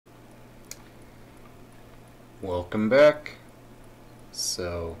Welcome back.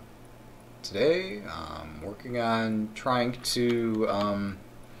 So today I'm working on trying to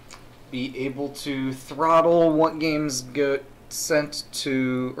be able to throttle what games get sent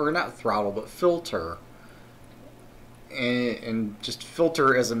to, or not throttle, but filter, and just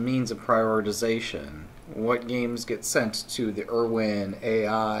filter as a means of prioritization. What games get sent to the Irwin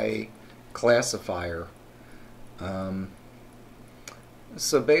AI classifier.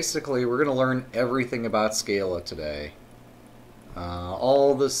 So basically, we're going to learn everything about Scala today.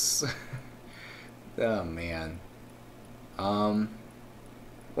 All this... oh, man. Well,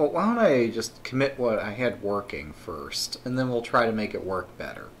 why don't I just commit what I had working first, and then we'll try to make it work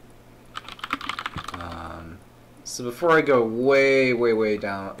better. So before I go way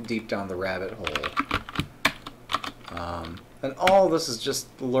down, deep down the rabbit hole, and all this is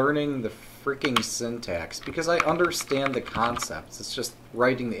just learning the freaking syntax, because I understand the concepts. It's just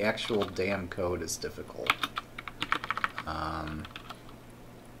writing the actual damn code is difficult. Yeah,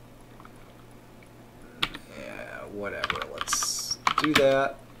 whatever. Let's do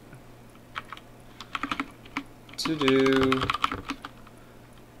that. To do.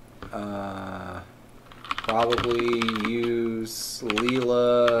 Probably use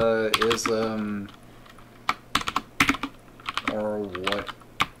Leela-ism or what?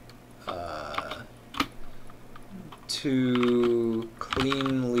 To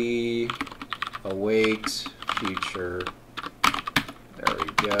cleanly await future. There we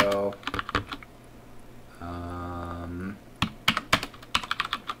go.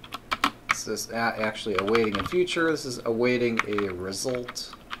 This is actually awaiting a future. This is awaiting a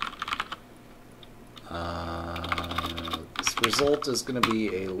result. This result is going to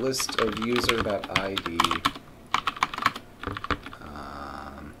be a list of user.id.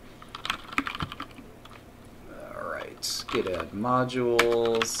 Git add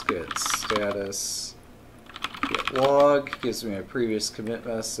modules, get status, get log, gives me a previous commit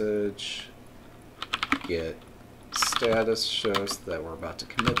message, get status shows that we're about to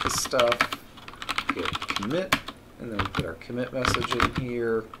commit the stuff, get commit, and then we put our commit message in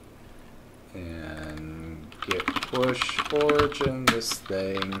here, and get push origin this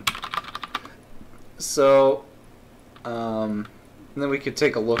thing. So, and then we could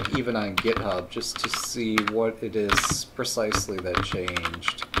take a look even on GitHub just to see what it is precisely that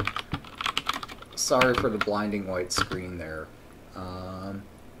changed. Sorry for the blinding white screen there.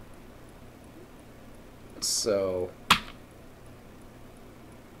 So,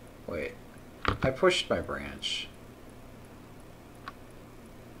 wait, I pushed my branch.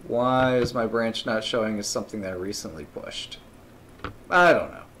 Why is my branch not showing as something that I recently pushed? I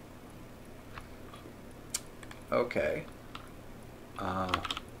don't know. Okay.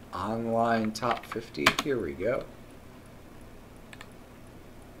 Online top 50. Here we go.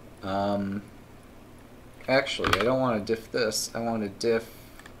 Actually, I don't want to diff this. I want to diff...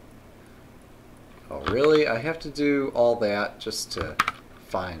 Oh, really? I have to do all that just to...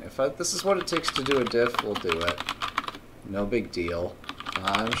 Fine. If this is what it takes to do a diff, we'll do it. No big deal.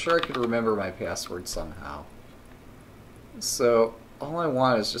 I'm sure I could remember my password somehow. So, all I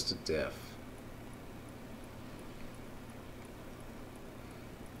want is just a diff.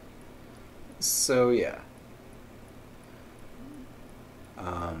 So yeah,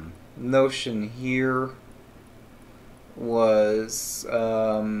 notion here was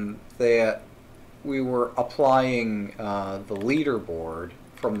that we were applying the leaderboard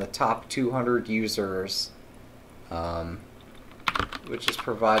from the top 200 users, which is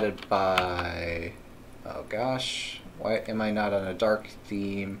provided by, oh gosh, why am I not on a dark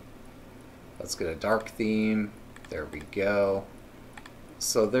theme? Let's get a dark theme. There we go.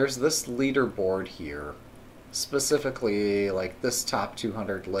 So there's this leaderboard here, specifically like this top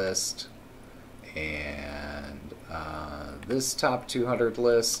 200 list, and this top 200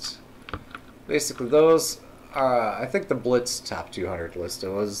 list. Basically those are, I think the Blitz top 200 list, it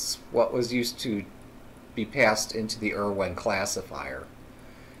was what was used to be passed into the Irwin classifier.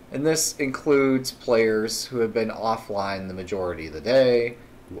 And this includes players who have been offline the majority of the day,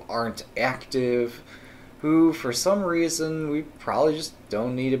 who aren't active, who, for some reason, we probably just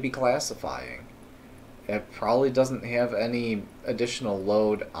don't need to be classifying. It probably doesn't have any additional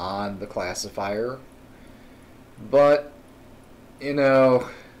load on the classifier. But, you know,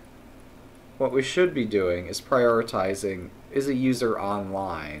 what we should be doing is prioritizing, is a user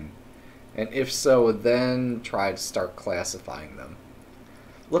online? And if so, then try to start classifying them.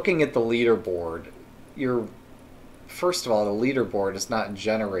 Looking at the leaderboard, first of all, the leaderboard is not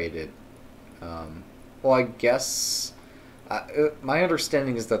generated. Well, I guess my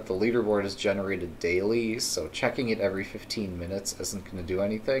understanding is that the leaderboard is generated daily, so checking it every 15 minutes isn't going to do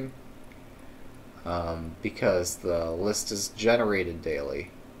anything. because the list is generated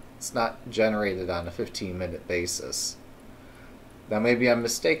daily. It's not generated on a 15-minute basis. Now maybe I'm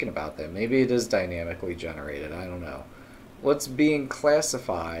mistaken about that. Maybe it is dynamically generated. I don't know. What's being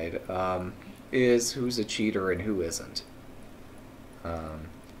classified is who's a cheater and who isn't.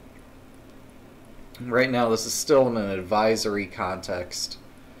 Right now this is still in an advisory context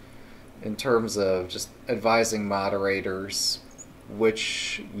in terms of just advising moderators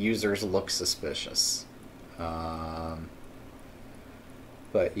which users look suspicious. But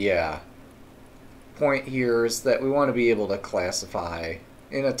yeah, point here is that we want to be able to classify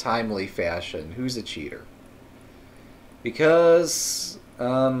in a timely fashion who's a cheater. Because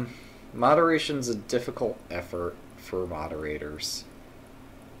moderation's a difficult effort for moderators.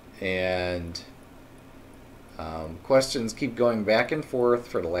 And questions keep going back and forth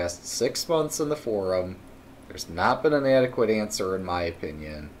for the last 6 months in the forum. There's not been an adequate answer in my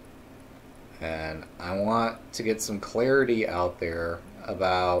opinion. And I want to get some clarity out there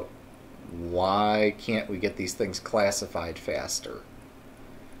about why can't we get these things classified faster.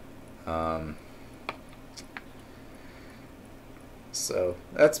 So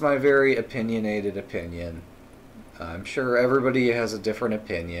that's my very opinionated opinion. I'm sure everybody has a different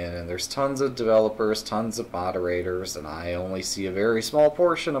opinion, and there's tons of developers, tons of moderators, and I only see a very small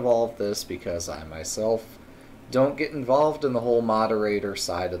portion of all of this because I myself don't get involved in the whole moderator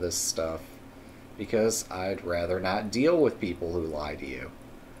side of this stuff because I'd rather not deal with people who lie to you.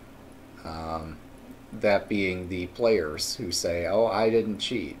 That being the players who say, oh, I didn't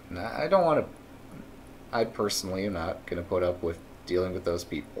cheat. And I don't want to, I personally am not going to put up with dealing with those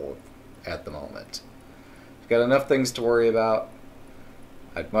people at the moment. I've got enough things to worry about.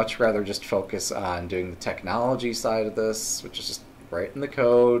 I'd much rather just focus on doing the technology side of this, which is just writing the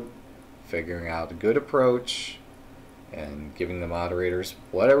code, figuring out a good approach, and giving the moderators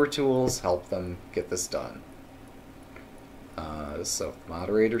whatever tools help them get this done. So if the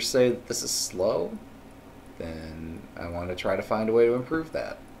moderators say that this is slow, then I want to try to find a way to improve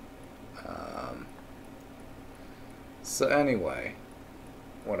that. So anyway,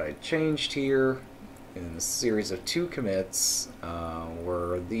 what I changed here in the series of 2 commits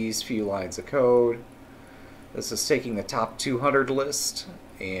were these few lines of code. This is taking the top 200 list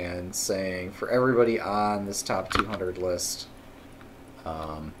and saying for everybody on this top 200 list,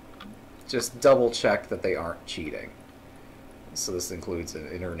 just double check that they aren't cheating. So this includes an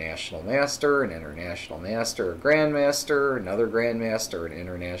international master, a grandmaster, another grandmaster, an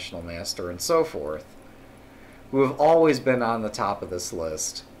international master, and so forth, who have always been on the top of this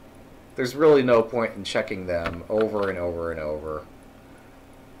list. There's really no point in checking them over and over and over.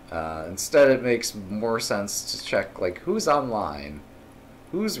 Instead, it makes more sense to check like who's online,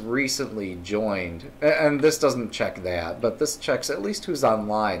 who's recently joined, and this doesn't check that, but this checks at least who's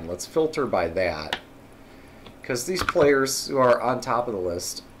online. Let's filter by that. Because these players who are on top of the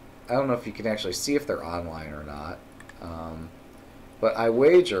list, I don't know if you can actually see if they're online or not, but I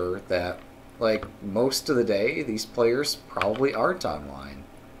wager that like most of the day these players probably aren't online.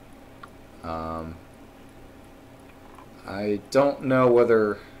 I don't know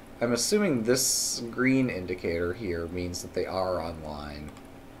whether, I'm assuming this green indicator here means that they are online.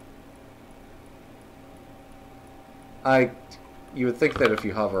 You would think that if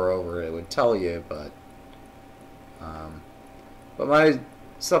you hover over it, it would tell you, but my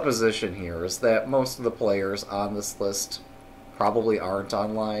supposition here is that most of the players on this list probably aren't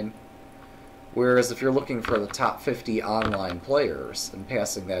online. Whereas if you're looking for the top 50 online players and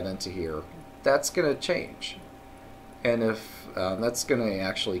passing that into here, that's going to change. And if that's going to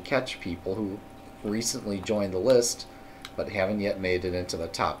actually catch people who recently joined the list but haven't yet made it into the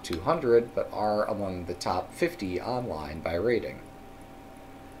top 200 but are among the top 50 online by rating.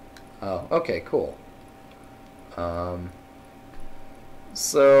 Okay, cool.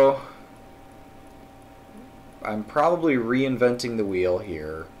 So I'm probably reinventing the wheel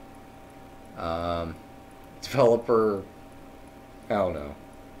here. Developer, I don't know.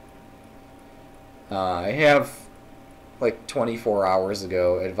 I have like 24 hours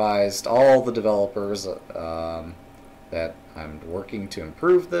ago advised all the developers that I'm working to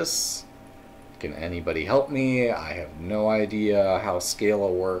improve this. Can anybody help me? I have no idea how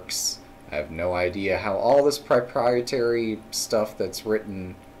Scala works. I have no idea how all this proprietary stuff that's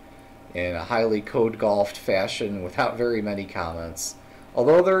written in a highly code-golfed fashion without very many comments.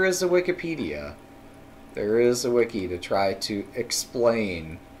 Although there is a Wikipedia. There is a wiki to try to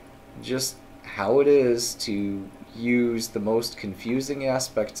explain just how it is to use the most confusing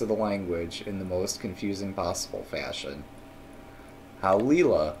aspects of the language in the most confusing possible fashion. How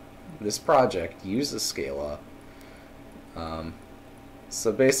Leela, this project, uses Scala.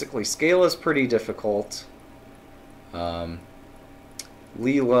 So basically, Scala is pretty difficult.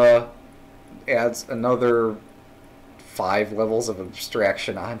 Leela adds another 5 levels of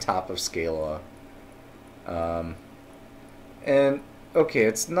abstraction on top of Scala. And okay,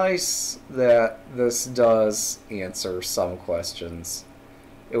 it's nice that this does answer some questions.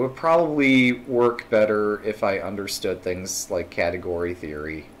 It would probably work better if I understood things like category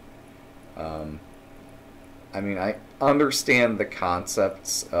theory. I mean, I understand the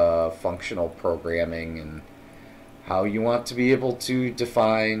concepts of functional programming and how you want to be able to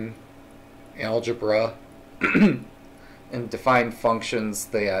define algebra and define functions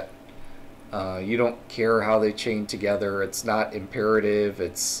that you don't care how they chain together. It's not imperative.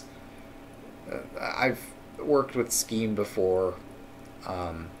 It's I've worked with Scheme before.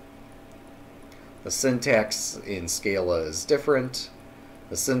 The syntax in Scala is different.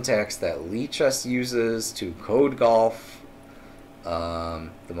 The syntax that Lichess uses to code golf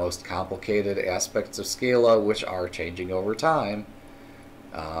the most complicated aspects of Scala, which are changing over time.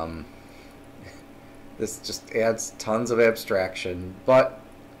 This just adds tons of abstraction, but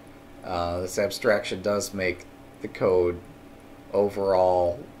this abstraction does make the code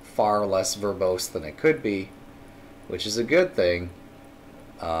overall far less verbose than it could be, which is a good thing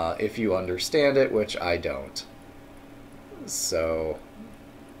if you understand it, which I don't. So,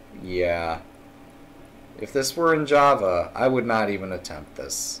 yeah. If this were in Java, I would not even attempt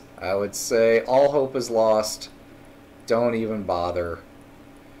this. I would say all hope is lost. Don't even bother.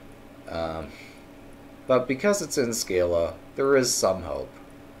 But because it's in Scala, there is some hope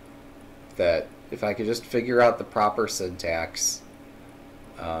that if I could just figure out the proper syntax,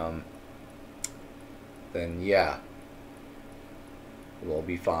 then yeah, we'll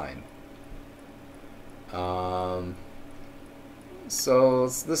be fine. So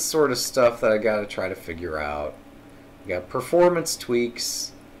it's this sort of stuff that I gotta try to figure out. We got performance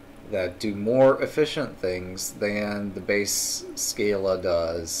tweaks that do more efficient things than the base Scala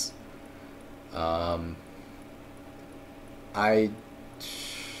does.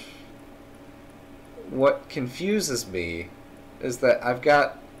 What confuses me is that I've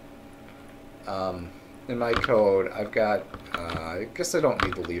got in my code, I've got I guess I don't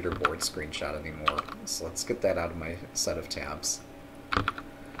need the leaderboard screenshot anymore, so let's get that out of my set of tabs.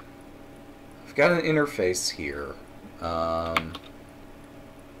 I've got an interface here, so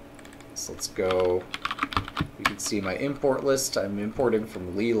let's go. You can see my import list. I'm importing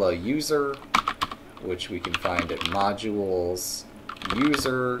from Leela user, which we can find at modules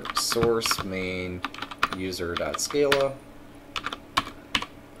user source main user.scala.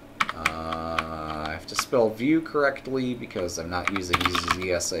 I have to spell view correctly because I'm not using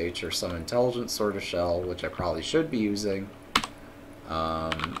ZSH or some intelligent sort of shell, which I probably should be using.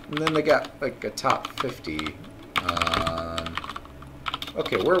 And then they got like a top 50.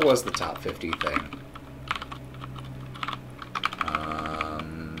 Okay, where was the top 50 thing?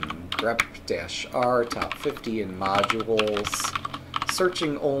 grep-r top 50 in modules.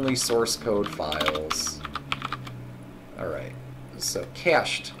 Searching only source code files. Alright, so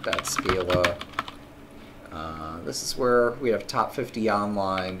cached.scala. This is where we have top 50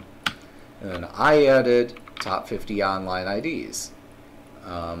 online. And then I added top 50 online IDs.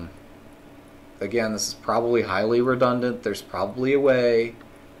 Again, this is probably highly redundant. There's probably a way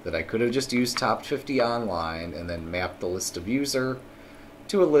that I could have just used top 50 online and then mapped the list of user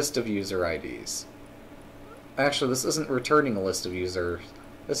to a list of user IDs. Actually, this isn't returning a list of users.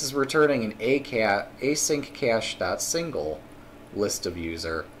 This is returning an async cache.single list of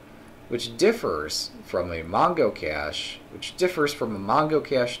user, which differs from a Mongo cache, which differs from a Mongo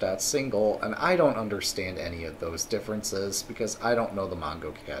cache.single, and I don't understand any of those differences because I don't know the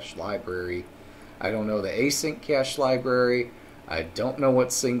Mongo cache library. I don't know the async cache library. I don't know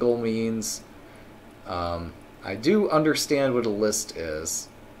what single means. I do understand what a list is.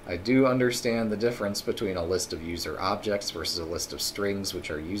 I do understand the difference between a list of user objects versus a list of strings, which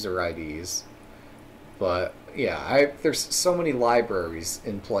are user IDs. But yeah, there's so many libraries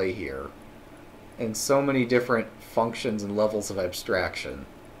in play here, and so many different functions and levels of abstraction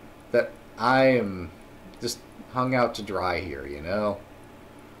that I am just hung out to dry here, you know?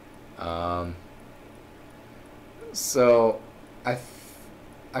 So I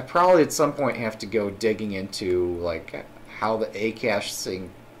probably at some point have to go digging into like how the async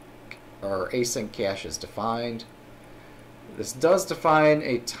cache is defined. This does define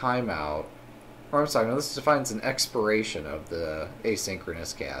a timeout, or I'm sorry, no, this defines an expiration of the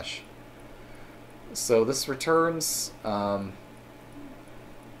asynchronous cache. So this returns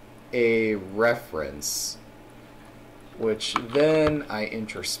a reference, which then I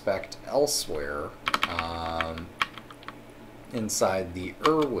introspect elsewhere. inside the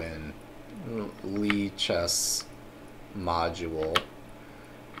Irwin Lichess module,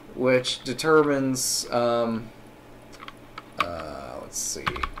 which determines, let's see,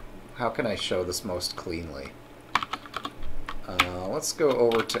 how can I show this most cleanly? Let's go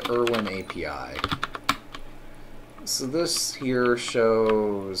over to Irwin API. So this here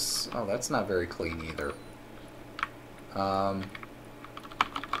shows, oh, that's not very clean either. No,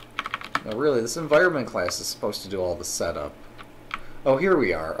 really, this environment class is supposed to do all the setup. Oh, here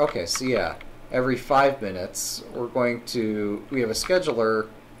we are. Okay, so yeah, every 5 minutes, we have a scheduler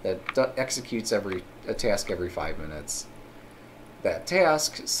that executes a task every 5 minutes. That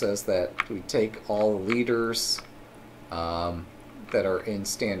task says that we take all the leaders that are in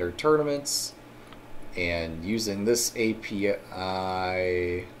standard tournaments, and using this API,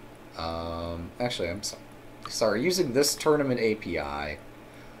 actually, I'm sorry, using this tournament API,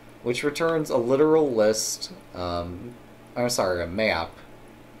 which returns a literal list, I'm sorry, a map,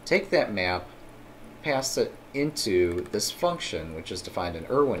 take that map, pass it into this function, which is defined in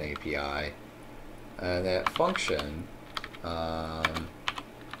Irwin API, and that function,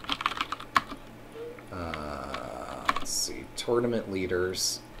 let's see, tournament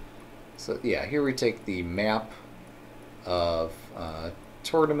leaders. So yeah, here we take the map of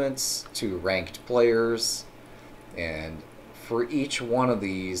tournaments to ranked players, and for each one of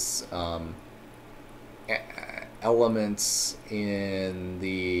these elements in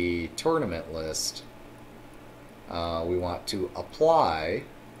the tournament list, we want to apply,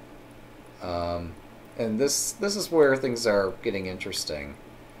 and this is where things are getting interesting.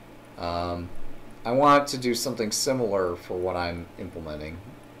 I want to do something similar for what I'm implementing.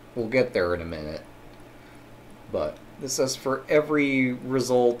 We'll get there in a minute. But this says for every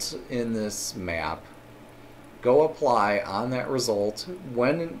result in this map, go apply on that result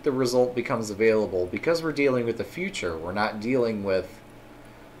when the result becomes available. Because we're dealing with the future, we're not dealing with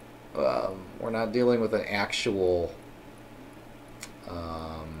an actual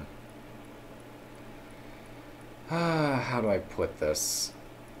how do I put this?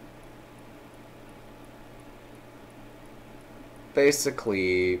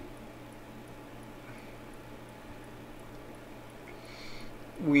 Basically,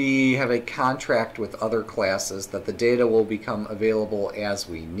 we have a contract with other classes that the data will become available as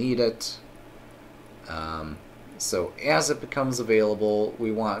we need it. So as it becomes available,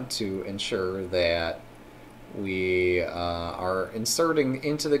 we want to ensure that we are inserting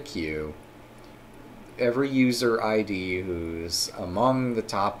into the queue every user ID who's among the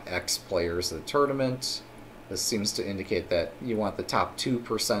top X players of the tournament. This seems to indicate that you want the top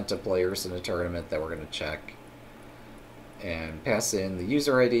 2% of players in a tournament that we're going to check. And pass in the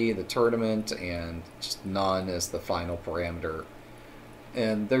user ID, the tournament, and just none as the final parameter.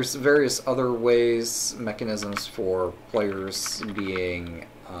 And there's various other ways, mechanisms for players being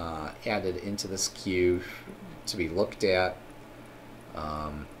added into this queue to be looked at.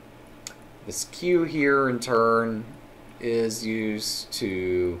 This queue here, in turn, is used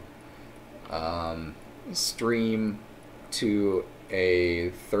to stream to a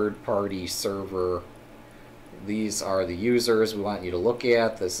third-party server. These are the users we want you to look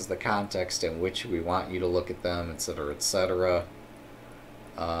at. This is the context in which we want you to look at them, etc., etc.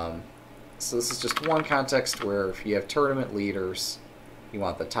 So this is just one context where if you have tournament leaders, you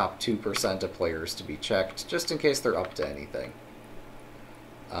want the top 2% of players to be checked, just in case they're up to anything.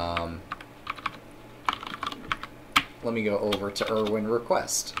 Let me go over to Irwin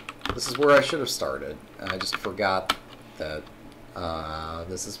request. This is where I should have started. I just forgot that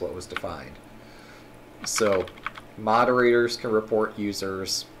this is what was defined. So moderators can report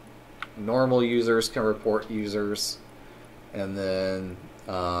users, normal users can report users, and then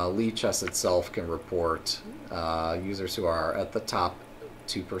Lichess itself can report users who are at the top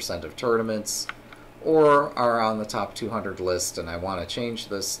 2% of tournaments or are on the top 200 list. And I want to change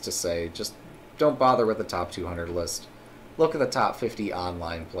this to say just don't bother with the top 200 list. Look at the top 50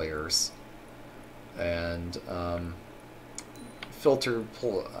 online players and filter,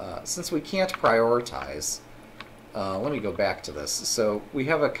 since we can't prioritize, let me go back to this. So we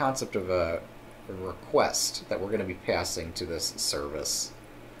have a concept of a request that we're going to be passing to this service.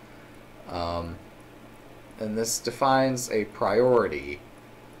 And this defines a priority.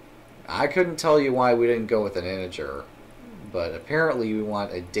 I couldn't tell you why we didn't go with an integer, but apparently we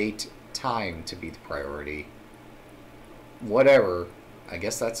want a date time to be the priority. Whatever, I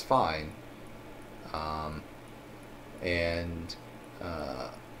guess that's fine.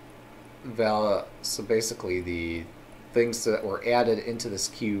 So basically the things that were added into this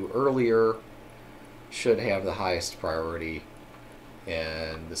queue earlier should have the highest priority,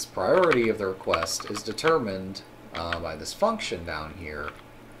 and this priority of the request is determined by this function down here,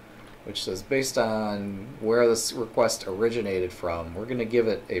 which says based on where this request originated from, we're going to give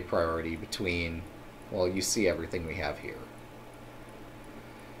it a priority between, well, you see everything we have here.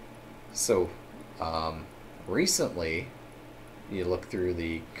 So recently, you look through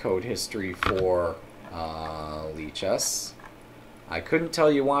the code history for Lichess. I couldn't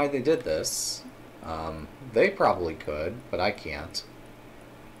tell you why they did this. They probably could, but I can't.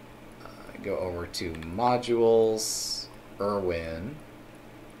 Go over to modules, Irwin.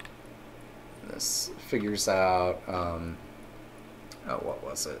 This figures out, oh, what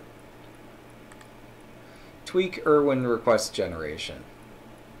was it? Tweak Irwin request generation.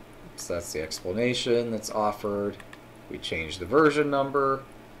 So that's the explanation that's offered. We changed the version number,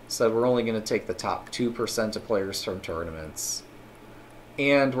 said we're only going to take the top 2% of players from tournaments,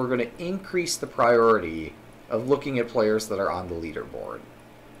 and we're going to increase the priority of looking at players that are on the leaderboard.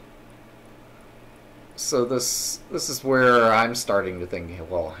 So this is where I'm starting to think,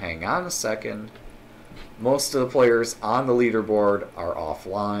 well, hang on a second. Most of the players on the leaderboard are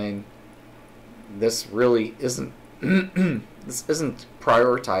offline. This really isn't this isn't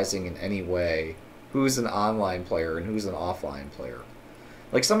prioritizing in any way who's an online player and who's an offline player.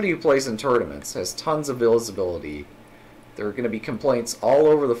 Like, somebody who plays in tournaments has tons of visibility. There are going to be complaints all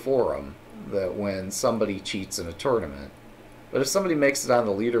over the forum that when somebody cheats in a tournament. But if somebody makes it on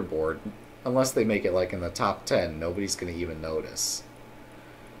the leaderboard, unless they make it like in the top 10, nobody's going to even notice.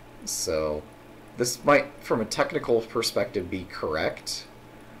 So this might, from a technical perspective, be correct.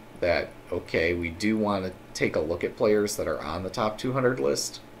 That, okay, we do want to take a look at players that are on the top 200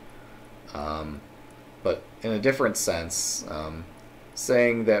 list. But in a different sense,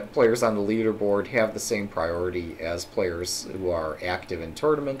 saying that players on the leaderboard have the same priority as players who are active in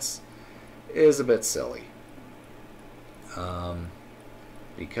tournaments is a bit silly.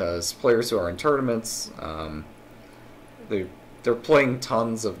 Because players who are in tournaments, they're playing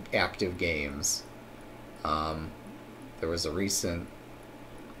tons of active games. There was a recent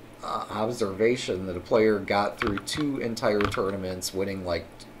observation that a player got through 2 entire tournaments, winning like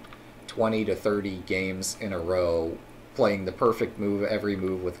 20 to 30 games in a row, playing the perfect move, every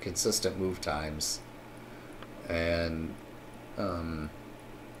move with consistent move times. And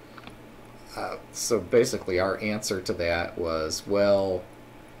so basically our answer to that was, well,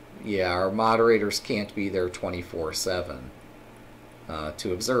 yeah, our moderators can't be there 24/7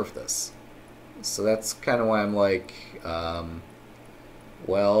 to observe this. So that's kind of why I'm like,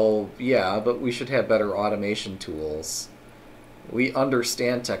 well, yeah, but we should have better automation tools. We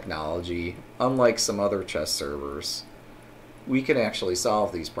understand technology. Unlike some other chess servers, we can actually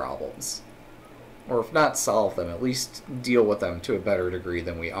solve these problems. Or if not solve them, at least deal with them to a better degree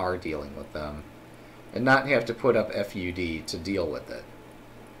than we are dealing with them. And not have to put up FUD to deal with it.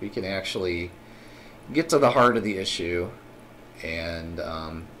 We can actually get to the heart of the issue and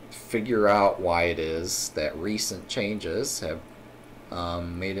figure out why it is that recent changes have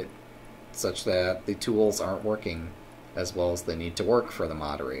made it such that the tools aren't working as well as they need to work for the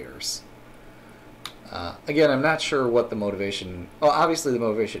moderators. Again, I'm not sure what the motivation... Well, obviously the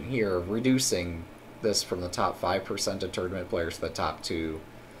motivation here of reducing this from the top 5% of tournament players to the top 2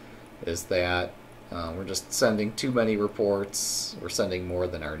 is that we're just sending too many reports. We're sending more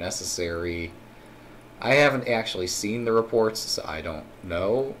than are necessary. I haven't actually seen the reports, so I don't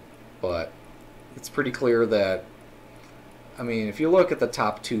know, but it's pretty clear that, I mean, if you look at the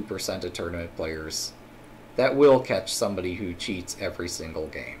top 2% of tournament players, that will catch somebody who cheats every single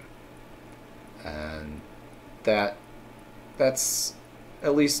game. And that's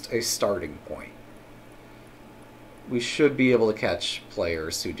at least a starting point. We should be able to catch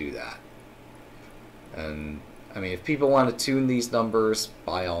players who do that. And, I mean, if people want to tune these numbers,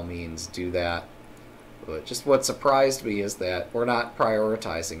 by all means do that. But just what surprised me is that we're not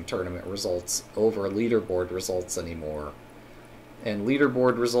prioritizing tournament results over leaderboard results anymore. And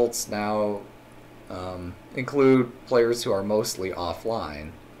leaderboard results now include players who are mostly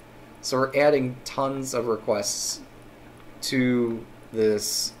offline. So we're adding tons of requests to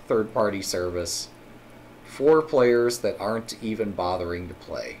this third-party service for players that aren't even bothering to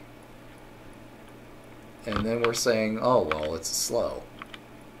play. And then we're saying, oh, well, it's slow.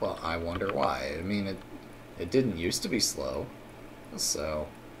 Well, I wonder why. I mean, it didn't used to be slow. So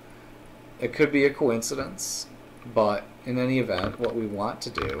it could be a coincidence. But in any event, what we want to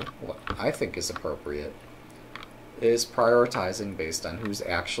do, what I think is appropriate, is prioritizing based on who's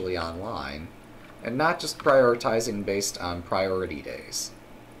actually online, and not just prioritizing based on priority days.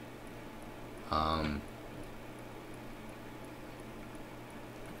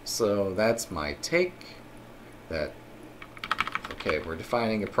 So that's my take. That, okay, we're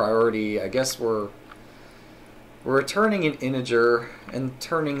defining a priority. I guess we're we're returning an integer and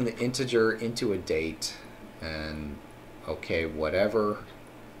turning the integer into a date. And okay, whatever.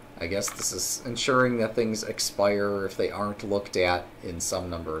 I guess this is ensuring that things expire if they aren't looked at in some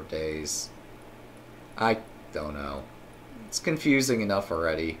number of days. I don't know. It's confusing enough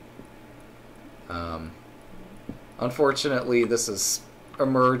already. Unfortunately, this is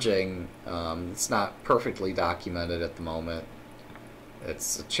emerging. It's not perfectly documented at the moment.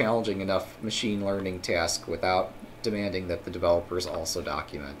 It's a challenging enough machine learning task without demanding that the developers also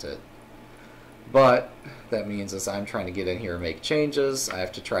document it. But that means as I'm trying to get in here and make changes, I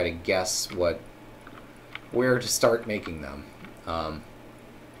have to try to guess where to start making them.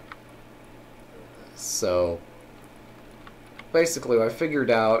 So basically what I figured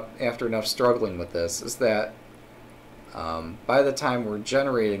out after enough struggling with this is that by the time we're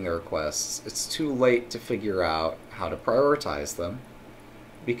generating the requests, it's too late to figure out how to prioritize them,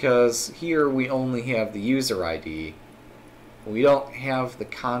 because here we only have the user ID. We don't have the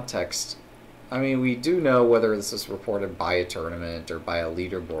context. I mean, we do know whether this is reported by a tournament or by a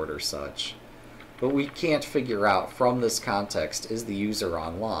leaderboard or such, but we can't figure out from this context, is the user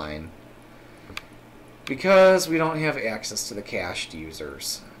online, because we don't have access to the cached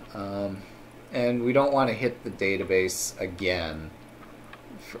users. And we don't want to hit the database again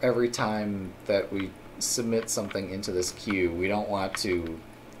for every time that we submit something into this queue. We don't want to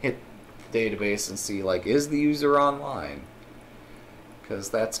hit the database and see, like, is the user online? Because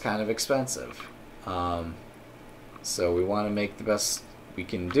that's kind of expensive. So we want to make the best we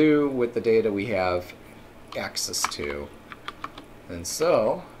can do with the data we have access to. And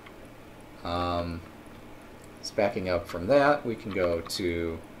so, backing up from that, we can go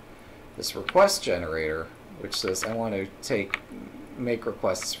to this request generator, which says I want to make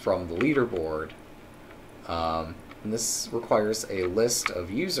requests from the leaderboard. And this requires a list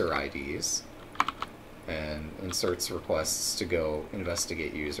of user IDs and inserts requests to go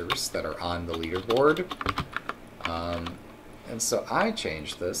investigate users that are on the leaderboard. And so I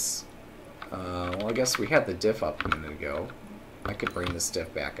changed this. Well, I guess we had the diff up a minute ago. I could bring this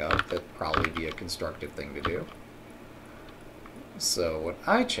diff back up. That'd probably be a constructive thing to do. So what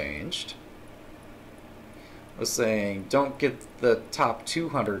I changed was saying don't get the top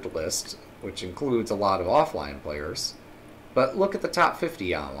 200 list, which includes a lot of offline players, but look at the top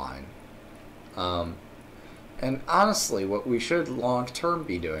 50 online. And honestly, what we should long-term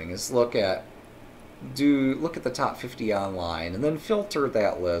be doing is look at the top 50 online and then filter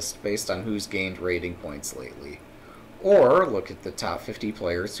that list based on who's gained rating points lately. Or look at the top 50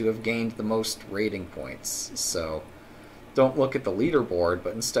 players who have gained the most rating points. So don't look at the leaderboard,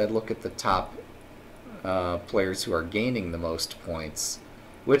 but instead look at the top players who are gaining the most points,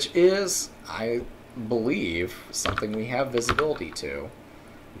 which is, I believe, something we have visibility to.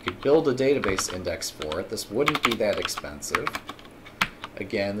 We could build a database index for it. This wouldn't be that expensive.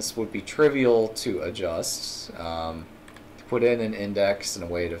 Again, this would be trivial to adjust, to put in an index and a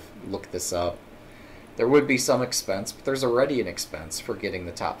way to look this up. There would be some expense, but there's already an expense for getting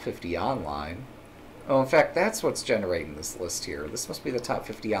the top 50 online. Oh, in fact, that's what's generating this list here. This must be the top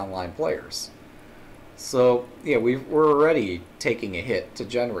 50 online players. So, yeah, we're already taking a hit to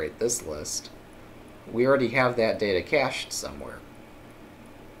generate this list. We already have that data cached somewhere.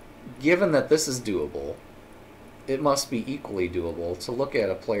 Given that this is doable, it must be equally doable to look at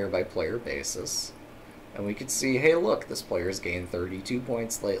a player-by-player basis. And we could see, hey, look, this player's gained 32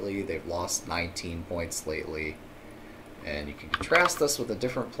 points lately, they've lost 19 points lately. And you can contrast this with a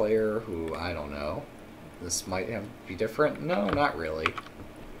different player who, I don't know, this might be different? No, not really.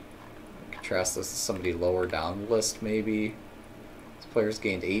 Contrast this with somebody lower down the list, maybe. This player's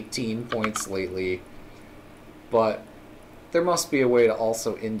gained 18 points lately. But there must be a way to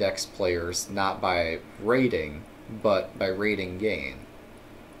also index players, not by rating, but by rating gain.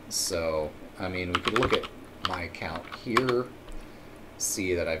 So, I mean, we could look at my account here,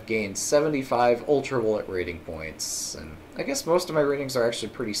 see that I've gained 75 ultraviolet rating points, and I guess most of my ratings are actually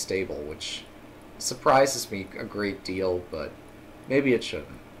pretty stable, which surprises me a great deal, but maybe it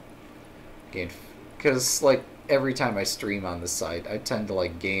shouldn't. Because, like, every time I stream on this site, I tend to,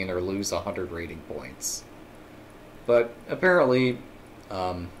 like, gain or lose 100 rating points. But apparently,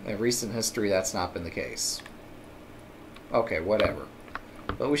 in recent history, that's not been the case. Okay, whatever.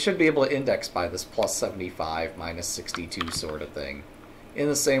 But we should be able to index by this plus 75, minus 62 sort of thing, in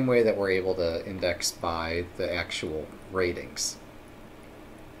the same way that we're able to index by the actual ratings.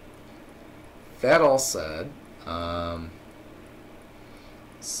 That all said,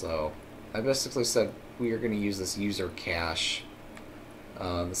 so I basically said we are going to use this user cache,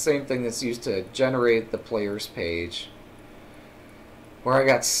 the same thing that's used to generate the players page. Where I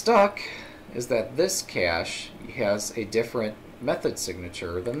got stuck is that this cache has a different method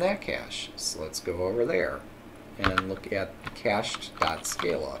signature than that cache. So let's go over there and look at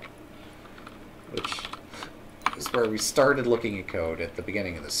cached.scaleup, which is where we started looking at code at the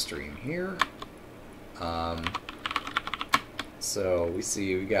beginning of the stream here. So we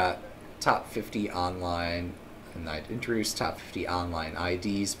see we got top 50 online, and I'd introduced top 50 online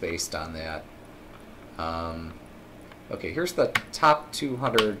IDs based on that. Okay, here's the top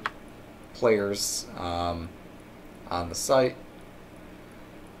 200 players on the site,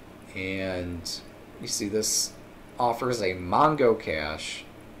 and you see this offers a Mongo cache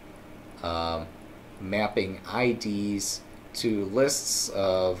mapping IDs to lists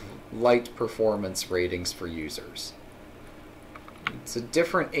of light performance ratings for users. It's a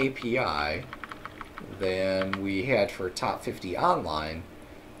different API than we had for top 50 online,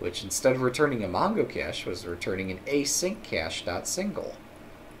 which instead of returning a Mongo cache was returning an async cache.single,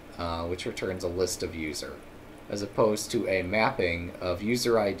 which returns a list of user, as opposed to a mapping of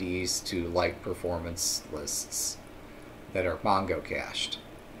user IDs to light performance lists that are Mongo cached.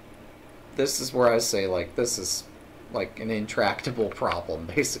 This is where I say, like, this is like an intractable problem,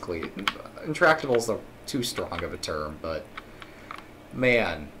 basically. Intractable is too strong of a term, but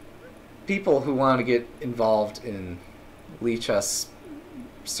man, people who want to get involved in Lichess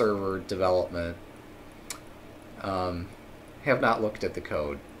server development have not looked at the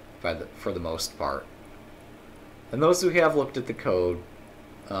code for the most part. And those who have looked at the code,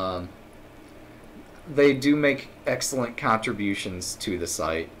 they do make excellent contributions to the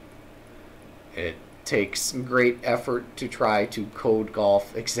site. It takes great effort to try to code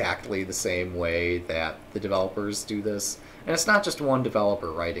golf exactly the same way that the developers do this. And it's not just one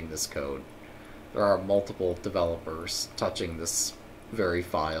developer writing this code. There are multiple developers touching this very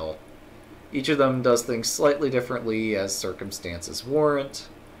file. Each of them does things slightly differently as circumstances warrant.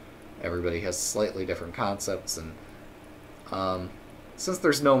 Everybody has slightly different concepts, and since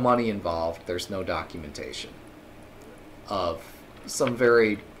there's no money involved, there's no documentation of some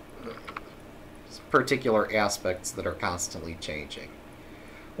very particular aspects that are constantly changing.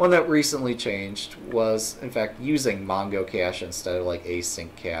 One that recently changed was, in fact, using Mongo cache instead of like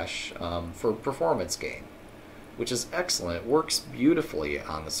async cache for performance gain, which is excellent. It works beautifully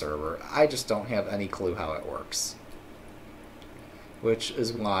on the server. I just don't have any clue how it works, which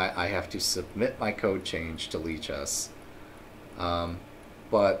is why I have to submit my code change to Lichess.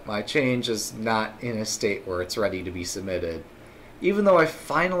 But my change is not in a state where it's ready to be submitted, even though I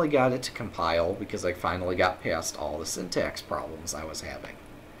finally got it to compile because I finally got past all the syntax problems I was having.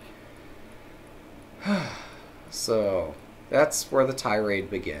 So that's where the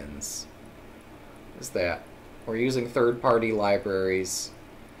tirade begins, is that we're using third-party libraries,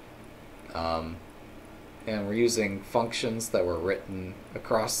 and we're using functions that were written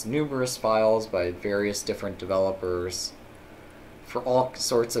across numerous files by various different developers for all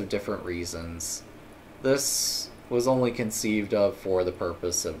sorts of different reasons. This was only conceived of for the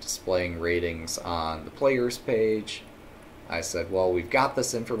purpose of displaying ratings on the players page. I said, well, we've got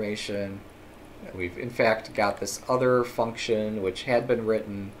this information. We've in fact got this other function which had been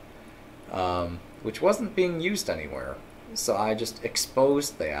written, which wasn't being used anywhere. So I just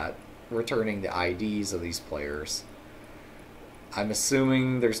exposed that, returning the IDs of these players. I'm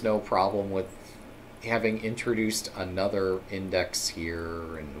assuming there's no problem with having introduced another index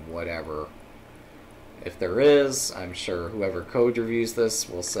here and whatever. If there is, I'm sure whoever code reviews this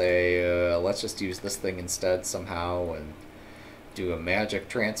will say, let's just use this thing instead somehow and do a magic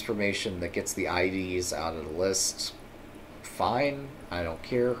transformation that gets the IDs out of the list. Fine, I don't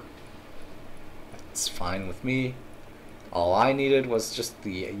care. It's fine with me. All I needed was just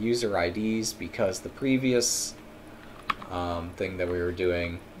the user IDs, because the previous thing that we were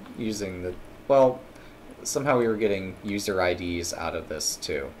doing using the, well, somehow we were getting user IDs out of this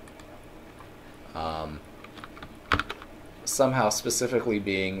too. Somehow specifically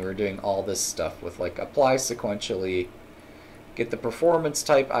being we were doing all this stuff with like apply sequentially, get the performance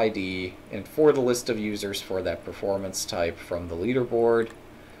type ID, and for the list of users for that performance type from the leaderboard.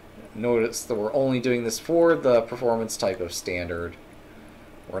 Notice that we're only doing this for the performance type of standard.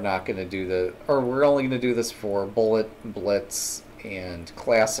 We're not going to do the, or we're only going to do this for bullet, blitz, and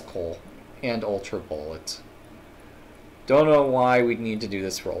classical, and ultra bullet. Don't know why we'd need to do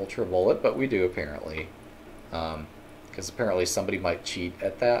this for ultra bullet, but we do apparently. Because apparently somebody might cheat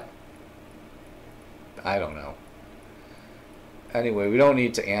at that. I don't know. Anyway, we don't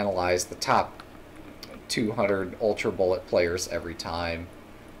need to analyze the top 200 ultra bullet players every time.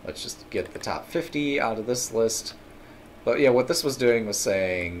 Let's just get the top 50 out of this list. But yeah, what this was doing was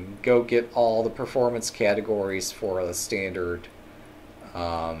saying, go get all the performance categories for the standard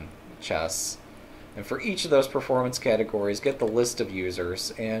chess. And for each of those performance categories, get the list of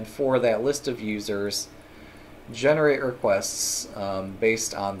users. And for that list of users, generate requests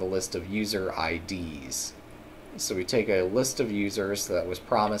based on the list of user IDs. So we take a list of users that was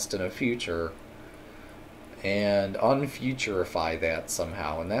promised in a future and unfuturify that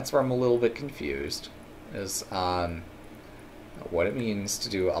somehow. And that's where I'm a little bit confused, is on what it means to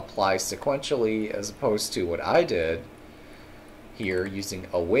do apply sequentially as opposed to what I did here using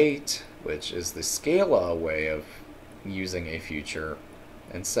await, which is the Scala way of using a future,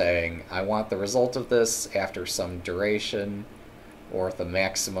 and saying I want the result of this after some duration or the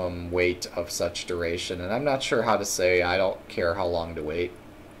maximum wait of such duration. And I'm not sure how to say I don't care how long to wait.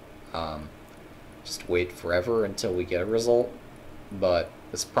 Just wait forever until we get a result, but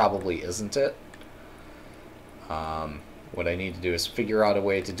this probably isn't it. What I need to do is figure out a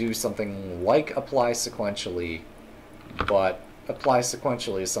way to do something like apply sequentially, but apply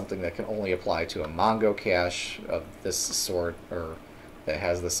sequentially is something that can only apply to a Mongo cache of this sort, or that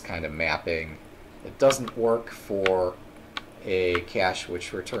has this kind of mapping. It doesn't work for a cache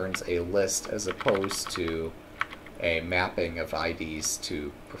which returns a list as opposed to a mapping of IDs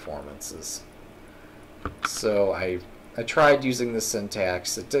to performances. So I tried using this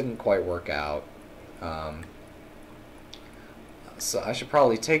syntax. It didn't quite work out. So I should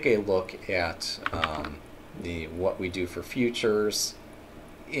probably take a look at what we do for futures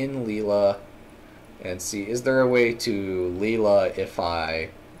in Leela and see, is there a way to Leela-ify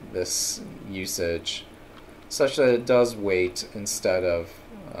this usage such that it does wait instead of,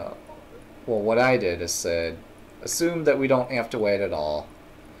 well, what I did is said, assume that we don't have to wait at all.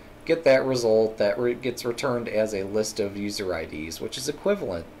 Get that result that gets returned as a list of user IDs, which is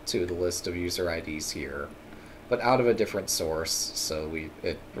equivalent to the list of user IDs here, but out of a different source, so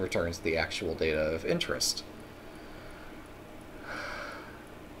it returns the actual data of interest.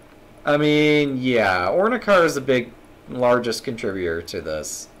 I mean, yeah, Ornikar is the largest contributor to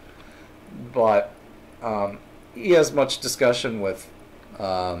this, but he has much discussion with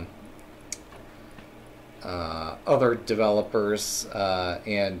other developers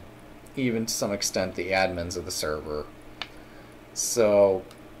and even to some extent the admins of the server. So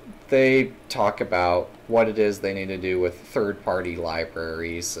they talk about what it is they need to do with third-party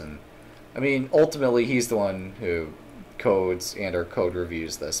libraries, and I mean, ultimately he's the one who codes and or code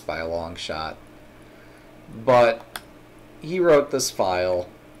reviews this by a long shot. But he wrote this file,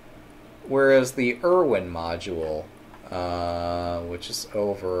 whereas the Irwin module, which is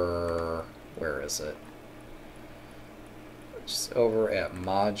over, where is it? Just over at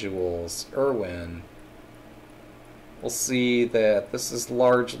modules Irwin, we'll see that this is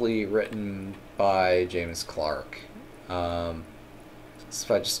largely written by James Clark. So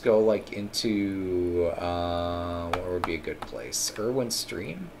if I just go like into, what would be a good place? Irwin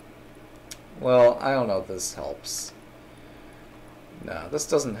Stream? Well, I don't know if this helps. No, this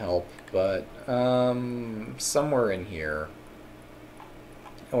doesn't help, but somewhere in here.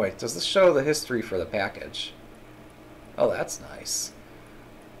 Oh wait, does this show the history for the package? Oh, that's nice.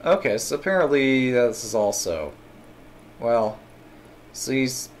 Okay, so apparently this is also, well, so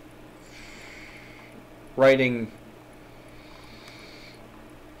he's writing,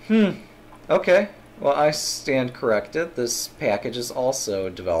 okay, well, I stand corrected. This package is also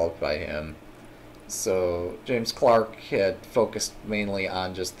developed by him. So James Clark had focused mainly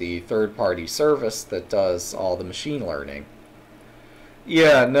on just the third-party service that does all the machine learning.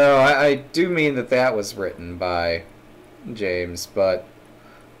 Yeah, no, I do mean that that was written by James, but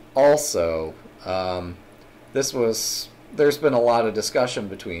also there's been a lot of discussion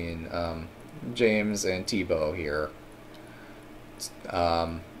between James and Thibault here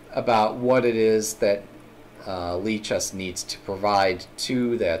about what it is that Lichess needs to provide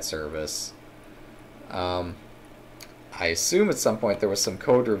to that service. I assume at some point there was some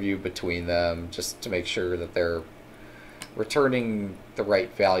code review between them just to make sure that they're returning the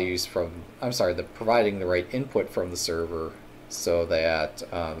right values from, providing the right input from the server so that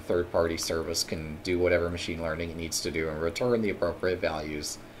the third-party service can do whatever machine learning it needs to do and return the appropriate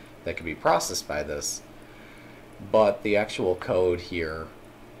values that can be processed by this. But the actual code here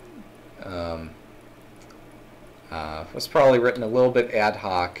was probably written a little bit ad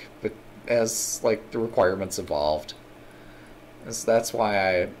hoc, but as like the requirements evolved. So that's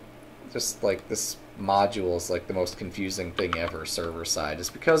why I just like this module is like the most confusing thing ever server side,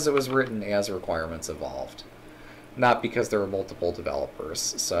 is because it was written as requirements evolved, not because there were multiple developers.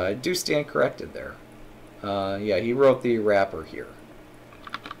 So I do stand corrected there. Yeah, he wrote the wrapper here.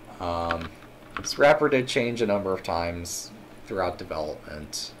 This wrapper did change a number of times throughout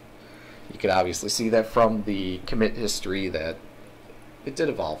development. You can obviously see that from the commit history that it did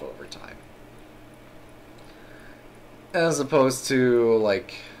evolve over time. As opposed to,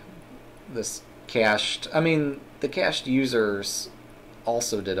 like, this cached... I mean, the cached users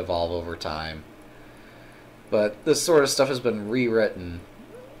also did evolve over time. But this sort of stuff has been rewritten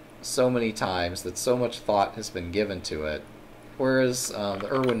so many times that so much thought has been given to it. Whereas the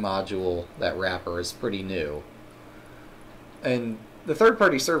Irwin module, that wrapper, is pretty new. And the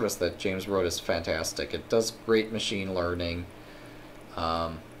third-party service that James wrote is fantastic. It does great machine learning.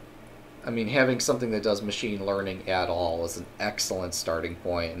 I mean, having something that does machine learning at all is an excellent starting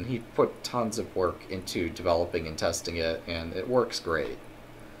point, and he put tons of work into developing and testing it, and it works great.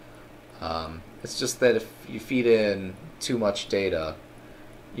 It's just that if you feed in too much data,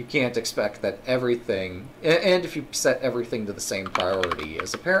 you can't expect that everything, and if you set everything to the same priority,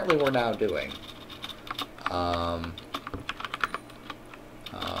 as apparently we're now doing.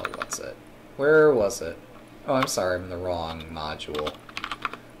 What's it? Where was it? Oh, I'm sorry, I'm in the wrong module.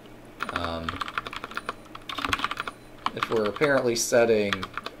 If we're apparently setting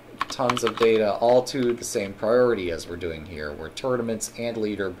tons of data all to the same priority as we're doing here, where tournaments and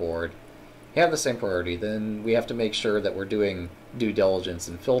leaderboard have the same priority, then we have to make sure that we're doing due diligence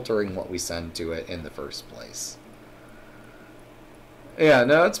and filtering what we send to it in the first place. Yeah,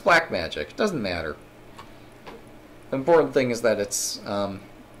 no, it's black magic. It doesn't matter. The important thing is that it's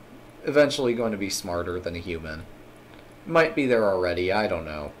eventually going to be smarter than a human. It might be there already, I don't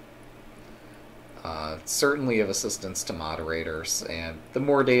know. Certainly of assistance to moderators, and the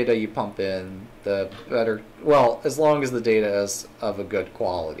more data you pump in, the better. Well, as long as the data is of a good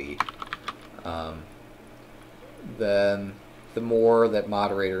quality, then the more that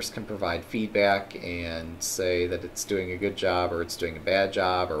moderators can provide feedback and say that it's doing a good job or it's doing a bad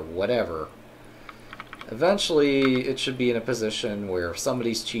job or whatever, eventually it should be in a position where if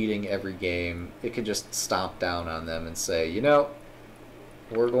somebody's cheating every game, it can just stomp down on them and say, you know,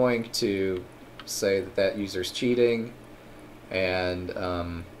 we're going to say that that user's cheating, and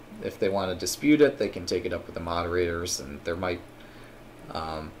if they want to dispute it, they can take it up with the moderators, and there might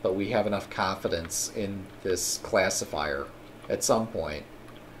but we have enough confidence in this classifier at some point,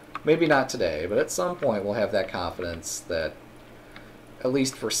 maybe not today, but at some point we'll have that confidence that at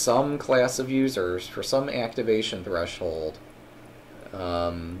least for some class of users, for some activation threshold,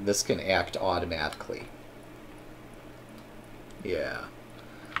 this can act automatically. Yeah.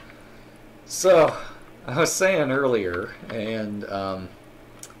 So, I was saying earlier, and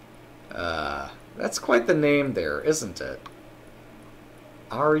that's quite the name there, isn't it?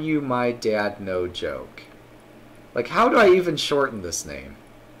 Are You My Dad No Joke? Like, how do I even shorten this name?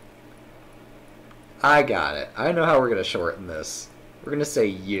 I got it. I know how we're going to shorten this. We're going to say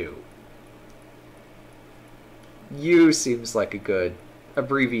You. You seems like a good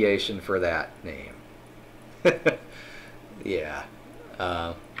abbreviation for that name. Yeah.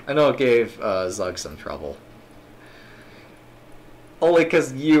 I know it gave Zug some trouble. Only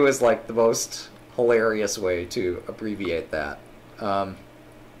because U is like the most hilarious way to abbreviate that. No.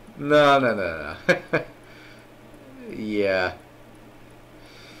 Yeah.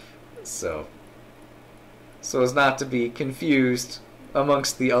 So as not to be confused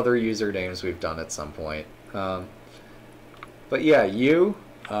amongst the other usernames we've done at some point. But yeah, you.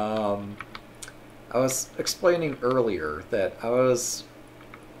 I was explaining earlier that I was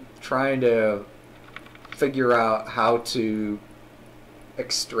trying to figure out how to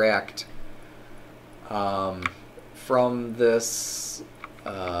extract from this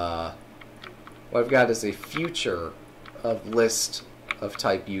what I've got is a future of list of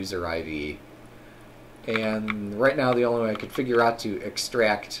type user ID, and right now the only way I could figure out to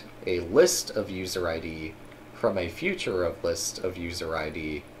extract a list of user ID from a future of list of user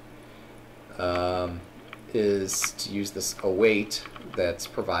ID is to use this await that's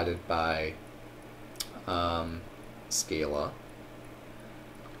provided by Scala.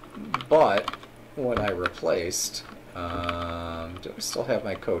 But what I replaced, do I still have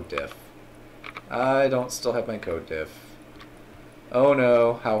my code diff? I don't still have my code diff. Oh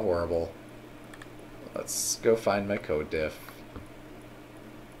no, how horrible. Let's go find my code diff.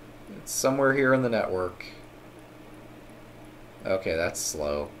 It's somewhere here in the network. Okay, that's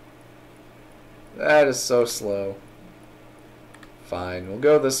slow. That is so slow. Fine, we'll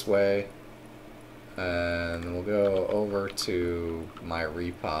go this way. And we'll go over to my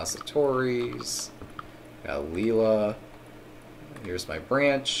repositories. Got Leela. Here's my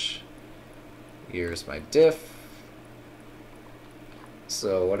branch. Here's my diff.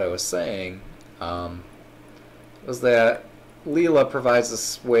 So what I was saying was that Leela provides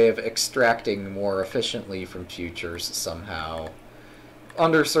this way of extracting more efficiently from futures somehow.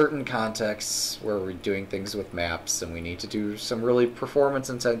 under certain contexts where we're doing things with maps and we need to do some really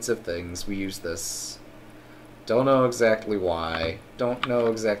performance-intensive things, we use this. Don't know exactly why. Don't know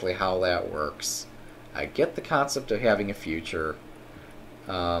exactly how that works. I get the concept of having a future,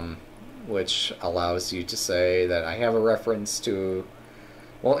 which allows you to say that I have a reference to,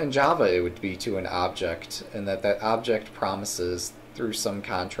 well, in Java it would be to an object, and that object promises through some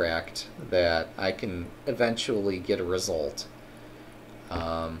contract that I can eventually get a result,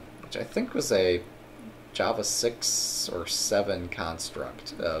 which I think was a Java 6 or 7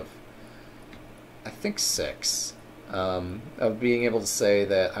 construct of, I think 6, of being able to say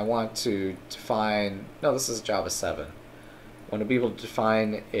that I want to define, no, this is Java 7. I want to be able to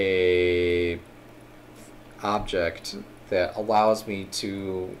define a object that allows me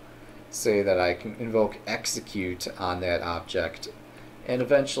to say that I can invoke execute on that object and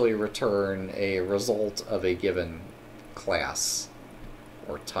eventually return a result of a given class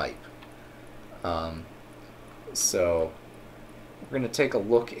or type. So we're going to take a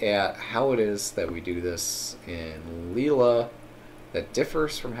look at how it is that we do this in Leela that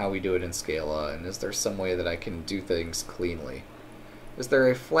differs from how we do it in Scala, and is there some way that I can do things cleanly? Is there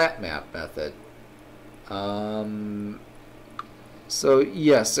a flat map method? So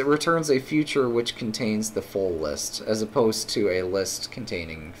yes, it returns a future which contains the full list, as opposed to a list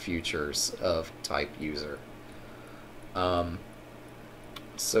containing futures of type user.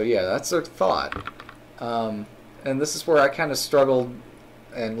 So yeah, that's a thought. And this is where I kind of struggled,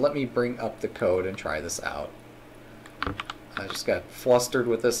 and let me bring up the code and try this out. I just got flustered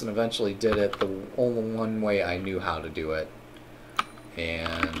with this and eventually did it the only one way I knew how to do it.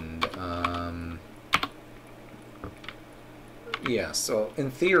 And yeah, so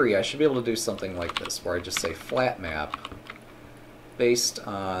in theory I should be able to do something like this, where I just say flat map based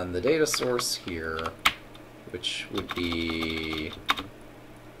on the data source here, which would be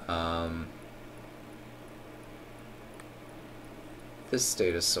this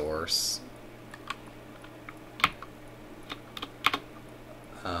data source,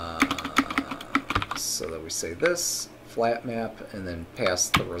 so that we say this flat map and then pass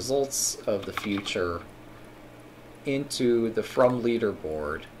the results of the future into the from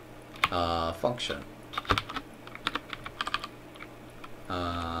leaderboard function.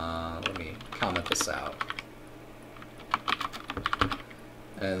 Let me comment this out.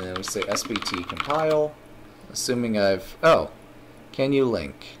 And then we say sbt compile, assuming I've, oh, can you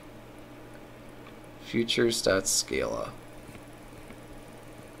link futures.scala.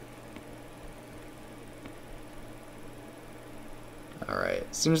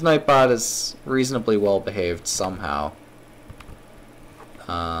 Alright, seems Nightbot is reasonably well behaved somehow.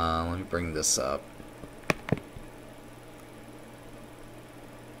 Let me bring this up.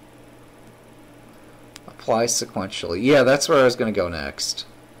 Apply sequentially. Yeah, that's where I was going to go next.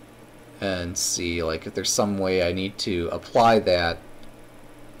 And see, like, if there's some way I need to apply that.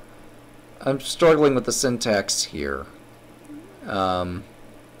 I'm struggling with the syntax here. Let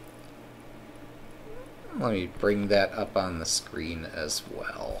me bring that up on the screen as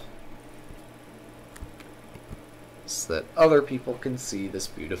well, so that other people can see this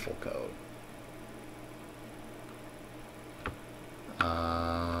beautiful code.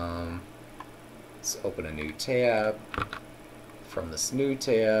 Let's open a new tab. From this new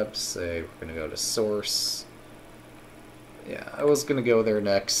tab, say we're going to go to source. Yeah, I was going to go there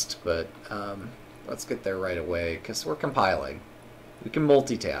next, but let's get there right away because we're compiling. We can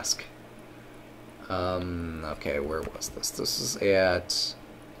multitask. Okay, where was this? This is at...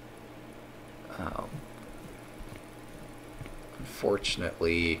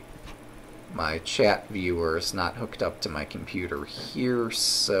 unfortunately, my chat viewer is not hooked up to my computer here,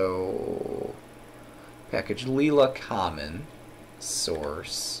 so... package Leela common,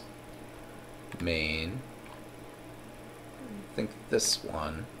 source, main, I think this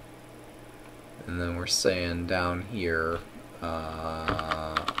one, and then we're saying down here,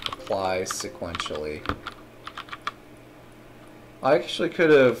 apply sequentially. I actually could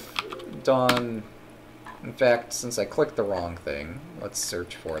have done, in fact, since I clicked the wrong thing, let's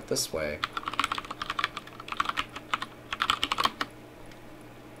search for it this way.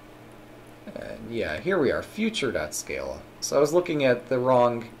 And yeah, here we are, future.scala. So I was looking at the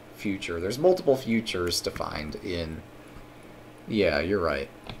wrong future. There's multiple futures defined in, yeah, you're right,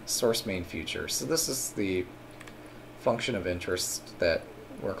 source main future. So this is the function of interest that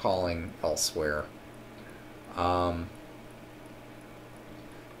we're calling elsewhere.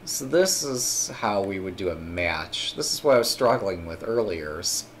 So this is how we would do a match. This is what I was struggling with earlier,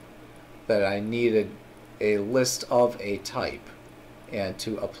 is that I needed a list of a type and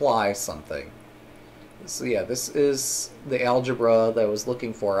to apply something. So yeah, this is the algebra that I was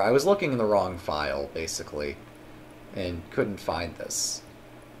looking for. I was looking in the wrong file, basically, and couldn't find this,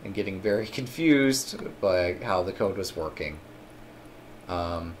 and getting very confused by how the code was working.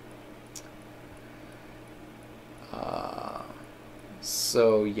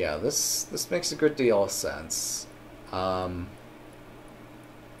 So yeah, this makes a good deal of sense. So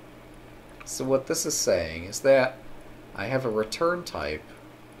what this is saying is that I have a return type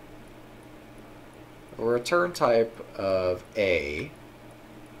of A.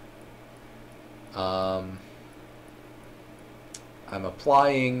 I'm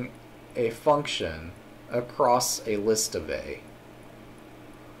applying a function across a list of A.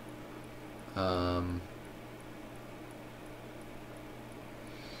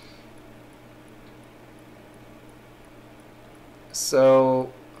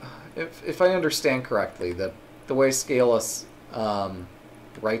 So, if I understand correctly, the way Scala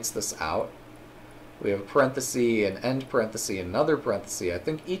writes this out, we have a parenthesis, an end parenthesis, another parenthesis. I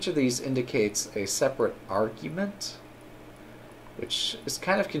think each of these indicates a separate argument, which is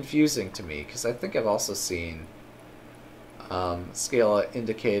kind of confusing to me, because I think I've also seen Scala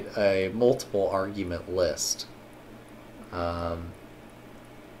indicate a multiple argument list.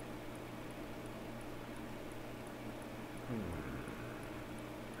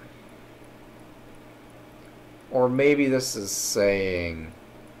 Or maybe this is saying,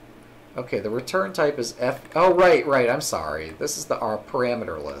 okay, the return type is F. Oh, right, I'm sorry. This is our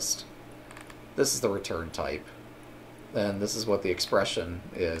parameter list. This is the return type. And this is what the expression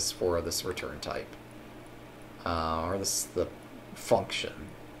is for this return type. Or this is the function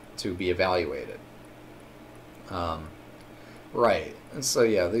to be evaluated. Right, and so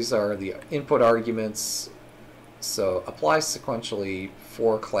yeah, these are the input arguments. So apply sequentially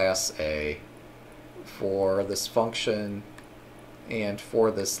for class A, for this function, and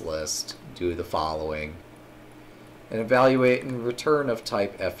for this list, do the following, and evaluate and return of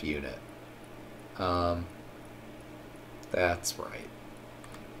type F unit. That's right.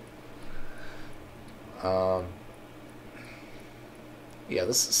 Yeah,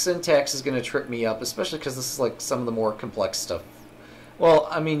 this syntax is going to trip me up, especially because this is like some of the more complex stuff. Well,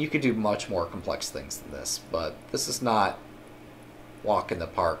 I mean, you could do much more complex things than this, but this is not walk in the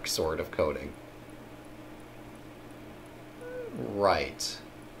park sort of coding. Right.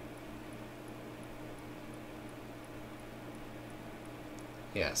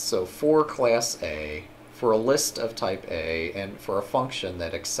 Yeah, so for class A, for a list of type A, and for a function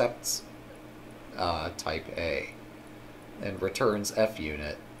that accepts type A and returns F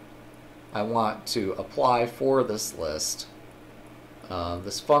unit, I want to apply for this list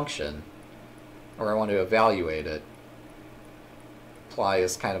this function, or I want to evaluate it. Apply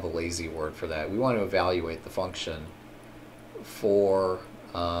is kind of a lazy word for that. We want to evaluate the function for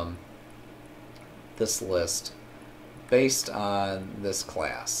this list based on this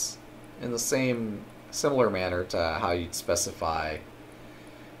class in the similar manner to how you'd specify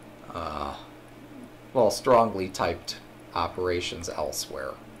well, strongly typed operations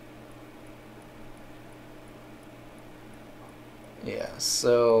elsewhere. Yeah,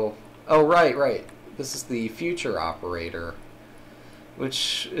 so oh right, this is the future operator,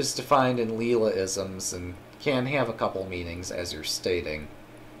 which is defined in Leela-isms and can have a couple meanings, as you're stating.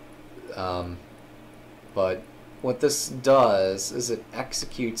 But what this does is it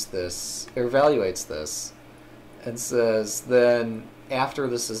executes this, or evaluates this, and says, then after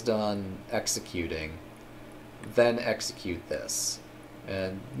this is done executing, then execute this.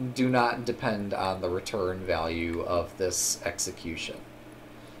 And do not depend on the return value of this execution.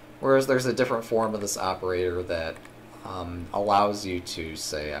 Whereas there's a different form of this operator that allows you to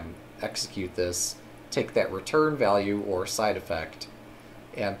say, execute this, take that return value or side effect,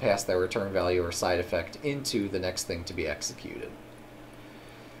 and pass that return value or side effect into the next thing to be executed.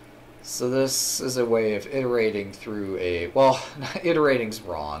 So this is a way of iterating through a, well, iterating's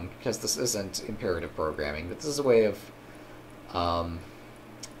wrong, because this isn't imperative programming, but this is a way of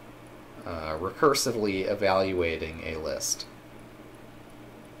recursively evaluating a list.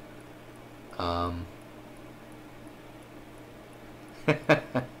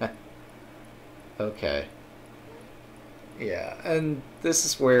 Okay. Yeah, and this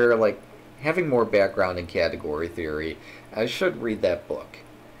is where, like, having more background in category theory, I should read that book.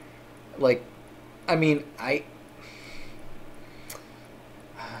 Like, I mean, I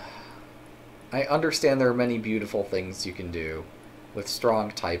understand there are many beautiful things you can do with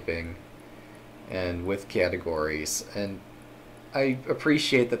strong typing and with categories, and I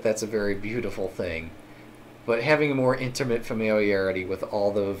appreciate that that's a very beautiful thing, but having a more intimate familiarity with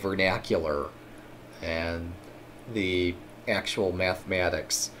all the vernacular and the actual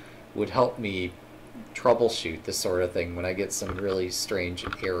mathematics would help me troubleshoot this sort of thing when I get some really strange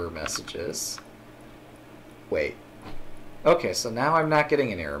error messages. Wait. Okay, so now I'm not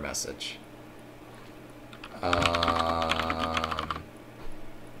getting an error message.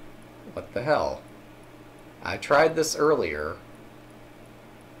 What the hell? I tried this earlier.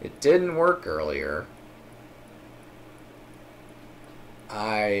 It didn't work earlier.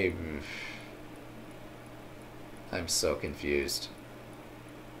 I'm so confused.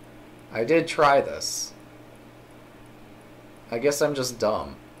 I did try this. I guess I'm just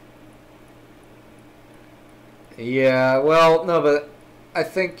dumb. Yeah, well, no, but I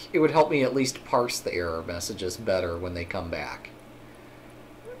think it would help me at least parse the error messages better when they come back.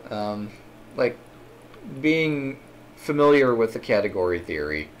 Like, being familiar with the category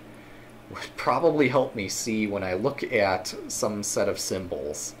theory would probably help me see when I look at some set of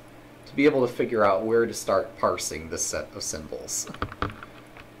symbols to be able to figure out where to start parsing this set of symbols.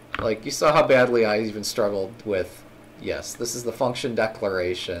 Like, you saw how badly I even struggled with, yes, this is the function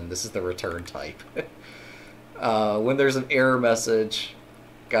declaration, this is the return type. When there's an error message,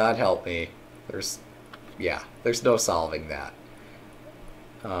 God help me, there's no solving that.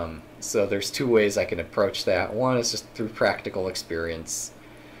 So there's two ways I can approach that. One is just through practical experience.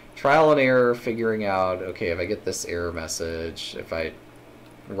 Trial and error, figuring out, okay, if I get this error message, if I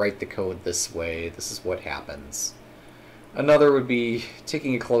write the code this way, this is what happens. Another would be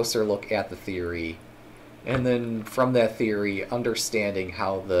taking a closer look at the theory, and then from that theory, understanding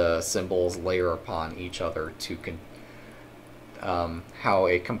how the symbols layer upon each other to how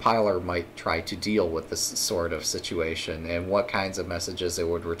a compiler might try to deal with this sort of situation, and what kinds of messages it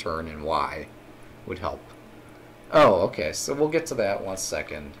would return and why would help. Oh, okay, so we'll get to that 1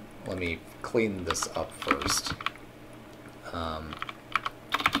 second. Let me clean this up first.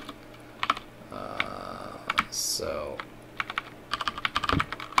 So,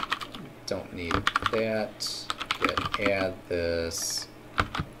 don't need that. Add this.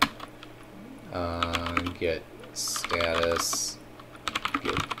 Get status.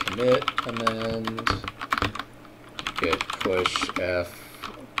 Get commit amend. Get push F.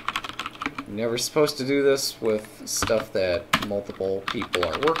 You're never supposed to do this with stuff that multiple people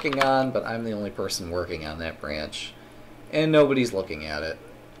are working on, but I'm the only person working on that branch, and nobody's looking at it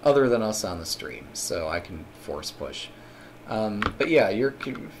other than us on the stream, so I can force push. But yeah, you're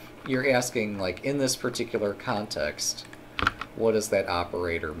asking, like, in this particular context, what does that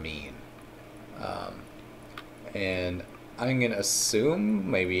operator mean? And I'm going to assume,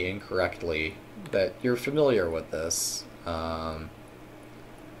 maybe incorrectly, that you're familiar with this. That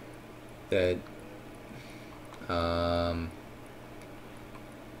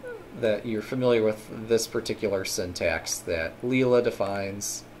you're familiar with this particular syntax that Leela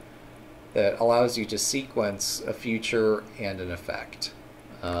defines that allows you to sequence a future and an effect.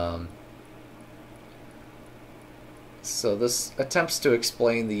 So this attempts to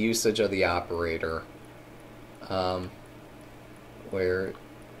explain the usage of the operator, where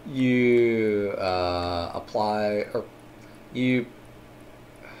you apply, or you,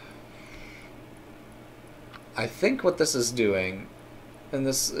 I think what this is doing, and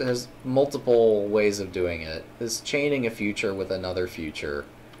this has multiple ways of doing it, is chaining a future with another future,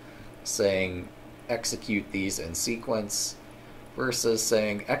 saying execute these in sequence, versus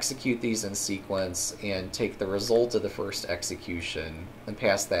saying execute these in sequence and take the result of the first execution and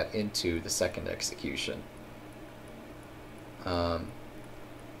pass that into the second execution.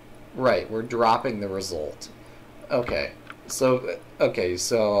 Right, we're dropping the result. Okay,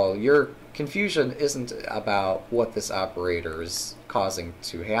 so your confusion isn't about what this operator is causing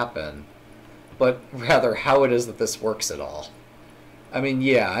to happen, but rather how it is that this works at all. I mean,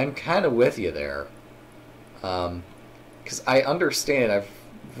 yeah, I'm kind of with you there. Because I understand, I've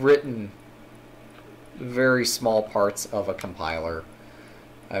written very small parts of a compiler.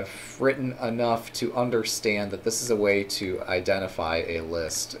 I've written enough to understand that this is a way to identify a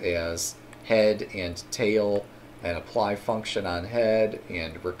list as head and tail, and apply function on head,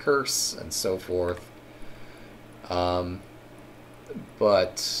 and recurse, and so forth.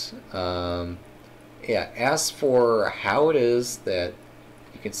 Yeah, as for how it is that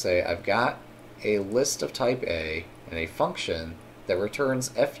you can say, I've got a list of type A and a function that returns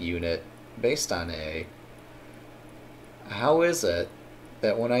funit based on A, how is it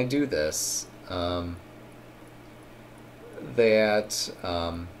that when I do this, I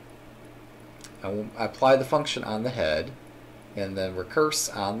apply the function on the head, and then recurse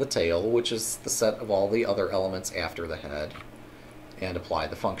on the tail, which is the set of all the other elements after the head, and apply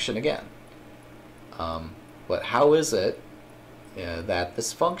the function again. But how is it that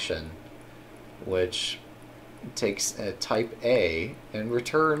this function, which takes type A and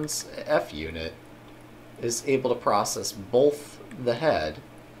returns funit, is able to process both the head.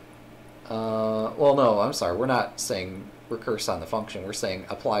 Well, no, I'm sorry. We're not saying recurse on the function. We're saying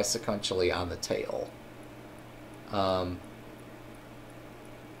apply sequentially on the tail.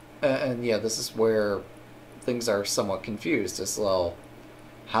 And yeah, this is where things are somewhat confused. As well,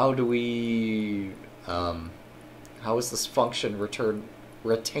 how do we, how is this function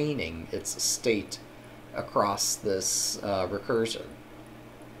retaining its state across this recursion?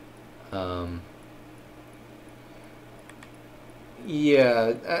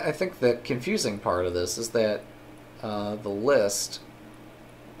 Yeah, I think the confusing part of this is that the list,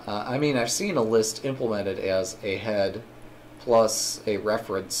 I mean, I've seen a list implemented as a head plus a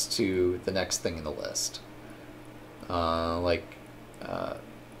reference to the next thing in the list. Like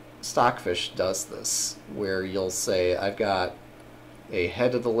Stockfish does this, where you'll say, I've got a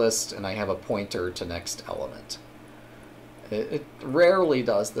head of the list and I have a pointer to next element. It rarely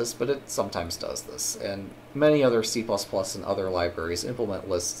does this, but it sometimes does this. And many other C++ and other libraries implement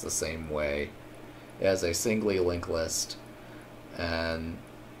lists the same way, as a singly linked list. And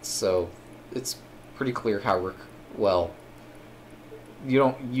so it's pretty clear how, well, you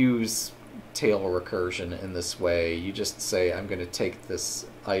don't use tail recursion in this way. You just say, I'm going to take this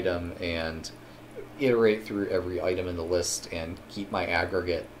item and iterate through every item in the list and keep my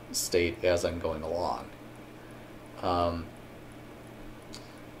aggregate state as I'm going along.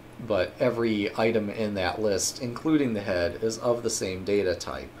 But every item in that list, including the head, is of the same data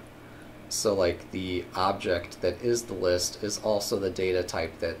type. So like the object that is the list is also the data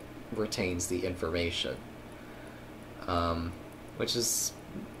type that retains the information. Which is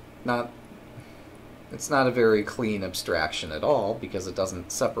not, it's not a very clean abstraction at all, because it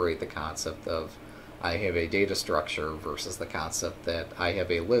doesn't separate the concept of I have a data structure versus the concept that I have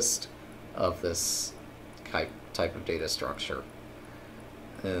a list of this type of data structure.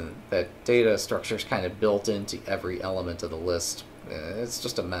 And that data structure is kind of built into every element of the list. It's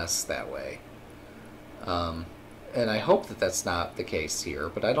just a mess that way. And I hope that that's not the case here,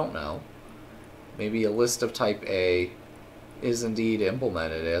 but I don't know. Maybe a list of type A is indeed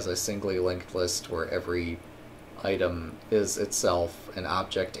implemented as a singly linked list where every item is itself an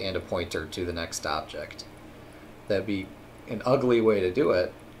object and a pointer to the next object. That'd be an ugly way to do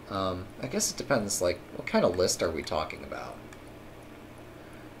it. I guess it depends, like, what kind of list are we talking about?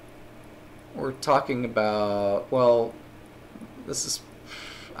 We're talking about, well, this is,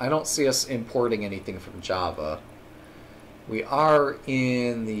 I don't see us importing anything from Java. We are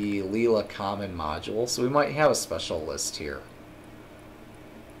in the Leela common module, so we might have a special list here.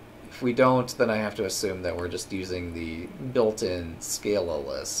 If we don't, then I have to assume that we're just using the built-in Scala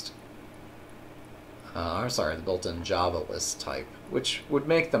list. I'm sorry, the built-in Java list type, which would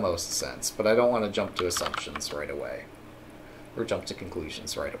make the most sense, but I don't want to jump to assumptions right away, or jump to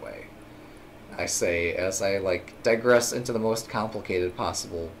conclusions right away. I say as I digress into the most complicated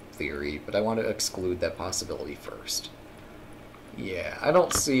possible theory, but I want to exclude that possibility first. Yeah, I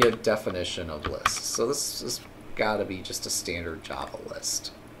don't see a definition of lists, so this has got to be just a standard Java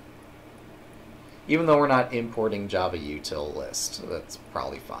list. Even though we're not importing Java util list, that's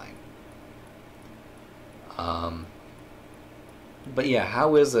probably fine. But yeah,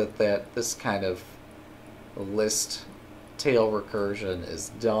 how is it that this kind of list tail recursion is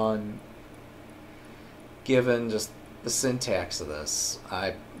done? Given just the syntax of this,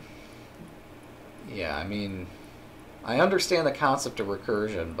 I mean, I understand the concept of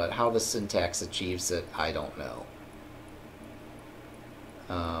recursion, but how the syntax achieves it, I don't know.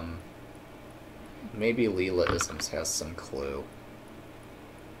 Maybe Leela-isms has some clue.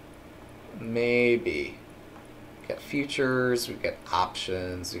 Maybe. We've got futures, we've got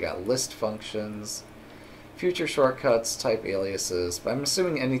options, we've got list functions, future shortcuts, type aliases, but I'm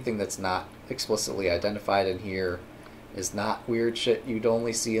assuming anything that's not explicitly identified in here is not weird shit you'd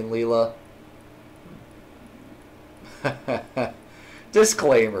only see in Leela.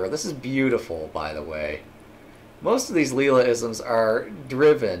 Disclaimer, this is beautiful, by the way. Most of these Leela-isms are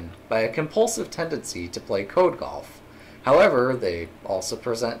driven by a compulsive tendency to play code golf. However, they also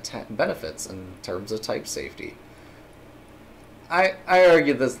present benefits in terms of type safety. I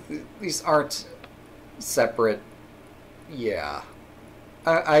argue that these aren't separate. Yeah,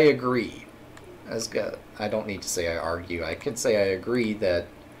 I agree. As good, I don't need to say I argue. I can say I agree that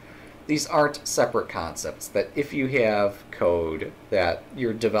these aren't separate concepts. That if you have code that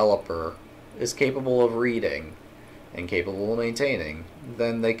your developer is capable of reading and capable of maintaining,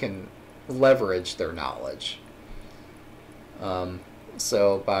 then they can leverage their knowledge.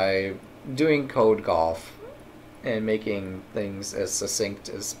 So by doing code golf and making things as succinct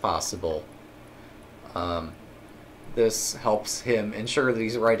as possible, this helps him ensure that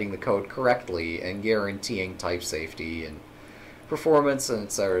he's writing the code correctly and guaranteeing type safety and performance and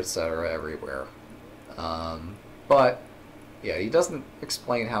et cetera, everywhere. But, yeah, he doesn't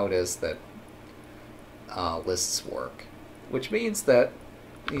explain how it is that lists work, which means that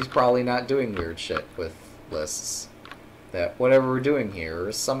he's probably not doing weird shit with lists. That whatever we're doing here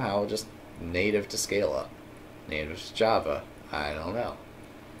is somehow just native to Scala, native to Java. I don't know.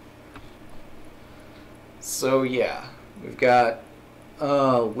 So yeah, we've got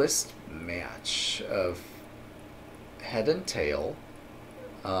a list match of head and tail.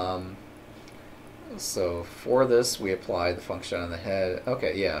 So for this, we apply the function on the head.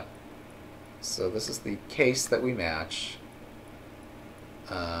 Okay, yeah. So this is the case that we match.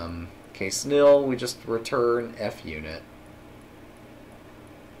 Case nil, we just return funit.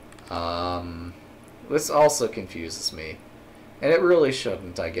 This also confuses me. And it really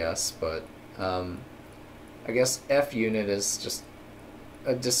shouldn't, I guess, but I guess funit is just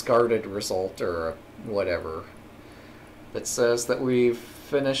a discarded result or whatever that says that we've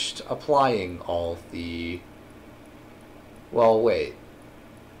finished applying all of the... Well, wait.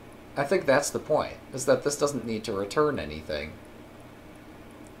 I think that's the point, is that this doesn't need to return anything.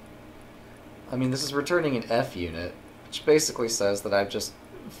 I mean, this is returning an funit, which basically says that I've just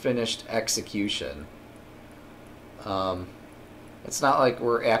finished execution. It's not like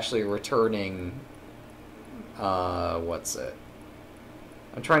we're actually returning... what's it?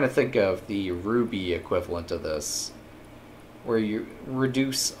 I'm trying to think of the Ruby equivalent of this, where you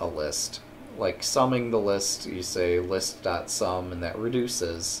reduce a list. Like summing the list, you say list.sum, and that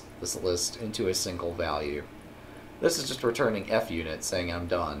reduces this list into a single value. This is just returning funit, saying I'm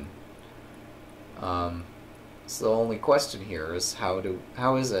done. So the only question here is how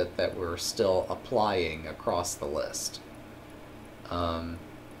is it that we're still applying across the list?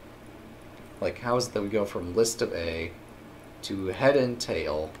 Like, how is it that we go from list of A to head and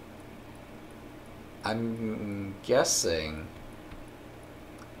tail? I'm guessing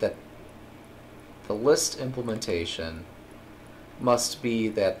that the list implementation must be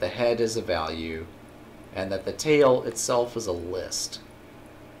that the head is a value and that the tail itself is a list.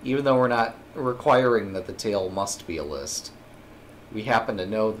 Even though we're not requiring that the tail must be a list, we happen to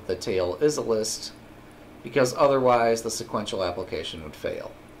know that the tail is a list because otherwise the sequential application would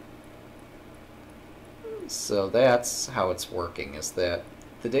fail. So that's how it's working, is that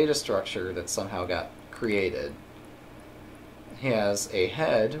the data structure that somehow got created has a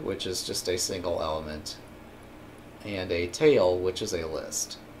head, which is just a single element, and a tail, which is a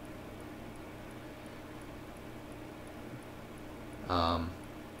list.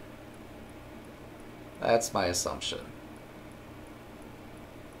 That's my assumption.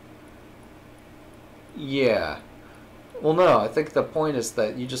 Yeah. Well, no, I think the point is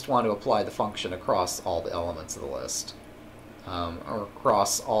that you just want to apply the function across all the elements of the list, or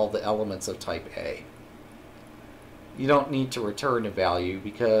across all the elements of type A. You don't need to return a value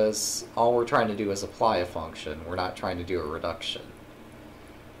because all we're trying to do is apply a function. We're not trying to do a reduction.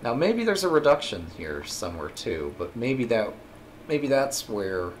 Now, maybe there's a reduction here somewhere too, but maybe that's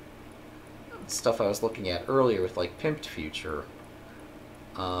where stuff I was looking at earlier with like pimped future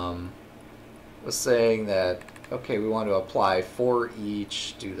was saying that, okay, we want to apply for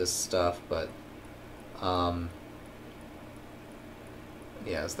each, do this stuff, but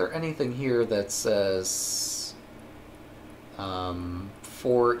yeah, is there anything here that says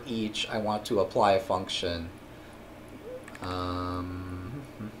for each I want to apply a function? I'm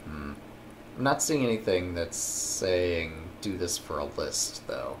not seeing anything that's saying do this for a list,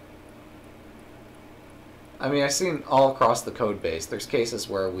 though. I mean, I've seen all across the code base, there's cases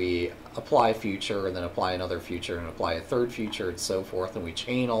where we apply future and then apply another future and apply a third future and so forth, and we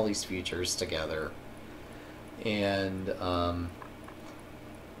chain all these futures together. And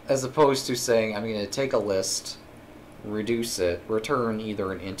as opposed to saying, I'm going to take a list, reduce it, return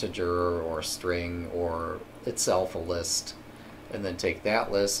either an integer or a string or itself a list, and then take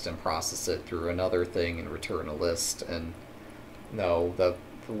that list and process it through another thing and return a list. And no,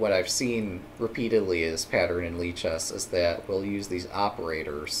 what I've seen repeatedly as pattern in LeechS is that we'll use these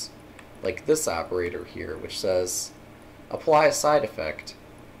operators, like this operator here, which says apply a side effect,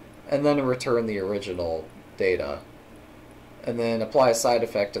 and then return the original data, and then apply a side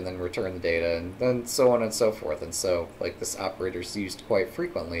effect and then return the data, and then so on and so forth. And so, like, this operator is used quite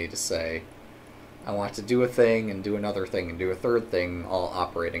frequently to say, I want to do a thing and do another thing and do a third thing, all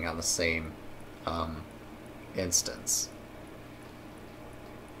operating on the same instance.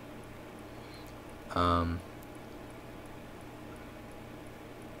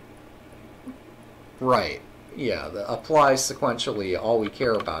 Right. yeah, the apply sequentially, all we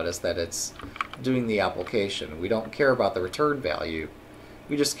care about is that it's doing the application. We don't care about the return value.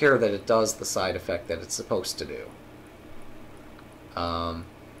 We just care that it does the side effect that it's supposed to do.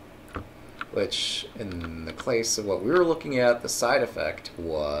 Which, in the case of what we were looking at, the side effect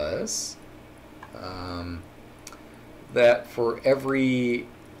was that for every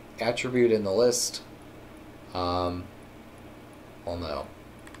attribute in the list, well, no.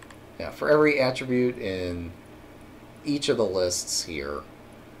 Yeah, for every attribute in each of the lists here,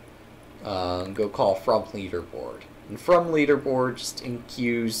 go call from leaderboard. And from leaderboard just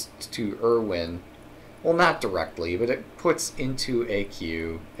enqueues to Irwin. Well, not directly, but it puts into a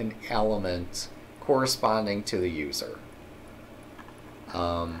queue an element corresponding to the user.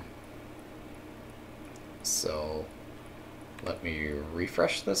 So, let me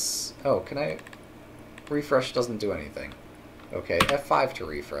refresh this. Oh, can I? Refresh doesn't do anything. Okay, F5 to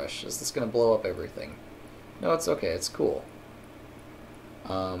refresh. Is this going to blow up everything? No, it's okay. It's cool.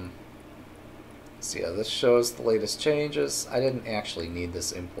 So yeah, this shows the latest changes. I didn't actually need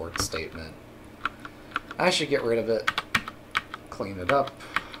this import statement. I should get rid of it. Clean it up.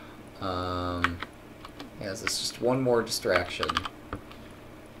 As it's just one more distraction.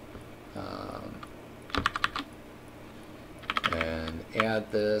 And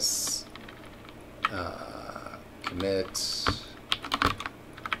add this. Commit.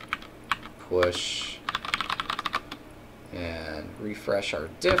 Push. And refresh our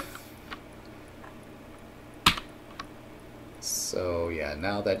diff. So yeah,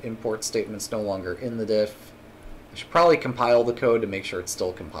 now that import statement's no longer in the diff. I should probably compile the code to make sure it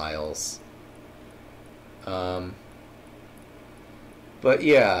still compiles. But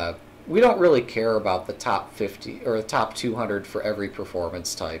yeah, we don't really care about the top 50 or the top 200 for every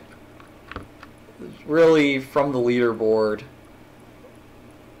performance type. Really, from the leaderboard,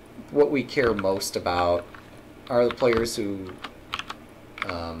 what we care most about are the players who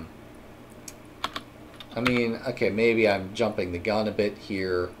I mean, okay, maybe I'm jumping the gun a bit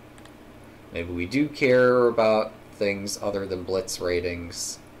here. Maybe we do care about things other than blitz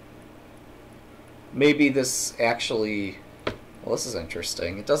ratings. Maybe this actually... Well, this is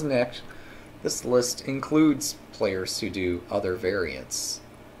interesting. It doesn't this list includes players who do other variants.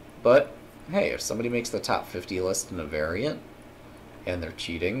 But, hey, if somebody makes the top 50 list in a variant, and they're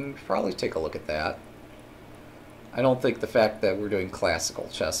cheating, probably take a look at that. I don't think the fact that we're doing classical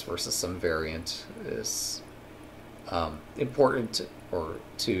chess versus some variant is important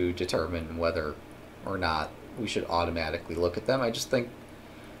to determine whether or not we should automatically look at them. I just think,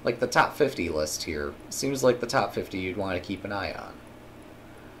 like the top 50 list here, seems like the top 50 you'd want to keep an eye on.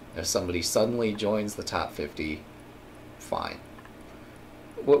 If somebody suddenly joins the top 50, fine.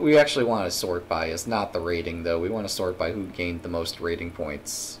 What we actually want to sort by is not the rating, though. We want to sort by who gained the most rating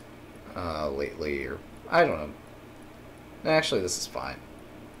points lately, or I don't know. Actually, this is fine.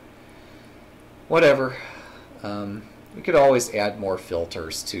 Whatever. We could always add more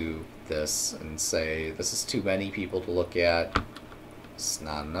filters to this and say this is too many people to look at. It's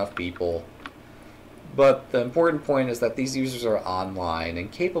not enough people. But the important point is that these users are online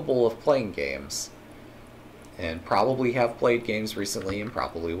and capable of playing games. And probably have played games recently and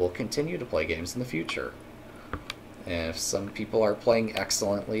probably will continue to play games in the future. And if some people are playing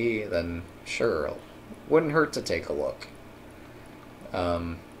excellently, then sure, wouldn't hurt to take a look.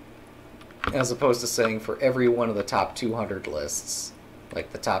 As opposed to saying for every one of the top 200 lists,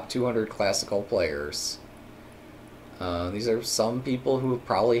 like the top 200 classical players, these are some people who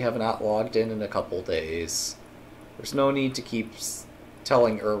probably have not logged in a couple days. There's no need to keep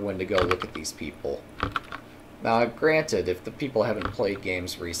telling Irwin to go look at these people. Now, granted, if the people haven't played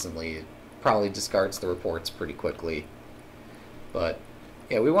games recently, it probably discards the reports pretty quickly. But,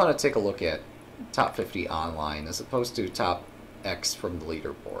 yeah, we want to take a look at top 50 online as opposed to top X from the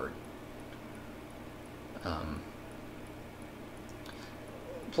leaderboard.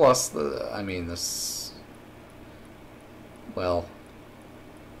 Plus, well,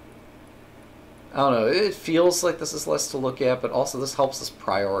 I don't know, it feels like this is less to look at, but also this helps us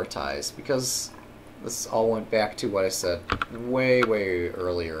prioritize, because this all went back to what I said way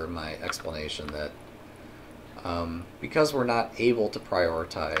earlier in my explanation, that because we're not able to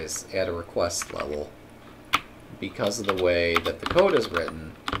prioritize at a request level, because of the way that the code is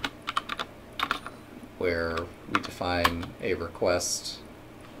written, where we define a request,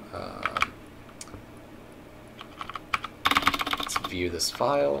 let's view this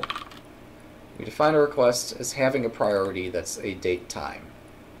file. We define a request as having a priority that's a date time.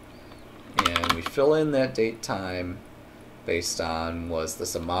 And we fill in that date time based on, was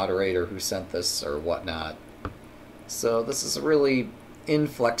this a moderator who sent this or whatnot. So this is a really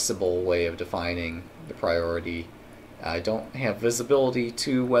inflexible way of defining the priority. I don't have visibility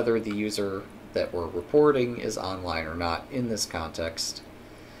to whether the user that we're reporting is online or not in this context.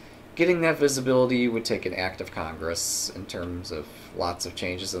 Getting that visibility would take an act of Congress in terms of lots of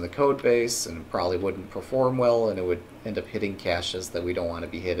changes in the code base, and probably wouldn't perform well, and it would end up hitting caches that we don't want to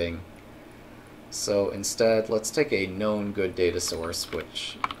be hitting. So instead, let's take a known good data source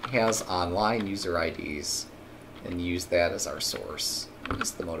which has online user IDs and use that as our source.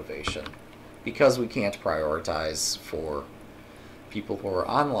 That's the motivation. Because we can't prioritize for people who are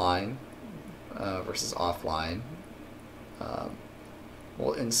online versus offline,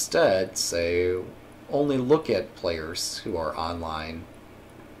 we'll instead say only look at players who are online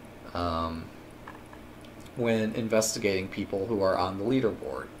when investigating people who are on the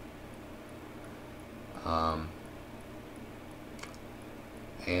leaderboard.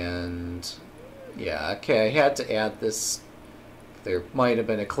 And yeah, okay, I had to add this. There might have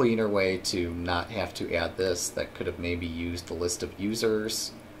been a cleaner way to not have to add this that could have maybe used the list of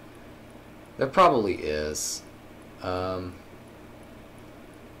users. There probably is.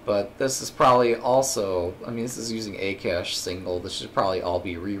 But this is probably also, I mean, this is using a cache single. This should probably all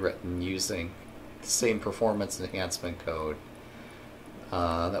be rewritten using the same performance enhancement code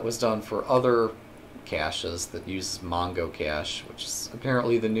that was done for other caches that uses Mongo cache, which is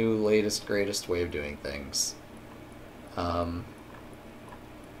apparently the new, latest, greatest way of doing things.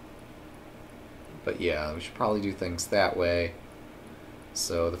 But yeah, we should probably do things that way.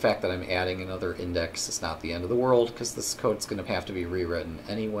 So the fact that I'm adding another index is not the end of the world, because this code's going to have to be rewritten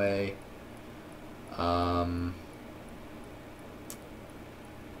anyway. Oh,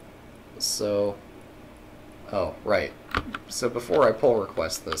 right. So before I pull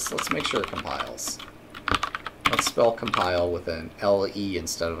request this, let's make sure it compiles. Let's spell compile with an LE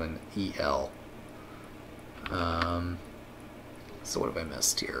instead of an EL. So what have I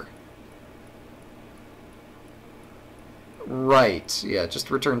missed here? Right, yeah, it just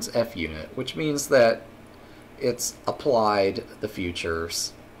returns funit, which means that it's applied the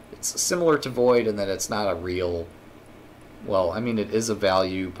futures. It's similar to void in that it's not a real, well, I mean, it is a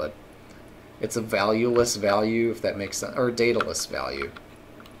value, but it's a valueless value, if that makes sense, or a dataless value.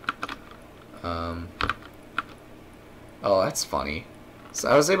 Oh, that's funny. So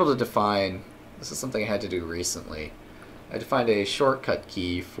I was able to define, this is something I had to do recently, I defined a shortcut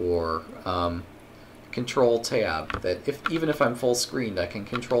key for Control Tab, that even if I'm full screened, I can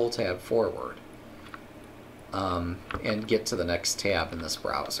Control Tab forward and get to the next tab in this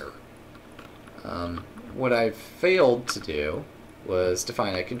browser. What I failed to do was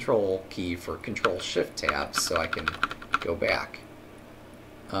define a control key for Control Shift Tab so I can go back.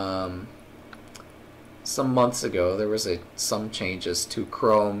 Some months ago, there was some changes to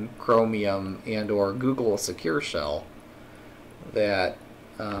Chrome, Chromium, and/or Google Secure Shell that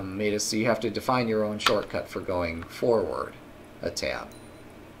made it so you have to define your own shortcut for going forward a tab.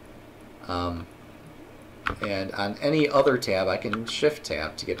 And on any other tab, I can Shift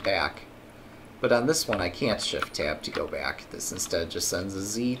Tab to get back. But on this one, I can't Shift Tab to go back. This instead just sends a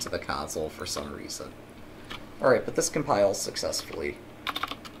Z to the console for some reason. Alright, but this compiles successfully.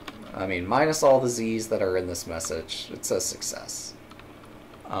 I mean, minus all the Z's that are in this message, it says success.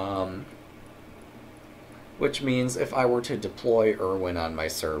 Which means if I were to deploy Irwin on my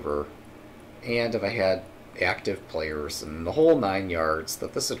server, and if I had active players and the whole 9 yards,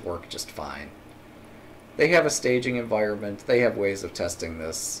 that this would work just fine. They have a staging environment, they have ways of testing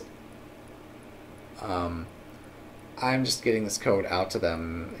this. I'm just getting this code out to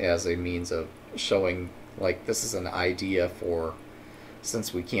them as a means of showing, like, this is an idea for,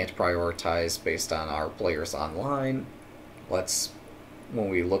 since we can't prioritize based on our players online, let's, when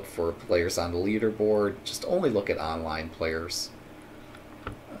we look for players on the leaderboard, just only look at online players.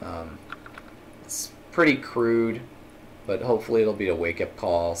 It's pretty crude, but hopefully it'll be a wake-up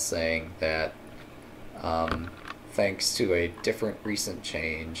call saying that thanks to a different recent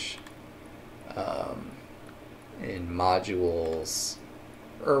change in modules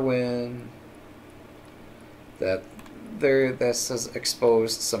Irwin, that this has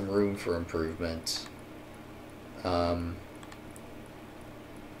exposed some room for improvement.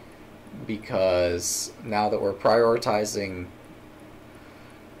 Because now that we're prioritizing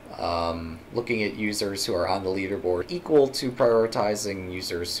looking at users who are on the leaderboard equal to prioritizing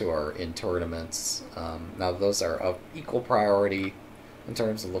users who are in tournaments, now those are of equal priority in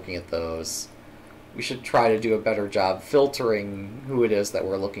terms of looking at those. We should try to do a better job filtering who it is that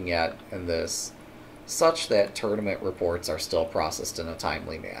we're looking at in this, such that tournament reports are still processed in a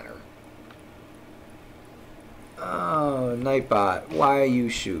timely manner. Oh, Nightbot, why you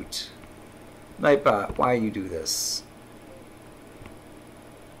shoot? Nightbot, why you do this?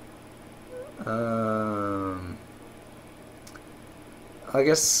 I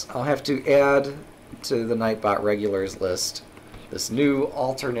guess I'll have to add to the Nightbot regulars list this new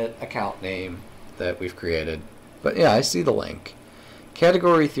alternate account name that we've created. But yeah, I see the link.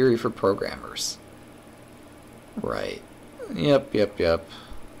 Category theory for programmers. Right. Yep.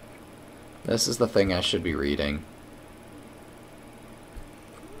 This is the thing I should be reading.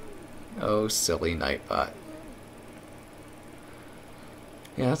 Oh, silly Nightbot.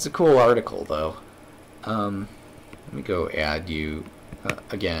 Yeah, that's a cool article, though. Let me go add you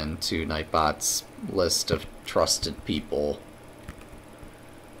again to Nightbot's list of trusted people.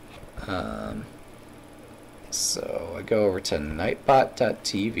 So I go over to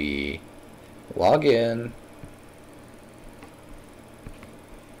nightbot.tv, log in,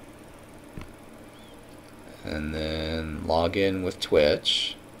 and then log in with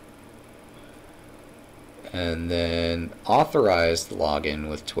Twitch, and then authorize the login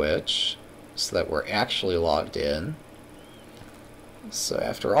with Twitch so that we're actually logged in. So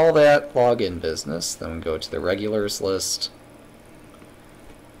after all that login business, then we go to the regulars list,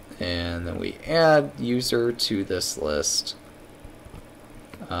 and then we add user to this list,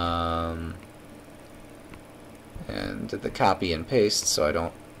 and did the copy and paste so I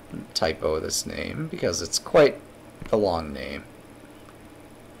don't typo this name because it's quite a long name.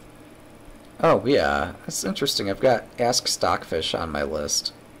 Oh yeah, that's interesting. I've got Ask Stockfish on my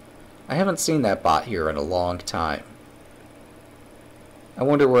list. I haven't seen that bot here in a long time. I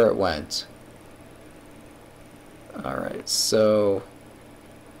wonder where it went. Alright, so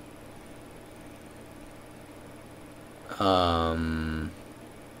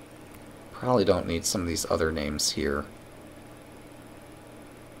probably don't need some of these other names here.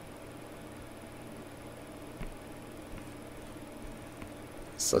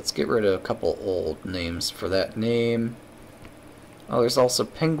 So let's get rid of a couple old names for that name. Oh, there's also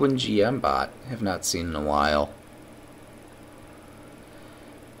Penguin GM Bot. Have not seen in a while.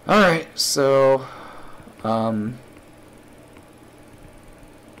 Alright, so I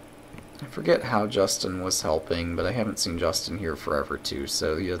forget how Justin was helping, but I haven't seen Justin here forever too,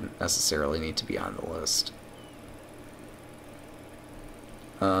 so he doesn't necessarily need to be on the list.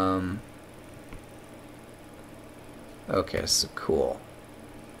 Okay, so cool.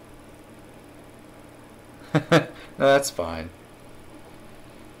 That's fine.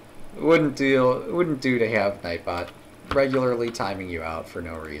 It wouldn't do to have Nightbot regularly timing you out for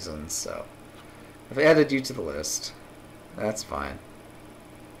no reason, so I've added you to the list. That's fine.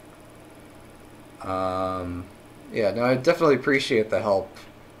 Yeah, no, I definitely appreciate the help.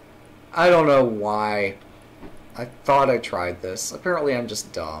 I don't know why. I thought I tried this. Apparently I'm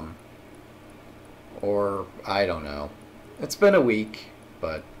just dumb. Or, I don't know. It's been a week,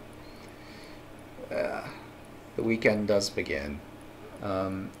 but the weekend does begin.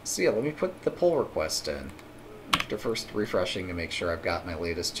 So yeah, let me put the pull request in. After first refreshing to make sure I've got my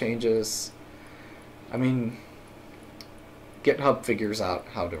latest changes. I mean, GitHub figures out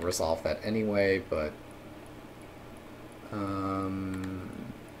how to resolve that anyway, but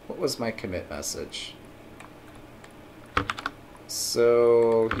what was my commit message?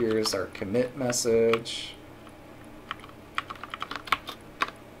 So here's our commit message.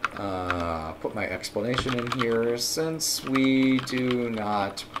 Put my explanation in here. Since we do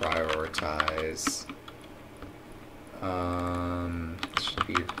not prioritize, should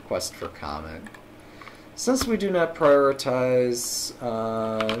be request for comment. Since we do not prioritize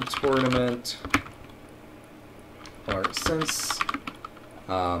tournament, or since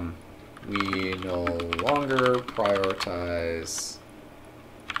we no longer prioritize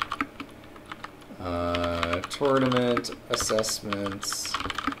tournament assessments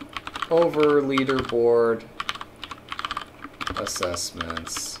over leaderboard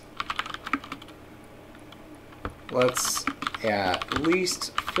assessments, let's at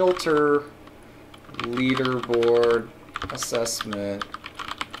least filter leaderboard assessment,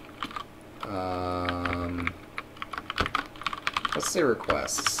 let's say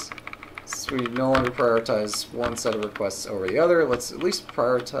requests. Since we no longer prioritize one set of requests over the other, let's at least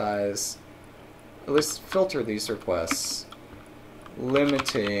prioritize, at least filter these requests,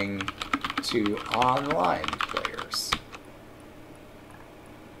 limiting to online players.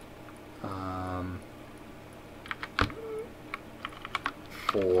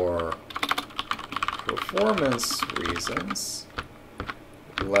 For performance reasons,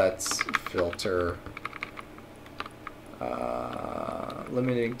 let's filter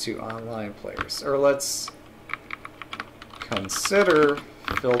limiting to online players, or let's consider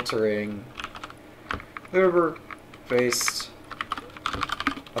filtering leaderboard based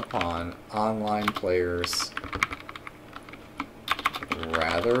upon online players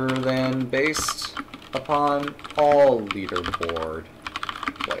rather than based upon all leaderboard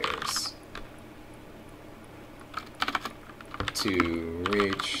players. To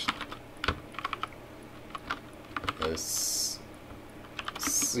reach this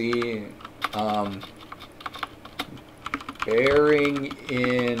bearing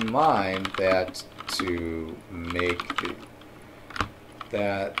in mind that to make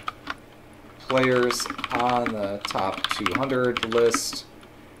that players on the top 200 list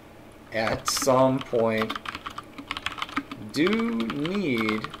at some point do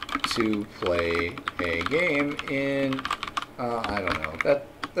need to play a game in I don't know,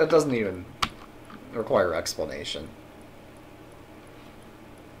 that doesn't even require explanation.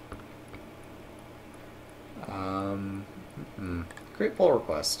 Create pull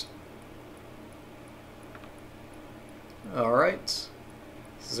request. Alright.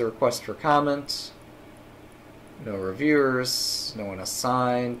 This is a request for comment. No reviewers, no one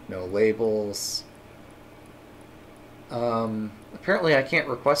assigned, no labels. Apparently I can't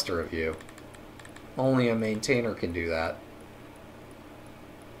request a review. Only a maintainer can do that.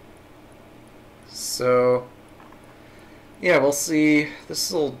 So, yeah, we'll see.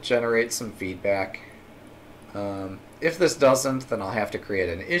 This will generate some feedback. If this doesn't, then I'll have to create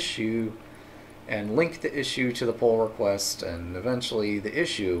an issue and link the issue to the pull request, and eventually the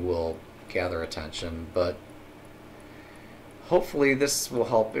issue will gather attention, but hopefully this will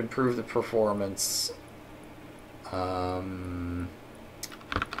help improve the performance. I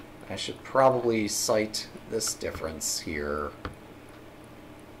should probably cite this difference here.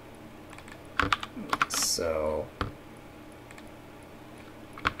 So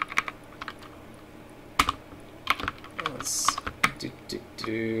let's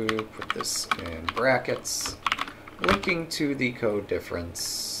put this in brackets, linking to the code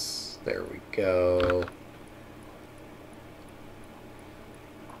difference. There we go.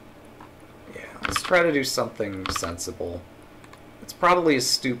 Yeah, let's try to do something sensible. It's probably a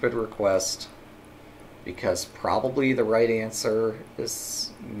stupid request, because probably the right answer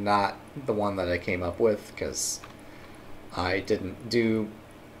is not the one that I came up with, because I didn't do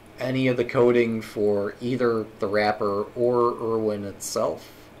any of the coding for either the wrapper or Irwin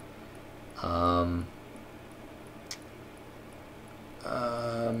itself.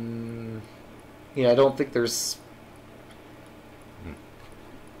 Yeah, I don't think there's...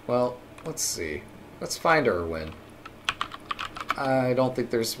 Well, let's see. Let's find Irwin. I don't think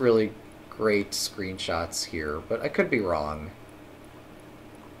there's really great screenshots here, but I could be wrong.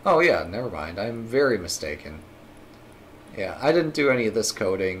 Oh yeah, never mind. I'm very mistaken. Yeah, I didn't do any of this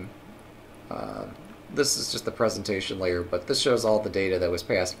coding. This is just the presentation layer, but this shows all the data that was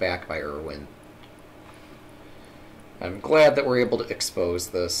passed back by Irwin. I'm glad that we're able to expose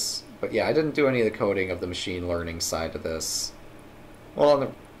this, but yeah, I didn't do any of the coding of the machine learning side of this.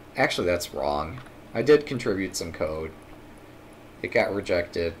 Well, actually that's wrong. I did contribute some code. It got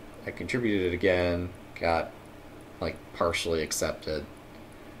rejected. I contributed it again, got like partially accepted,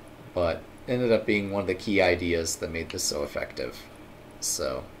 but ended up being one of the key ideas that made this so effective.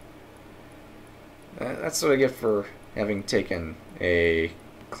 So that's what I get for having taken a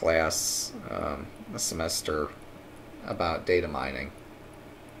class, a semester, about data mining,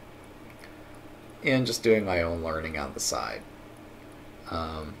 and just doing my own learning on the side.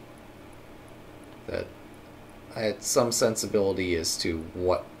 That I had some sensibility as to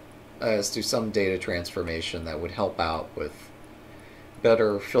some data transformation that would help out with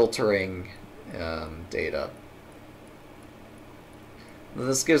better filtering data.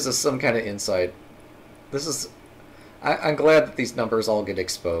 This gives us some kind of insight. I'm glad that these numbers all get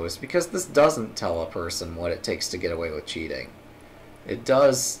exposed, because this doesn't tell a person what it takes to get away with cheating. It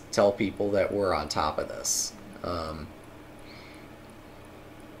does tell people that we're on top of this.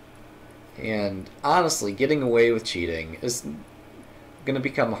 And honestly, getting away with cheating is going to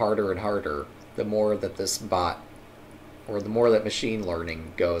become harder and harder the more that this bot, or the more that machine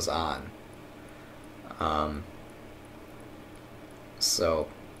learning goes on. So,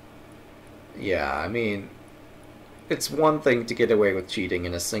 yeah, I mean, it's one thing to get away with cheating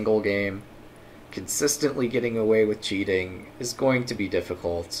in a single game. Consistently getting away with cheating is going to be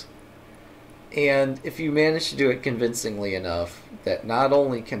difficult. And if you manage to do it convincingly enough that not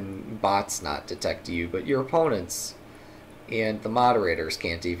only can bots not detect you, but your opponents and the moderators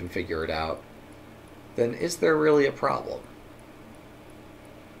can't even figure it out, then is there really a problem?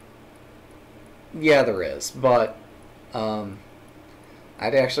 Yeah, there is, but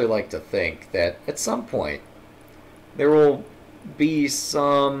I'd actually like to think that at some point there will be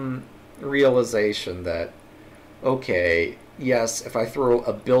some realization that, okay, yes, if I throw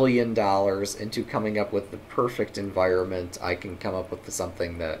 $1 billion into coming up with the perfect environment, I can come up with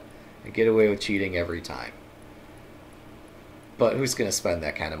something that I get away with cheating every time. But who's going to spend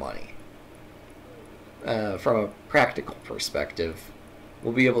that kind of money? From a practical perspective,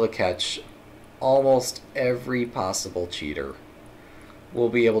 we'll be able to catch almost every possible cheater. Will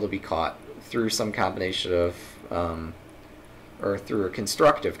be able to be caught through some combination of, or through a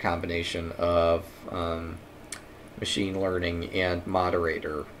constructive combination of machine learning and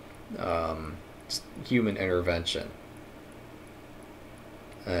moderator human intervention.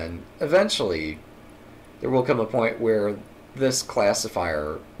 And eventually, there will come a point where this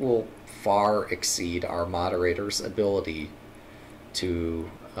classifier will far exceed our moderator's ability to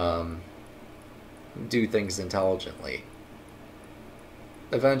do things intelligently.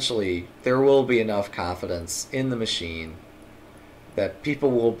 Eventually, there will be enough confidence in the machine that people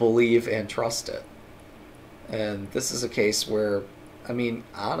will believe and trust it. And this is a case where, I mean,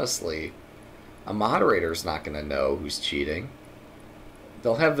 honestly, a moderator's not going to know who's cheating.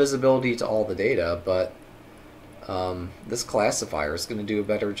 They'll have visibility to all the data, but this classifier is going to do a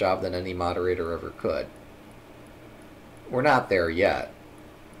better job than any moderator ever could. We're not there yet.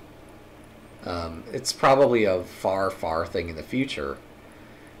 It's probably a far, far thing in the future,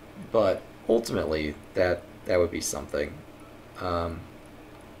 but ultimately that would be something.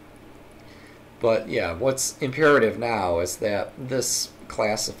 But yeah, what's imperative now is that this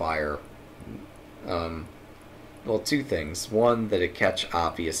classifier, well, two things. One, that it catch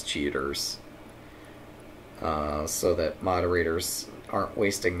obvious cheaters, so that moderators aren't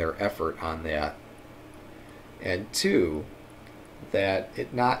wasting their effort on that. And two, that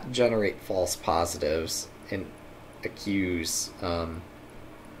it not generate false positives and accuse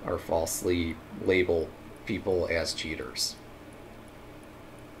or falsely label people as cheaters.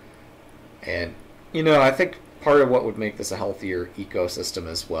 And, you know, I think part of what would make this a healthier ecosystem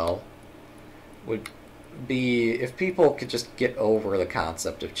as well would be if people could just get over the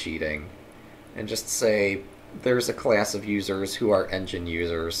concept of cheating and just say there's a class of users who are engine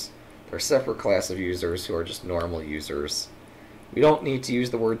users, there's a separate class of users who are just normal users. We don't need to use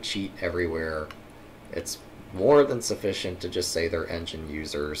the word cheat everywhere. It's more than sufficient to just say they're engine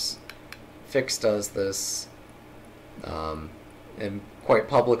users. Fix does this, and quite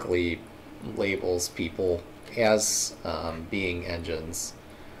publicly labels people as being engines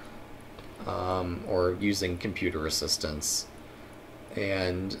or using computer assistants.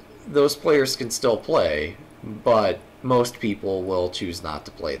 And those players can still play, but most people will choose not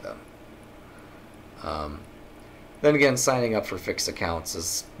to play them. Then again, signing up for fixed accounts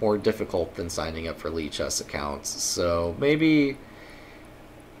is more difficult than signing up for Lichess accounts, so maybe,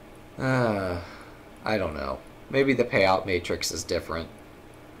 I don't know, maybe the payout matrix is different.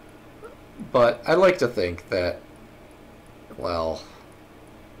 But I like to think that, well,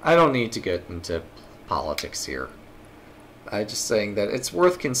 I don't need to get into politics here. I'm just saying that it's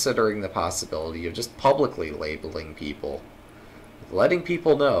worth considering the possibility of just publicly labeling people, letting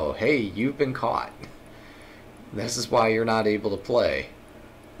people know, hey, you've been caught. This is why you're not able to play,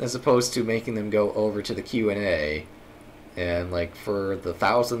 as opposed to making them go over to the Q&A and, like, for the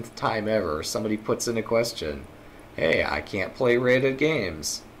 1000th time ever, somebody puts in a question, hey, I can't play rated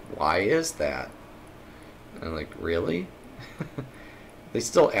games. Why is that? And I'm like, really? They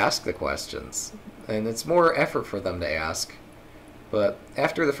still ask the questions, and it's more effort for them to ask, but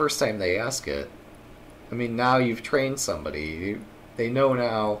after the first time they ask it, I mean, now you've trained somebody. They know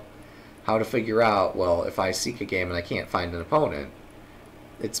now how to figure out, well, if I seek a game and I can't find an opponent,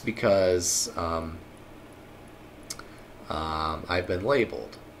 it's because I've been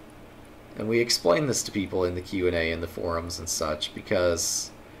labeled. And we explain this to people in the Q&A and the forums and such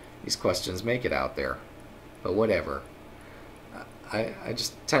because these questions make it out there. But whatever. I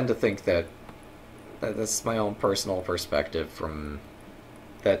just tend to think that that's my own personal perspective from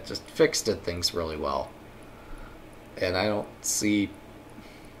that just Fix did things really well. And I don't see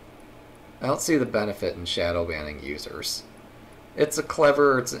the benefit in shadow banning users. It's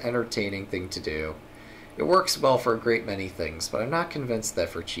an entertaining thing to do. It works well for a great many things, but I'm not convinced that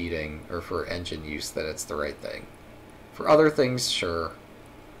for cheating or for engine use that it's the right thing. For other things, sure.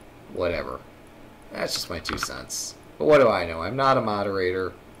 Whatever. That's just my 2 cents. But what do I know? I'm not a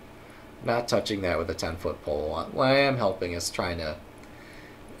moderator. I'm not touching that with a 10-foot pole. What I am helping is trying to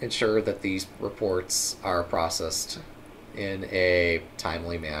ensure that these reports are processed in a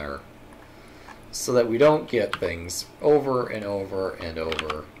timely manner so that we don't get things over and over and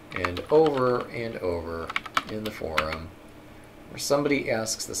over and over and over in the forum where somebody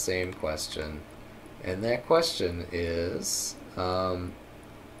asks the same question, and that question is,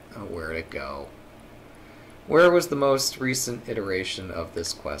 where'd it go? Where was the most recent iteration of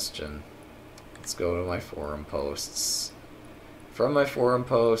this question? Let's go to my forum posts. From my forum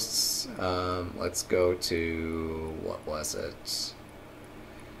posts, let's go to, what was it?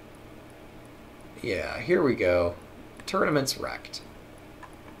 Yeah, here we go. Tournaments wrecked.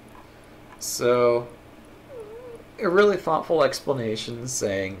 So, a really thoughtful explanation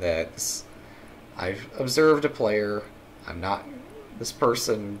saying that I've observed a player, this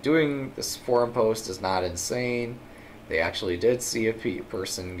person doing this forum post is not insane. They actually did see a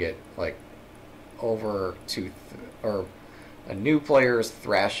person get like over or a new player's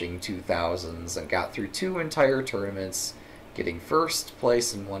thrashing 2000s and got through 2 entire tournaments, getting first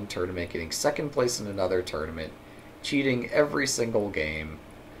place in one tournament, getting second place in another tournament, cheating every single game,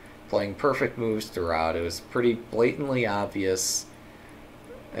 playing perfect moves throughout. It was pretty blatantly obvious,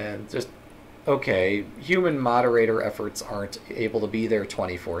 and just, okay, human moderator efforts aren't able to be there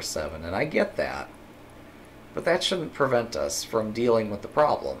 24/7, and I get that. But that shouldn't prevent us from dealing with the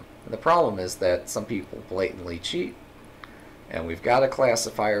problem. And the problem is that some people blatantly cheat, and we've got a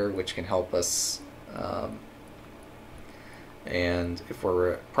classifier which can help us, and if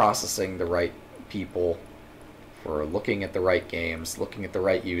we're processing the right people, if we're looking at the right games, looking at the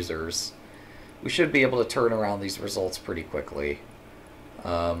right users, we should be able to turn around these results pretty quickly.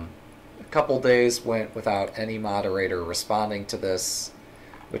 A couple days went without any moderator responding to this,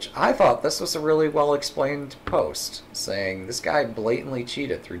 which I thought this was a really well explained post, saying this guy blatantly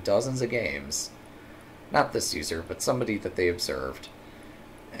cheated through dozens of games. Not this user, but somebody that they observed.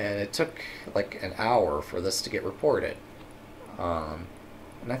 And it took like an hour for this to get reported. And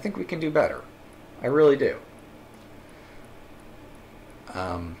I think we can do better. I really do.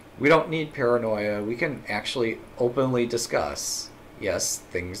 We don't need paranoia. We can actually openly discuss, yes,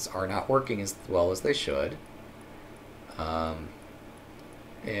 things are not working as well as they should.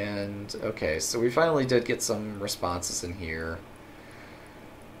 And, okay, so we finally did get some responses in here.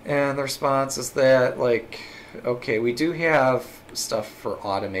 And the response is that, like, okay, we do have stuff for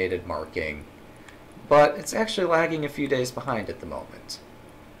automated marking, but it's actually lagging a few days behind at the moment.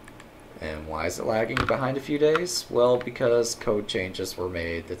 And why is it lagging behind a few days? Well, because code changes were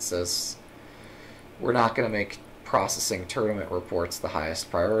made that says we're not going to make processing tournament reports the highest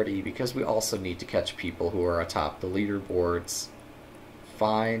priority because we also need to catch people who are atop the leaderboards.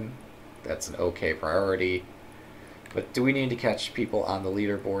 Fine, that's an okay priority. But do we need to catch people on the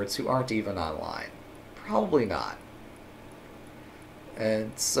leaderboards who aren't even online? Probably not.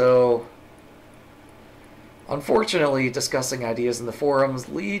 And so, unfortunately, discussing ideas in the forums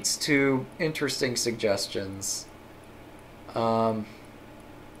leads to interesting suggestions,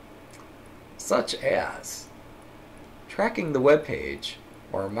 such as tracking the web page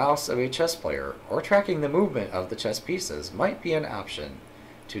or mouse of a chess player, or tracking the movement of the chess pieces might be an option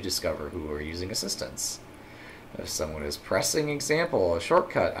to discover who are using assistance. If someone is pressing, example, a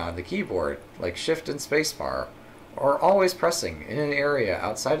shortcut on the keyboard, like Shift and Spacebar, or always pressing in an area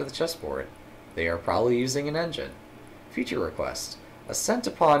outside of the chessboard, they are probably using an engine. Feature request: a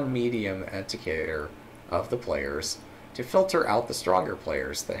sent-upon medium indicator of the players to filter out the stronger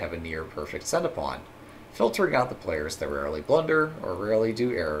players that have a near-perfect sent-upon, filtering out the players that rarely blunder, or rarely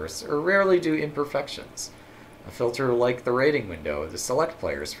do errors, or rarely do imperfections. A filter like the rating window to select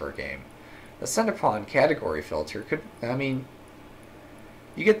players for a game. The sent-upon category filter could, you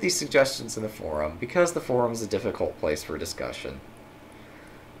get these suggestions in the forum because the forum is a difficult place for discussion.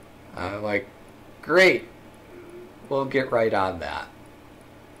 Like, great, we'll get right on that.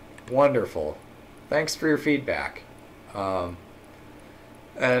 Wonderful. Thanks for your feedback. And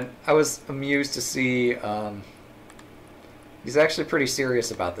I was amused to see he's actually pretty serious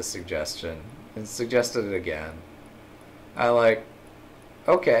about this suggestion and suggested it again.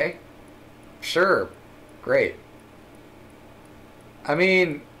 Okay. Sure, great. I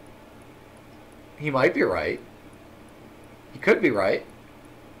mean, he might be right. He could be right.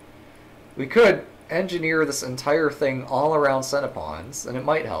 We could engineer this entire thing all around Centipons, and it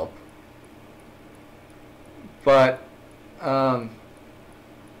might help. But,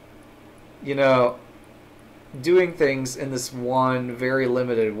 doing things in this one very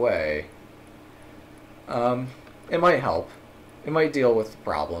limited way, it might help. It might deal with the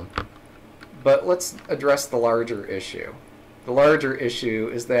problem. But let's address the larger issue. The larger issue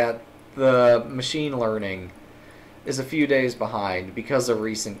is that the machine learning is a few days behind because of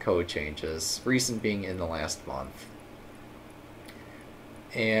recent code changes, recent being in the last month.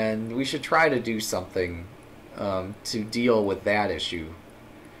 And we should try to do something to deal with that issue,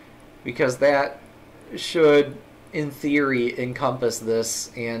 because that should, in theory, encompass this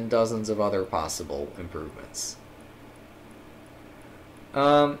and dozens of other possible improvements.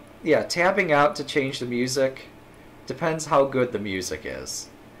 yeah, tabbing out to change the music depends how good the music is.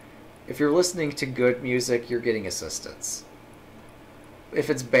 If you're listening to good music, you're getting assistance. If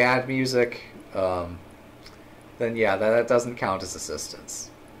it's bad music, then yeah, that doesn't count as assistance.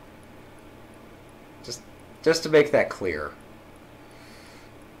 Just to make that clear,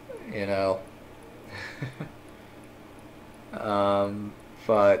 you know.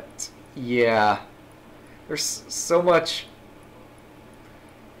 But yeah, there's so much.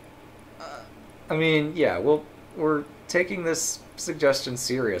 I mean, yeah, we're taking this suggestion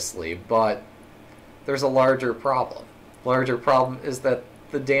seriously, but there's a larger problem. Larger problem is that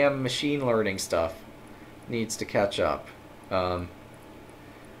the damn machine learning stuff needs to catch up.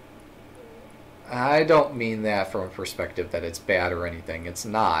 I don't mean that from a perspective that it's bad or anything. It's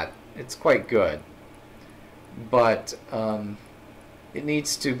not. It's quite good. But it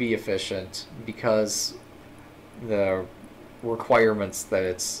needs to be efficient because the requirements that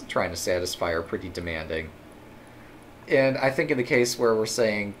it's trying to satisfy are pretty demanding. And I think in the case where we're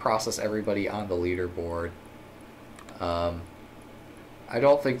saying process everybody on the leaderboard, I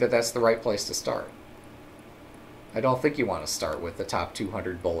don't think that that's the right place to start. I don't think you want to start with the top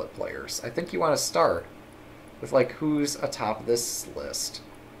 200 bullet players. I think you want to start with, like, who's atop this list.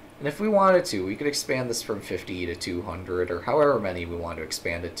 And if we wanted to, we could expand this from 50 to 200 or however many we want to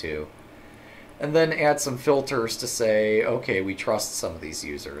expand it to. And then add some filters to say, okay, we trust some of these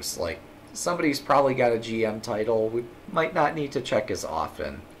users. Like, somebody's probably got a GM title. We might not need to check as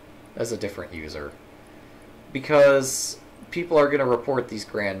often as a different user. Because people are going to report these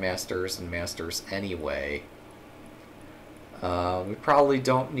Grandmasters and Masters anyway. We probably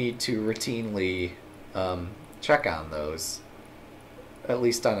don't need to routinely check on those, at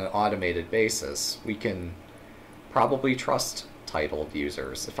least on an automated basis. We can probably trust titled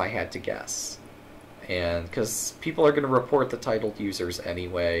users, if I had to guess. And because people are going to report the titled users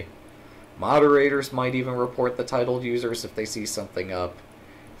anyway. Moderators might even report the titled users if they see something up.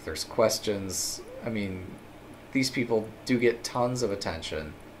 If there's questions, I mean, these people do get tons of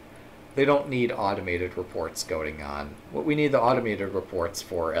attention. They don't need automated reports going on. What we need the automated reports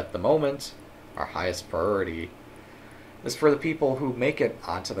for at the moment, our highest priority, is for the people who make it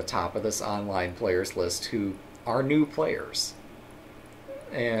onto the top of this online players list who are new players.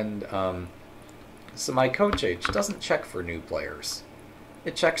 And so my coach age doesn't check for new players.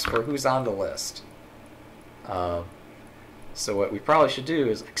 It checks for who's on the list. So what we probably should do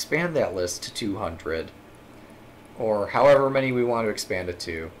is expand that list to 200, or however many we want to expand it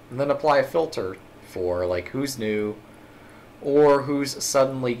to, and then apply a filter for, like, who's new, or who's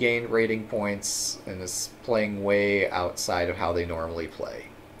suddenly gained rating points and is playing way outside of how they normally play.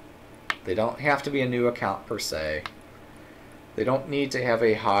 They don't have to be a new account per se. They don't need to have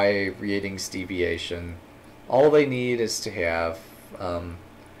a high ratings deviation. All they need is to have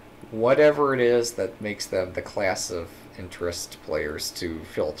whatever it is that makes them the class of interest players to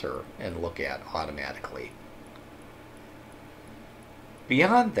filter and look at automatically.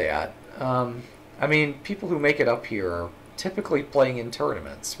 Beyond that, I mean, people who make it up here are typically playing in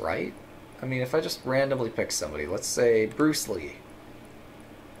tournaments, right? I mean, if I just randomly pick somebody, let's say Bruce Lee.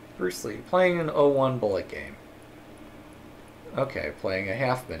 Bruce Lee, playing an 01 bullet game. Okay, playing a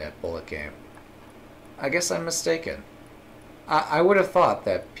half-minute bullet game. I guess I'm mistaken. I would have thought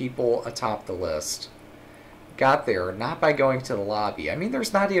that people atop the list got there not by going to the lobby. I mean,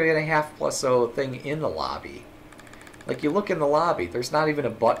 there's not even a half+0 thing in the lobby. Like, you look in the lobby, there's not even a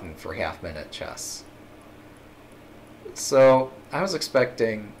button for half-minute chess. So, I was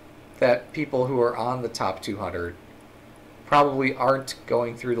expecting that people who are on the top 200 probably aren't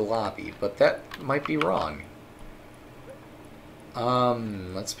going through the lobby, but that might be wrong.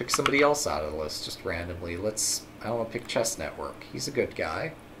 Let's pick somebody else out of the list, just randomly. I want to pick Chess Network. He's a good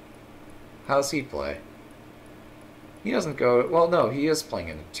guy. How's he play? He doesn't go, well, no, he is playing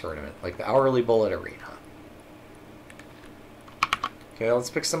in a tournament, like the Hourly Bullet Arena. Okay, let's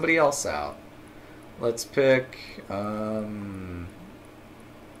pick somebody else out. Let's pick,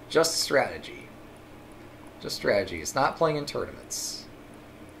 Just Strategy. Just Strategy. It's not playing in tournaments.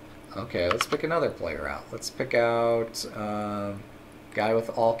 Okay, let's pick another player out. Let's pick out guy with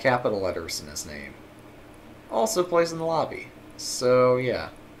all capital letters in his name. Also plays in the lobby. So, yeah.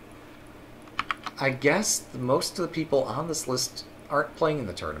 I guess most of the people on this list aren't playing in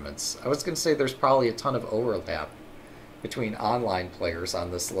the tournaments. I was going to say there's probably a ton of overlap between online players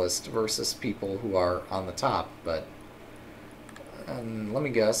on this list versus people who are on the top, but let me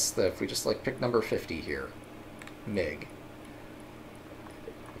guess that if we just, like, pick number 50 here, Mig.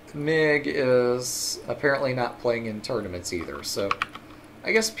 Mig is apparently not playing in tournaments either, so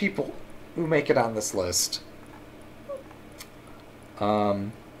I guess people who make it on this list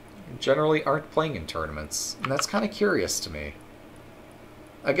generally aren't playing in tournaments, and that's kind of curious to me.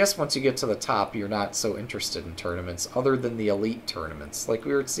 I guess once you get to the top, you're not so interested in tournaments other than the elite tournaments. Like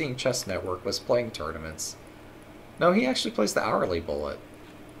we were seeing Chess Network was playing tournaments. No, he actually plays the hourly bullet.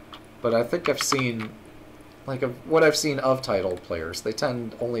 But I think I've seen, like what I've seen of titled players, they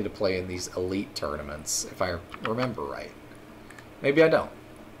tend only to play in these elite tournaments, if I remember right. Maybe I don't.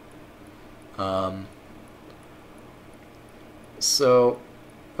 So,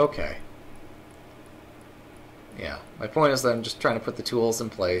 okay. Yeah, my point is that I'm just trying to put the tools in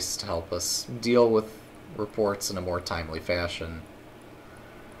place to help us deal with reports in a more timely fashion.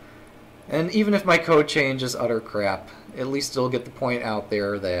 And even if my code change is utter crap, at least it'll get the point out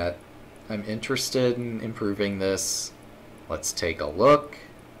there that I'm interested in improving this. Let's take a look.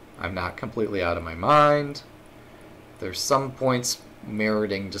 I'm not completely out of my mind. There's some points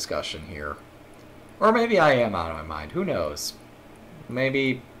meriting discussion here. Or maybe I am out of my mind. Who knows?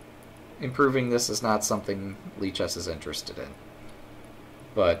 Maybe improving this is not something Lichess is interested in.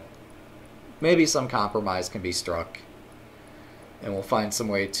 But maybe some compromise can be struck, and we'll find some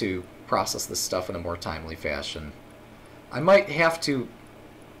way to process this stuff in a more timely fashion. I might have to,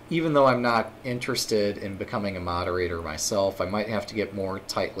 even though I'm not interested in becoming a moderator myself, I might have to get more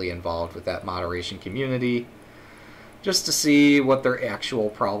tightly involved with that moderation community just to see what their actual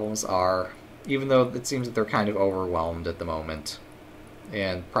problems are, even though it seems that they're kind of overwhelmed at the moment.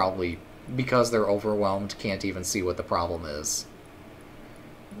 And probably because they're overwhelmed, can't even see what the problem is.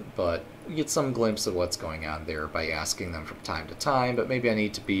 But you get some glimpse of what's going on there by asking them from time to time, but maybe I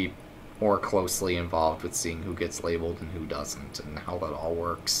need to be more closely involved with seeing who gets labeled and who doesn't, and how that all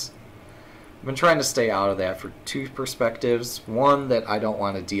works. I've been trying to stay out of that for two perspectives. One, that I don't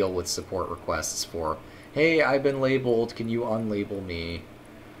want to deal with support requests for, hey, I've been labeled, can you unlabel me?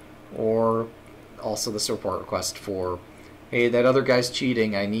 Or also the support request for, hey, that other guy's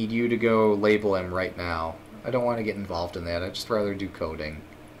cheating, I need you to go label him right now. I don't want to get involved in that, I'd just rather do coding.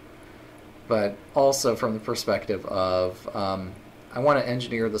 But also from the perspective of, I want to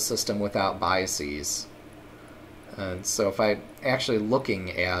engineer the system without biases. And so if I'm actually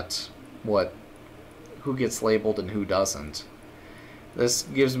looking at who gets labeled and who doesn't, this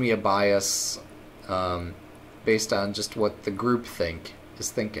gives me a bias based on just what the group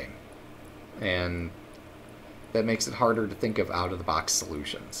is thinking. And that makes it harder to think of out-of-the-box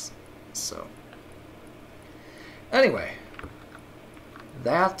solutions. So, anyway,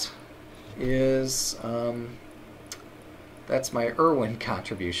 that is, that's my Irwin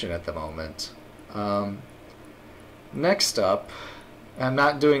contribution at the moment. Next up, I'm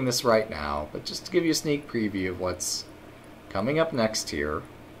not doing this right now, but just to give you a sneak preview of what's coming up next here.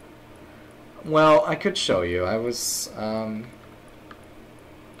 Well, I could show you. I was,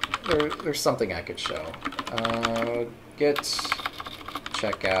 there's something I could show. Git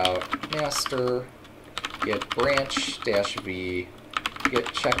checkout master, git branch-v, git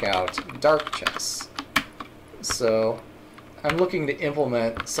checkout dark chess. So I'm looking to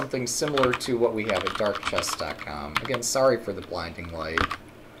implement something similar to what we have at darkchess.com. Again, sorry for the blinding light.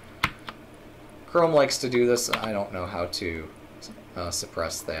 Chrome likes to do this, and I don't know how to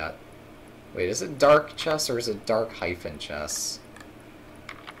suppress that. Wait, is it dark chess or is it dark-chess?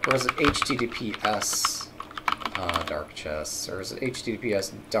 Or is it HTTPS dark chess? Or is it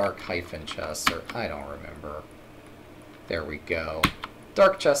HTTPS dark-chess? Or I don't remember. There we go.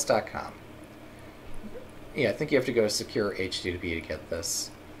 Darkchess.com. Yeah, I think you have to go to secure HTTP to get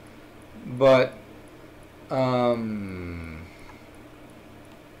this. But, nope.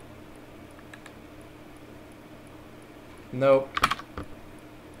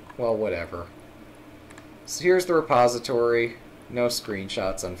 Well, whatever. So here's the repository. No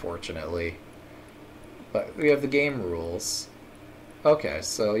screenshots, unfortunately. But we have the game rules. Okay,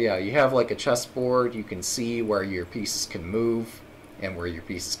 so yeah, you have like a chessboard. You can see where your pieces can move and where your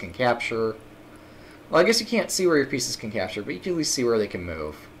pieces can capture. Well, I guess you can't see where your pieces can capture, but you can at least see where they can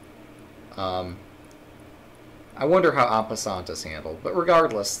move. I wonder how en passant is handled. But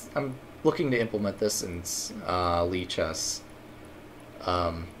regardless, I'm looking to implement this in Lichess.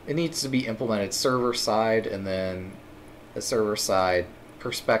 It needs to be implemented server-side, and then the server-side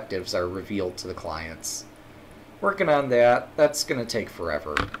perspectives are revealed to the clients. Working on that. That's going to take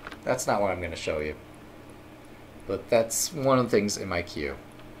forever. That's not what I'm going to show you. But that's one of the things in my queue.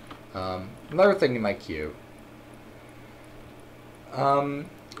 Another thing in my queue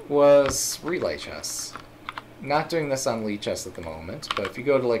was relay chess. Not doing this on Lichess at the moment, but if you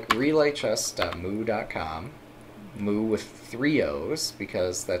go to like relaychess.moo.com, moo with 3 O's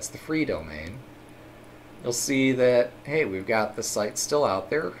because that's the free domain, you'll see that, hey, we've got the site still out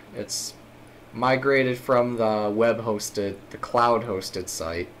there. It's migrated from the web-hosted, the cloud-hosted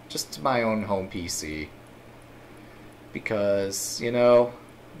site, just to my own home PC. Because, you know,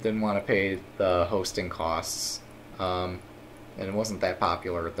 didn't want to pay the hosting costs. And it wasn't that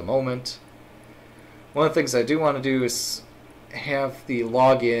popular at the moment. One of the things I do want to do is have the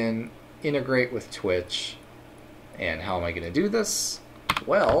login integrate with Twitch. And how am I going to do this?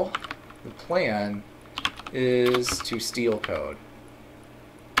 Well, the plan is to steal code.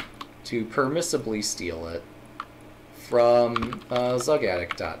 To permissibly steal it from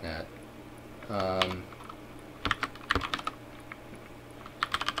zugaddict.net.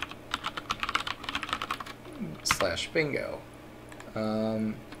 /bingo.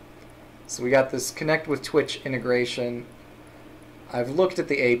 So we got this connect with Twitch integration. I've looked at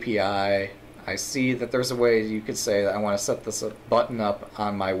the API. I see that there's a way you could say that I want to set this button up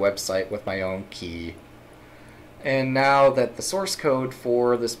on my website with my own key. And now that the source code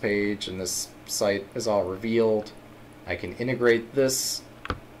for this page and this site is all revealed, I can integrate this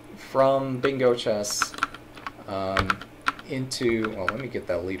from Bingo Chess into, well, let me get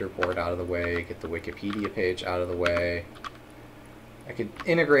that leaderboard out of the way, get the Wikipedia page out of the way. I could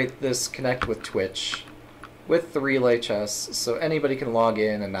integrate this connect with Twitch with the relay chess so anybody can log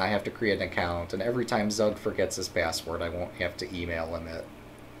in and I have to create an account, and every time Zug forgets his password I won't have to email him it.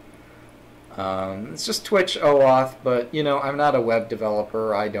 It's just Twitch OAuth, but you know, I'm not a web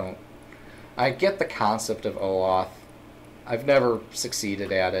developer. I get the concept of OAuth. I've never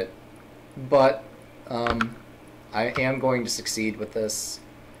succeeded at it, but I am going to succeed with this.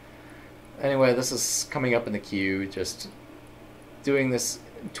 Anyway, this is coming up in the queue, just doing this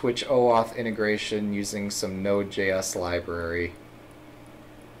Twitch OAuth integration using some Node.js library.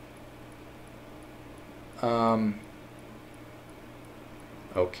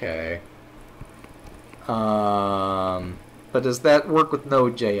 Okay. But does that work with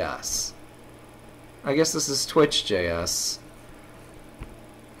Node.js? I guess this is Twitch.js.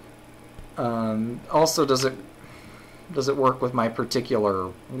 Also, does it work with my particular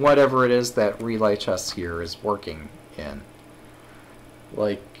whatever it is that relay chess here is working in?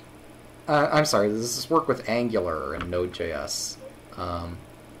 Like, I'm sorry, does this work with Angular and Node.js? Well,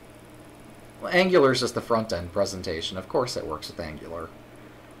 Angular is just the front-end presentation. Of course it works with Angular.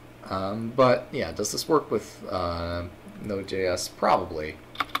 But, yeah, does this work with Node.js? Probably.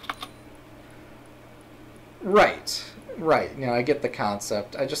 Right. Now, I get the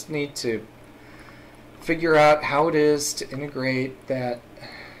concept. I just need to figure out how it is to integrate that.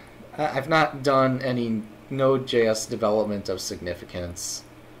 I've not done any Node.js development of significance,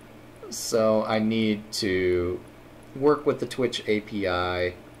 so I need to work with the Twitch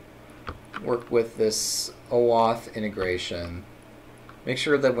API, work with this OAuth integration, make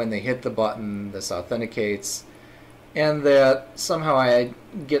sure that when they hit the button, this authenticates, and that somehow I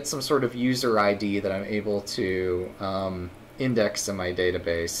get some sort of user ID that I'm able to index in my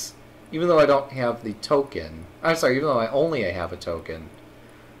database, even though I don't have the token. I'm sorry, even though I only have a token.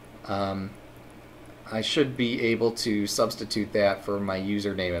 I should be able to substitute that for my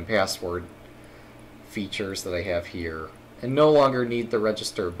username and password features that I have here, and no longer need the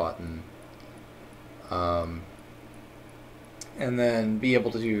register button. And then be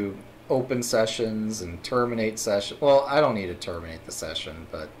able to do open sessions and terminate session. Well, I don't need to terminate the session,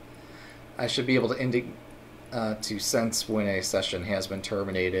 but I should be able to sense when a session has been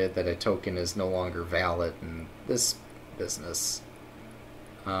terminated, that a token is no longer valid in this business.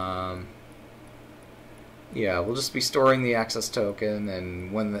 Yeah, we'll just be storing the access token,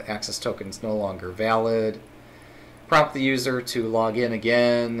 and when the access token is no longer valid, prompt the user to log in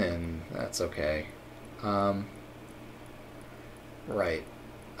again, and that's okay. Right.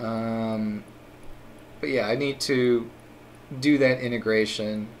 But yeah, I need to do that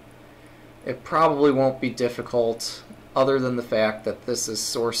integration. It probably won't be difficult, other than the fact that this is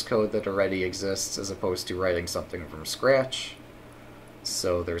source code that already exists as opposed to writing something from scratch.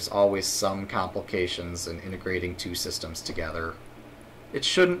 So there's always some complications in integrating two systems together. It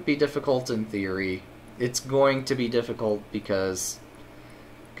shouldn't be difficult in theory. It's going to be difficult because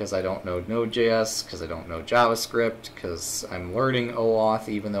I don't know Node.js, because I don't know JavaScript, because I'm learning OAuth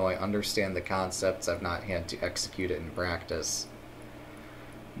even though I understand the concepts. I've not had to execute it in practice.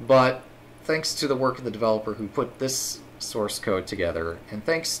 But thanks to the work of the developer who put this source code together, and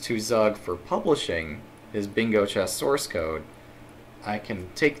thanks to Zug for publishing his Bingo Chess source code, I can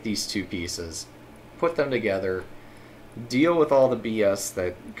take these two pieces, put them together, deal with all the BS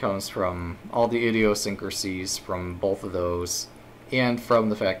that comes from all the idiosyncrasies from both of those, and from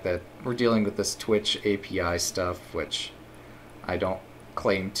the fact that we're dealing with this Twitch API stuff, which I don't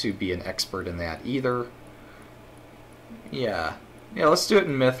claim to be an expert in that either. Yeah, Yeah, let's do it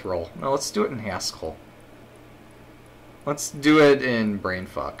in Mithril. No, let's do it in Haskell. Let's do it in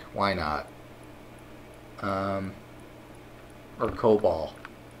Brainfuck. Why not? Or COBOL.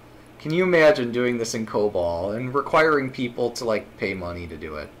 Can you imagine doing this in COBOL and requiring people to, like, pay money to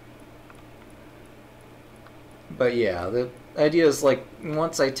do it? But yeah, the idea is, like,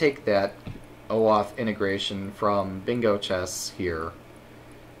 once I take that OAuth integration from Bingo Chess here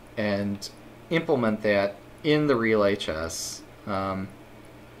and implement that in the Relay Chess,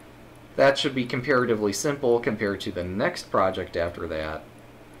 that should be comparatively simple compared to the next project after that,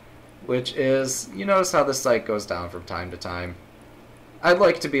 which is, you notice how the site goes down from time to time. I'd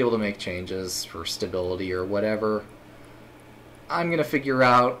like to be able to make changes for stability or whatever. I'm going to figure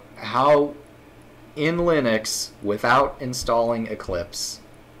out how in Linux, without installing Eclipse,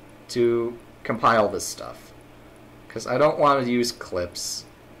 to compile this stuff. Because I don't want to use Clips.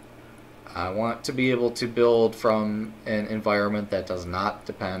 I want to be able to build from an environment that does not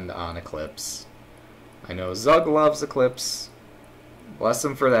depend on Eclipse. I know Zug loves Eclipse. Bless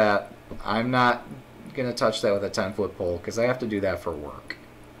him for that. I'm not going to touch that with a 10-foot pole because I have to do that for work.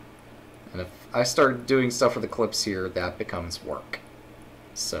 And if I start doing stuff with Eclipse here, that becomes work.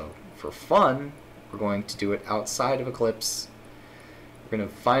 So for fun, we're going to do it outside of Eclipse. We're going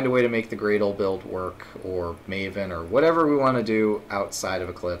to find a way to make the Gradle build work, or Maven, or whatever we want to do outside of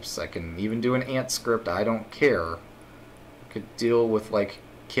Eclipse. I can even do an Ant script, I don't care. We could deal with, like,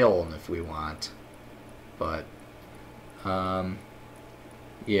 Kiln if we want. But,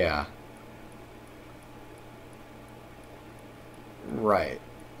 yeah. Right.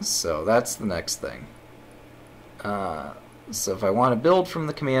 So that's the next thing. So if I want to build from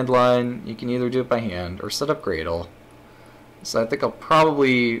the command line, you can either do it by hand or set up Gradle. So I think I'll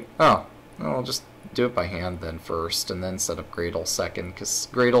probably... Oh, I'll just do it by hand then first, and then set up Gradle second, because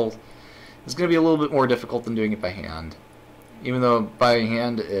Gradle is going to be a little bit more difficult than doing it by hand. Even though by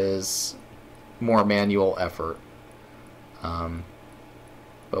hand is more manual effort.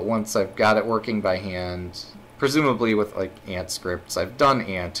 But once I've got it working by hand, presumably with like Ant scripts, I've done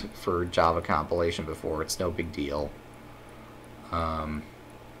Ant for Java compilation before, it's no big deal. And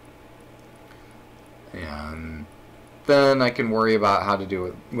then I can worry about how to do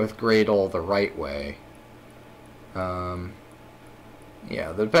it with Gradle the right way. Yeah,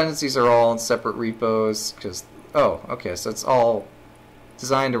 the dependencies are all in separate repos, because, oh, okay, so it's all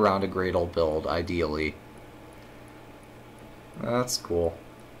designed around a Gradle build, ideally. That's cool.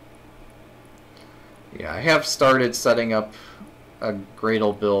 Yeah, I have started setting up a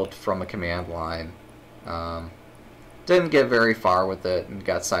Gradle build from a command line. Didn't get very far with it and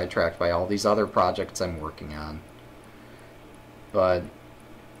got sidetracked by all these other projects I'm working on. But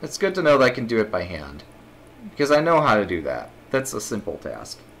it's good to know that I can do it by hand, because I know how to do that. That's a simple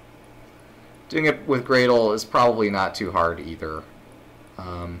task. Doing it with Gradle is probably not too hard either,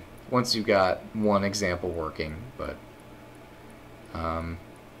 once you've got one example working. But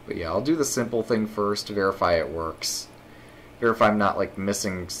yeah, I'll do the simple thing first to verify it works. Verify I'm not like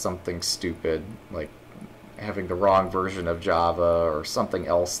missing something stupid, like having the wrong version of Java or something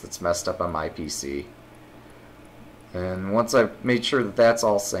else that's messed up on my PC. And once I've made sure that that's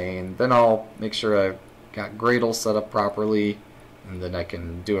all sane, then I'll make sure I've got Gradle set up properly, and then I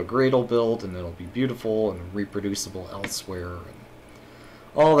can do a Gradle build, and it'll be beautiful and reproducible elsewhere, and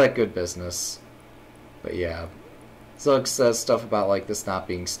all that good business. But yeah, Zug says stuff about like this not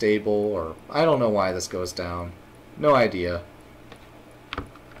being stable, or I don't know why this goes down. No idea.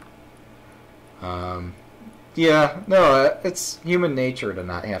 Yeah, no, it's human nature to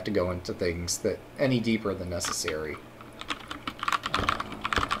not have to go into things that any deeper than necessary.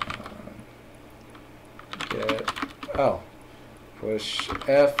 Push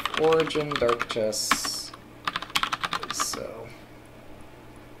F, origin, dark chess. So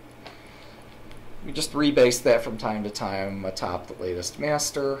we just rebase that from time to time atop the latest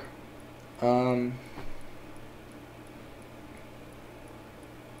master.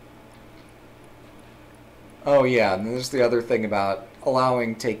 Oh yeah, and there's the other thing about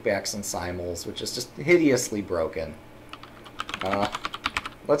allowing takebacks and simuls, which is just hideously broken.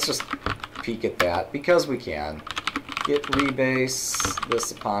 Let's just peek at that, because we can. Git rebase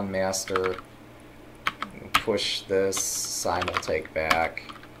this upon master, push this simul takeback.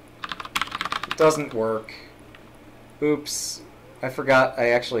 It doesn't work. Oops, I forgot I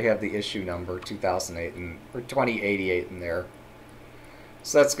actually have the issue number 2008 or 2088 in there.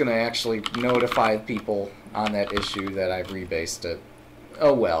 So that's going to actually notify people on that issue that I've rebased it.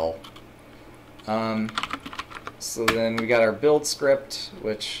 Oh well. So then we got our build script,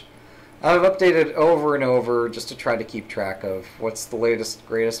 which I've updated over and over just to try to keep track of what's the latest,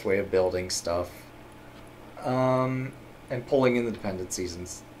 greatest way of building stuff. and pulling in the dependencies and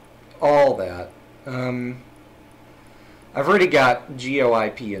all that. I've already got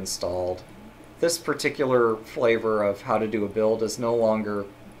GeoIP installed. This particular flavor of how to do a build is no longer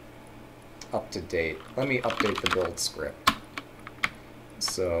up to date. Let me update the build script.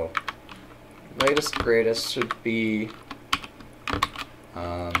 So, latest greatest should be,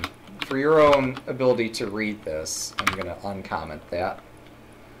 for your own ability to read this, I'm going to uncomment that.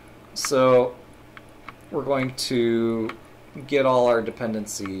 So, we're going to get all our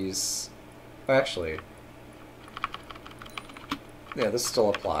dependencies. Actually, yeah, this still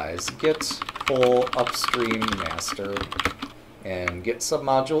applies. Get full upstream master and get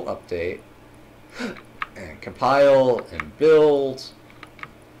submodule update and compile and build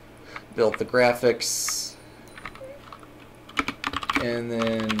the graphics, and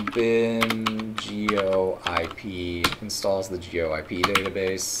then bin GeoIP installs the GeoIP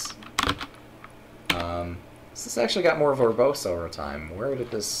database. This actually got more verbose over time. Where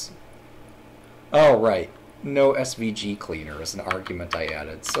did this... Oh, right. No SVG cleaner is an argument I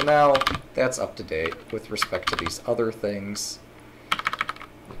added. So now that's up to date with respect to these other things.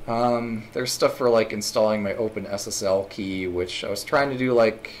 There's stuff for like installing my OpenSSL key, which I was trying to do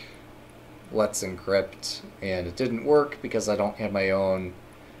like Let's Encrypt, and it didn't work because I don't have my own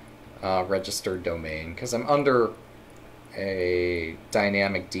registered domain, because I'm under a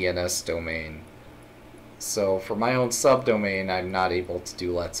dynamic DNS domain. So for my own subdomain, I'm not able to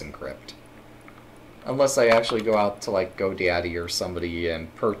do Let's Encrypt. Unless I actually go out to like GoDaddy or somebody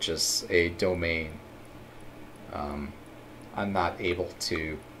and purchase a domain, I'm not able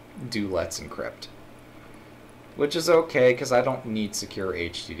to do Let's Encrypt. Which is okay, because I don't need secure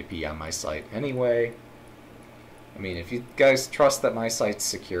HTTP on my site anyway. I mean, if you guys trust that my site's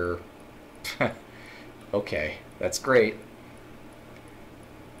secure, okay, that's great.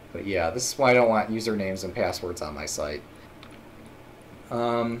 But yeah, this is why I don't want usernames and passwords on my site.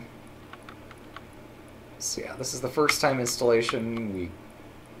 So yeah, this is the first time installation.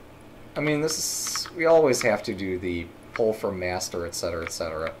 We always have to do the pull from master, etc.,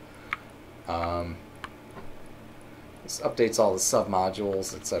 etc. This updates all the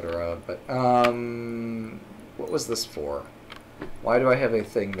submodules, etc. But what was this for? Why do I have a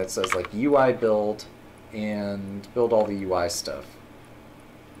thing that says like UI build and build all the UI stuff?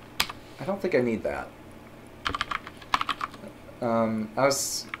 I don't think I need that. I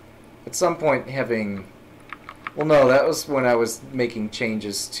was at some point having... Well, no, that was when I was making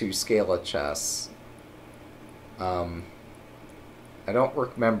changes to Scala Chess. I don't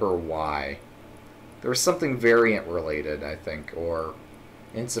remember why. There was something variant related, I think, or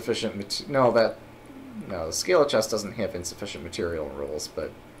insufficient no, the Scala Chess doesn't have insufficient material rules,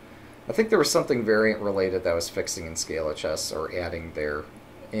 but I think there was something variant related that I was fixing in Scala Chess or adding there,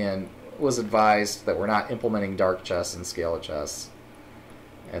 and was advised that we're not implementing dark chess in Scala Chess.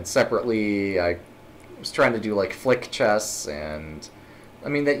 And separately, I was trying to do like flick chess, and I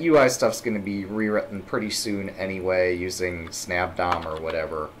mean that UI stuff's going to be rewritten pretty soon anyway using SnapDOM or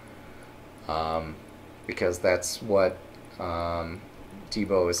whatever, because that's what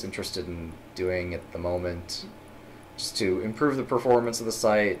Thibaut is interested in doing at the moment, just to improve the performance of the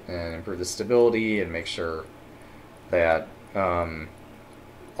site and improve the stability and make sure that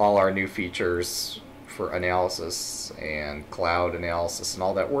all our new features for analysis and cloud analysis and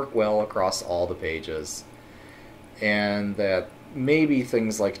all that work well across all the pages, and that maybe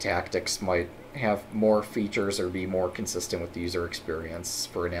things like tactics might have more features or be more consistent with the user experience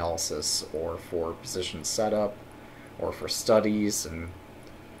for analysis or for position setup or for studies and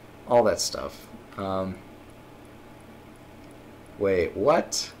all that stuff. Wait,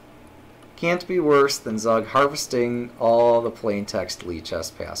 what? Can't be worse than Zug harvesting all the plain text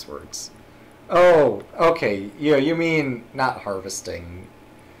Lichess passwords. Oh, okay. Yeah, you mean not harvesting.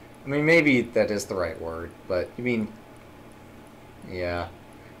 I mean, maybe that is the right word, but you mean... Yeah.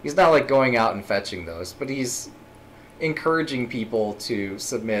 He's not like going out and fetching those, but he's encouraging people to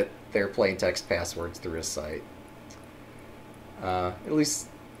submit their plain text passwords through his site. At least,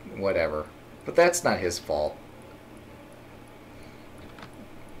 whatever. But that's not his fault.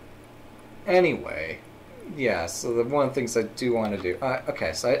 Anyway, yeah, so one of the things I do want to do...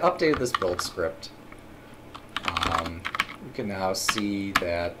 okay, so I updated this build script. We can now see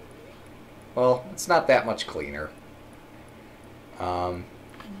that... Well, it's not that much cleaner.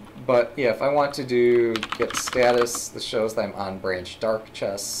 But, yeah, if I want to do get status, this shows that I'm on branch dark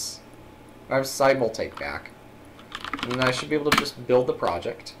chess. I have simultape back. And then I should be able to just build the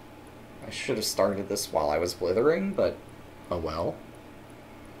project. I should have started this while I was blithering, but oh well.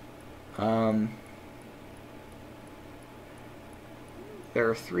 there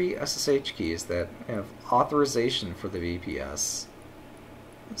are 3 SSH keys that have authorization for the VPS.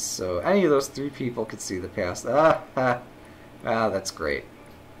 So any of those 3 people could see the pass. That's great.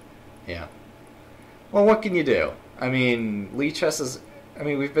 Yeah. Well, what can you do? I mean, Lichess is... I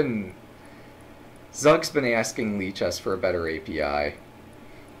mean, Zug's been asking Lichess for a better API.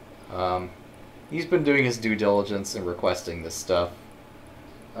 He's been doing his due diligence and requesting this stuff.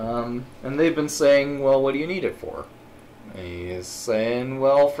 And they've been saying, well, what do you need it for? And he's saying,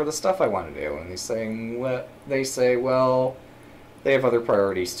 well, for the stuff I want to do. And he's saying, well, they say, well, they have other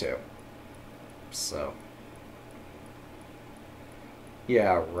priorities too. So.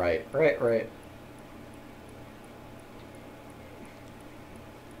 Yeah, right.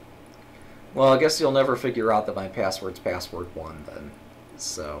 Well, I guess you'll never figure out that my password's password1 then.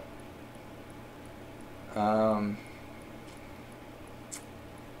 So.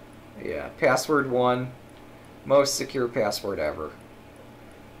 Yeah, password1, most secure password ever.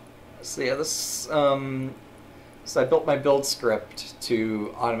 So yeah, this, so I built my build script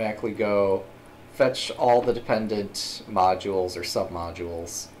to automatically go fetch all the dependent modules or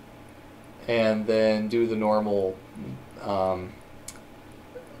submodules, and then do the normal,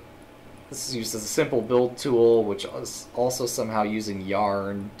 this is used as a simple build tool, which is also somehow using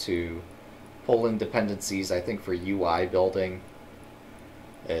Yarn to pull in dependencies, I think, for UI building.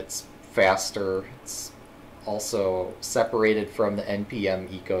 It's faster. It's also separated from the NPM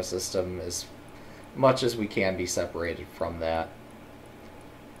ecosystem as much as we can be separated from that.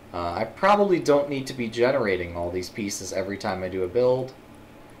 I probably don't need to be generating all these pieces every time I do a build,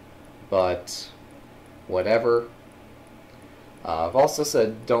 but whatever. I've also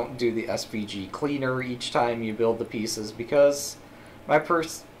said don't do the SVG cleaner each time you build the pieces, because my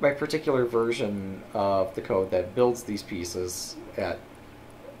particular version of the code that builds these pieces at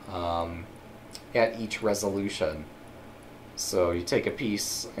each resolution. So you take a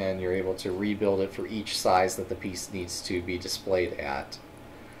piece and you're able to rebuild it for each size that the piece needs to be displayed at.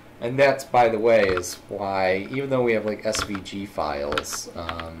 And that's, by the way, is why, even though we have like SVG files,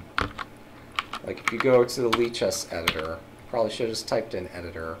 like if you go to the Lichess editor, probably should have just typed in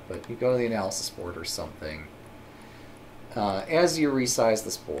editor, but you go to the analysis board or something, as you resize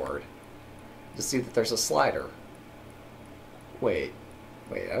this board, you see that there's a slider. Wait,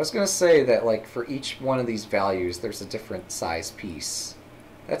 I was going to say that like for each one of these values there's a different size piece.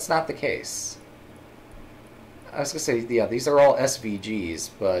 That's not the case. I was going to say, yeah, these are all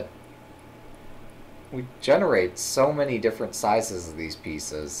SVGs, but we generate so many different sizes of these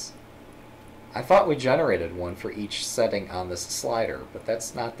pieces. I thought we generated one for each setting on this slider, but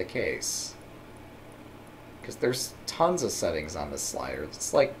that's not the case. Because there's tons of settings on this slider.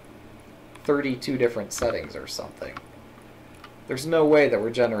 It's like 32 different settings or something. There's no way that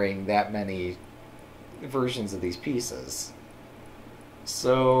we're generating that many versions of these pieces.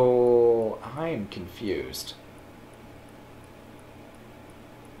 So I'm confused.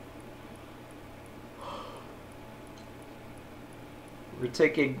 We're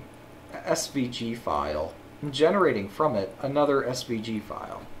taking an SVG file and generating from it another SVG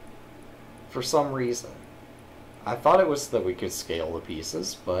file for some reason. I thought it was that we could scale the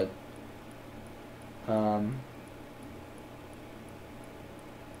pieces, but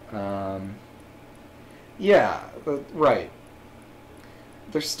yeah, right.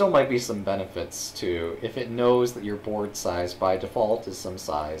 There still might be some benefits to, if it knows that your board size by default is some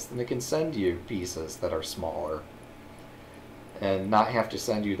size, then it can send you pieces that are smaller and not have to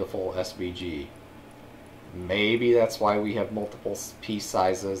send you the full SVG. Maybe that's why we have multiple piece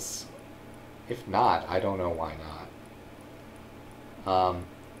sizes. If not, I don't know why not.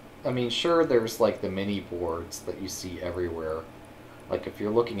 I mean, sure, there's like the mini boards that you see everywhere. Like if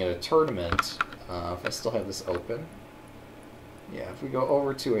you're looking at a tournament, if I still have this open, yeah, if we go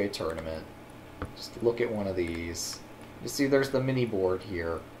over to a tournament, just look at one of these. You see there's the mini board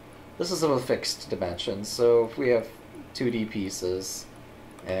here. This is of a fixed dimension, so if we have 2D pieces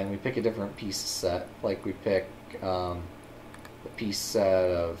and we pick a different piece set, like we pick the piece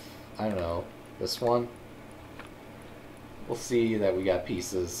set of, I don't know, this one, we'll see that we got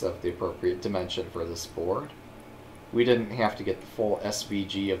pieces of the appropriate dimension for this board. We didn't have to get the full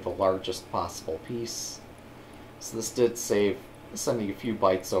SVG of the largest possible piece, so this did save sending a few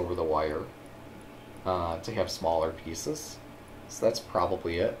bytes over the wire to have smaller pieces. So that's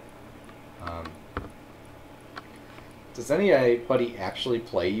probably it. Does anybody actually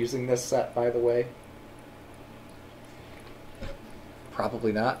play using this set, by the way?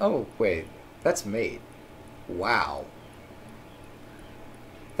 Probably not. Oh, wait. That's mate. Wow.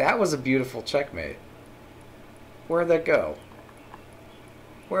 That was a beautiful checkmate. Where'd that go?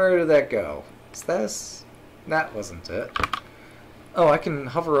 Where did that go? Is this? That wasn't it. Oh, I can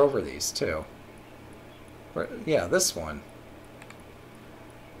hover over these too. Yeah, this one.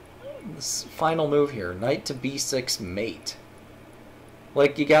 This final move here, knight to b6 mate.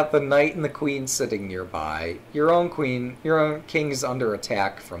 Like, you got the knight and the queen sitting nearby. Your own king's under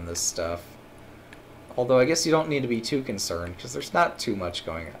attack from this stuff. Although I guess you don't need to be too concerned, because there's not too much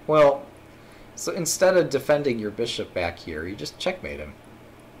going on. Well, so instead of defending your bishop back here, you just checkmate him.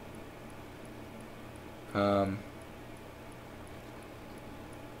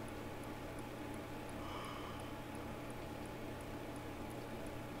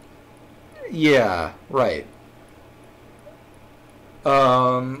 Yeah, right.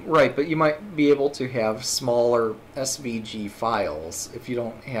 Right, but you might be able to have smaller SVG files if you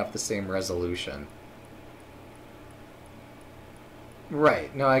don't have the same resolution.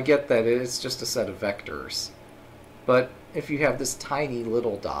 Right, no, I get that it's just a set of vectors. But if you have this tiny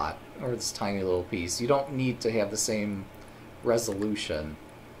little dot, or this tiny little piece, you don't need to have the same resolution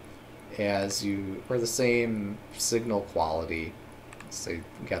as you, or the same signal quality. Say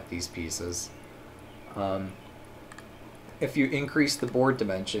you got these pieces. If you increase the board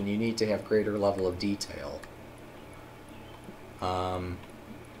dimension, you need to have greater level of detail.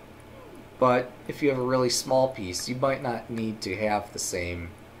 But if you have a really small piece, you might not need to have the same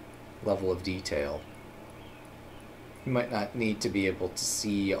level of detail. You might not need to be able to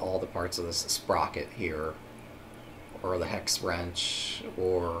see all the parts of this sprocket here, or the hex wrench,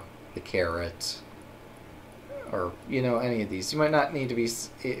 or the carrot, or, you know, any of these. You might not need to be...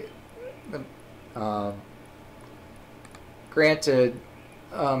 granted,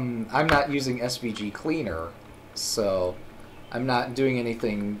 I'm not using SVG Cleaner, so I'm not doing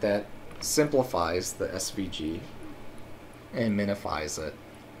anything that simplifies the SVG and minifies it.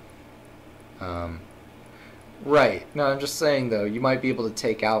 Right. No, I'm just saying, though, you might be able to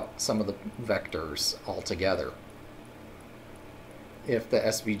take out some of the vectors altogether if the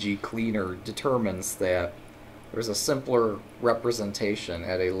SVG Cleaner determines that there's a simpler representation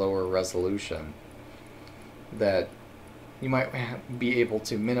at a lower resolution that you might be able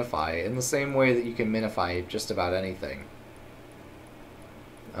to minify in the same way that you can minify just about anything.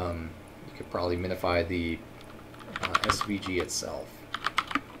 You could probably minify the SVG itself.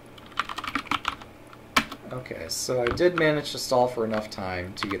 Okay, so I did manage to stall for enough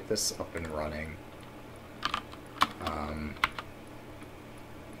time to get this up and running.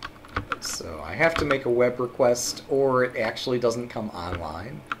 So I have to make a web request or it actually doesn't come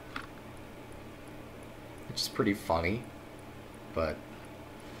online, which is pretty funny, but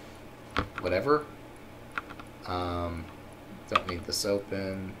whatever. Don't need this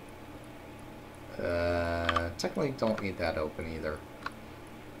open. Technically don't need that open either.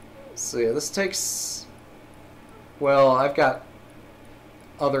 So yeah, this takes... Well, I've got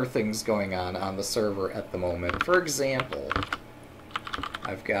other things going on the server at the moment. For example,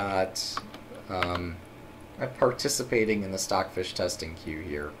 I've got... I'm participating in the Stockfish testing queue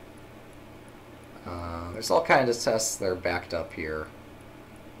here. There's all kinds of tests that are backed up here.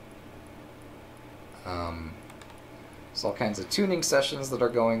 There's all kinds of tuning sessions that are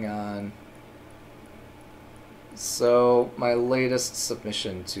going on. So, my latest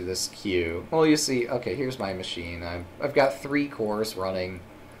submission to this queue... Well, you see, okay, here's my machine. I've got 3 cores running.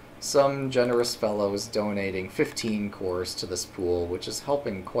 Some generous fellows donating 15 cores to this pool, which is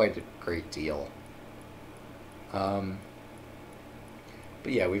helping quite a great deal. But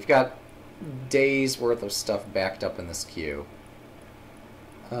yeah, we've got days worth of stuff backed up in this queue.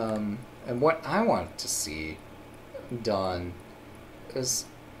 And what I want to see done is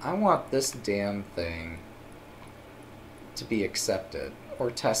I want this damn thing to be accepted or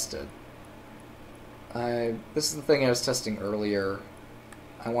tested. This is the thing I was testing earlier.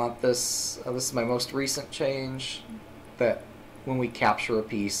 I want this, this is my most recent change, that when we capture a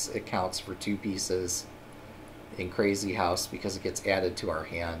piece, it counts for 2 pieces in Crazy House because it gets added to our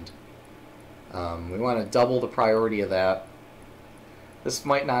hand. We want to double the priority of that. This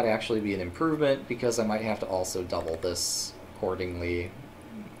might not actually be an improvement because I might have to also double this accordingly,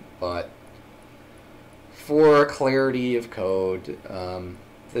 but for clarity of code,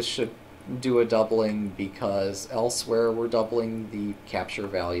 this should do a doubling because elsewhere we're doubling the capture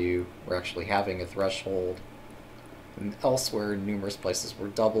value. We're actually having a threshold. And elsewhere in numerous places we're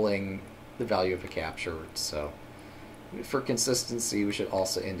doubling the value of a capture. So for consistency we should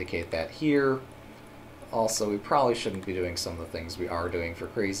also indicate that here. Also, we probably shouldn't be doing some of the things we are doing for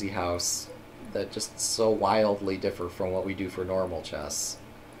Crazy House that just so wildly differ from what we do for normal chess.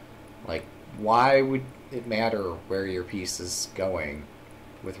 Like, why would it matter where your piece is going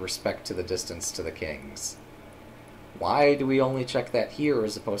with respect to the distance to the kings? Why do we only check that here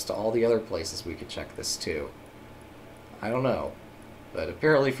as opposed to all the other places we could check this too? I don't know. But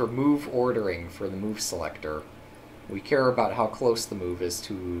apparently for move ordering for the move selector, we care about how close the move is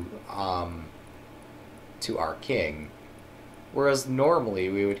to our king, whereas normally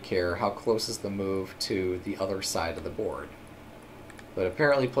we would care how close is the move to the other side of the board. But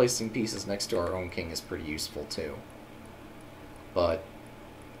apparently placing pieces next to our own king is pretty useful too. But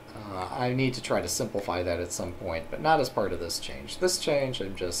I need to try to simplify that at some point, but not as part of this change. This change,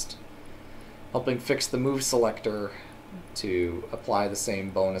 I'm just helping fix the move selector to apply the same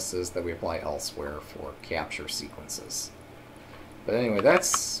bonuses that we apply elsewhere for capture sequences. But anyway,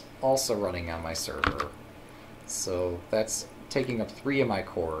 that's also running on my server. So that's taking up 3 of my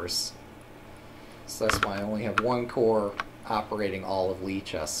cores. So that's why I only have 1 core operating all of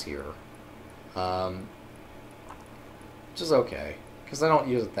Lichess here. Which is okay, because I don't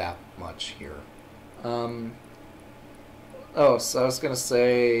use it that much here. Oh, so I was going to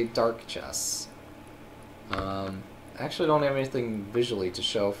say Dark Chess. I actually don't have anything visually to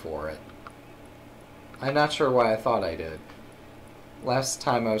show for it. I'm not sure why I thought I did. Last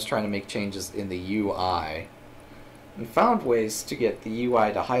time I was trying to make changes in the UI and found ways to get the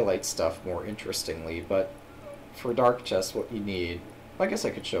UI to highlight stuff more interestingly, but for Dark Chess what you need, I guess I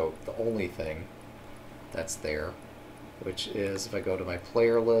could show the only thing that's there, which is if I go to my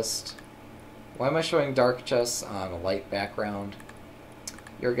player list. Why am I showing Dark Chess on a light background?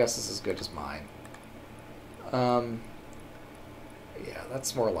 Your guess is as good as mine. Yeah,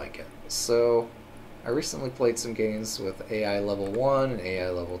 that's more like it. So, I recently played some games with AI level 1 and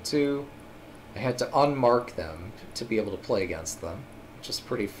AI level 2. I had to unmark them to be able to play against them, which is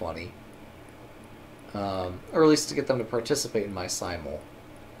pretty funny. Or at least to get them to participate in my simul.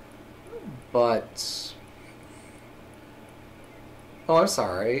 But... oh, I'm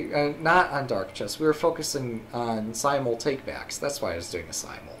sorry. Not on Dark Chess. We were focusing on simul takebacks. That's why I was doing a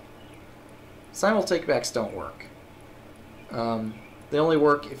simul. Simul takebacks don't work. They only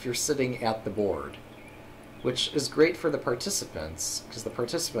work if you're sitting at the board, which is great for the participants, because the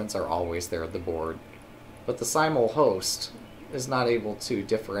participants are always there at the board, but the simul host is not able to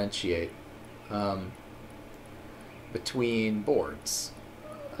differentiate between boards.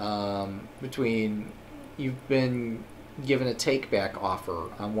 Between you've been given a take-back offer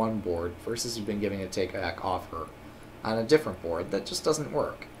on one board versus you've been given a take-back offer on a different board. That just doesn't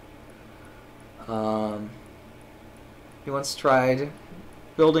work. He once tried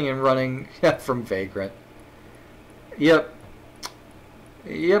building and running from Vagrant. Yep,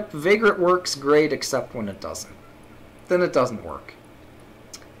 Vagrant works great except when it doesn't. Then it doesn't work.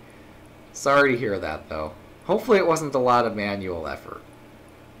 Sorry to hear that, though. Hopefully it wasn't a lot of manual effort.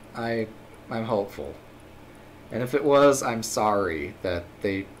 I'm hopeful. And if it was, I'm sorry that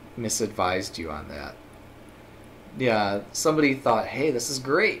they misadvised you on that. Yeah, somebody thought, hey, this is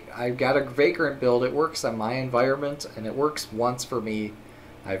great. I've got a Vagrant build. It works on my environment, and it works once for me.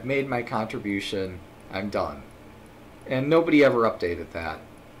 I've made my contribution. I'm done. And nobody ever updated that.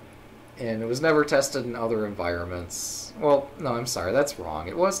 And it was never tested in other environments. Well, no, I'm sorry, that's wrong.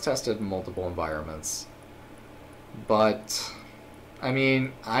 It was tested in multiple environments. But, I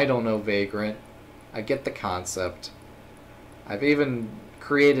mean, I don't know Vagrant. I get the concept. I've even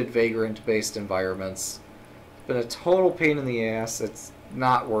created Vagrant-based environments. It's been a total pain in the ass. It's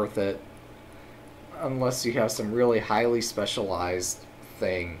not worth it. Unless you have some really highly specialized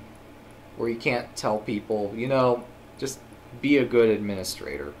thing where you can't tell people, you know, just be a good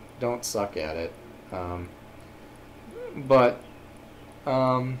administrator. Don't suck at it. But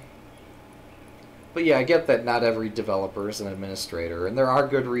yeah, I get that not every developer is an administrator, and there are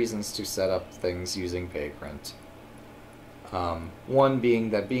good reasons to set up things using Vagrant. One being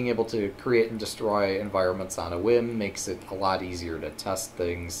that being able to create and destroy environments on a whim makes it a lot easier to test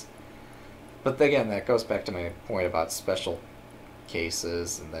things. But again, that goes back to my point about special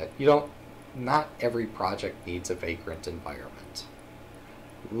cases, and that not every project needs a Vagrant environment.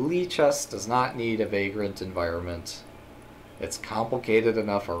 Lichess does not need a Vagrant environment. It's complicated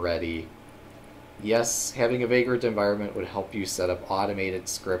enough already. Yes, having a Vagrant environment would help you set up automated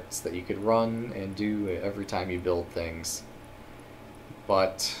scripts that you could run and do every time you build things.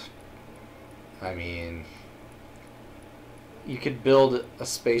 But, I mean, you could build a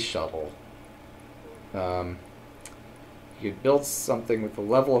space shuttle. You could build something with the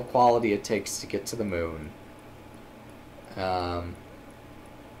level of quality it takes to get to the moon.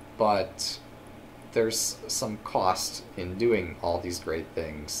 But there's some cost in doing all these great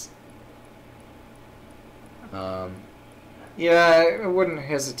things. Yeah, I wouldn't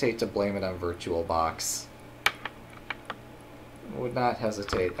hesitate to blame it on VirtualBox. Would not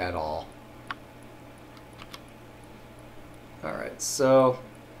hesitate at all. Alright, so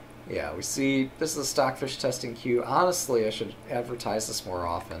Yeah, we see this is a stockfish testing queue. Honestly, I should advertise this more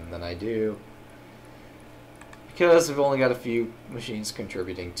often than I do, because we've only got a few machines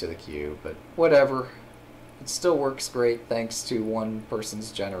contributing to the queue, but whatever. It still works great thanks to one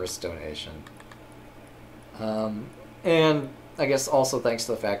person's generous donation. And I guess also thanks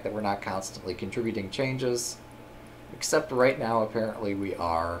to the fact that we're not constantly contributing changes, except right now apparently we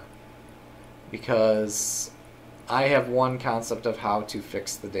are, because I have one concept of how to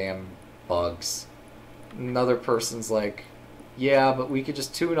fix the damn bugs. Another person's like, yeah, but we could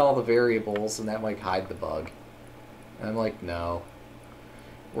just tune all the variables and that might hide the bug. And I'm like, no.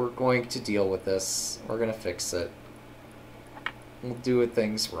 We're going to deal with this. We're going to fix it. We'll do it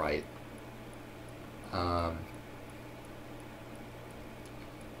things right.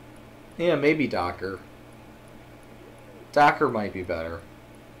 Yeah, maybe Docker. Docker might be better.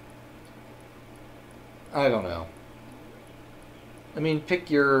 I don't know. I mean, pick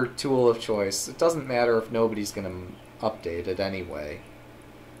your tool of choice. It doesn't matter if nobody's going to update it anyway.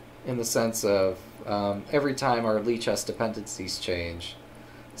 In the sense of every time our LeechS dependencies change,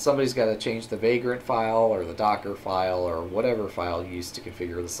 somebody's got to change the Vagrant file or the Docker file or whatever file you use to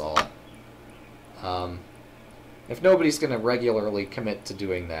configure this all. If nobody's going to regularly commit to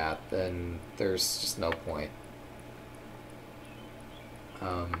doing that, then there's just no point.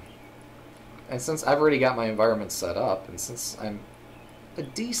 And since I've already got my environment set up, and since I'm a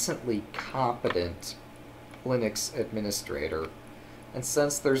decently competent Linux administrator, and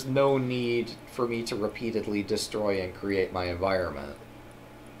since there's no need for me to repeatedly destroy and create my environment,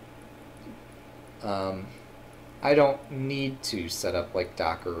 I don't need to set up like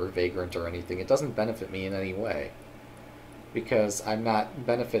Docker or Vagrant or anything. It doesn't benefit me in any way, because I'm not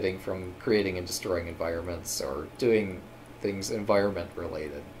benefiting from creating and destroying environments or doing things environment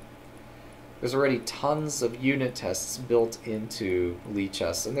related. There's already tons of unit tests built into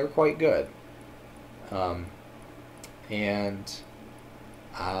LeechS, and they're quite good.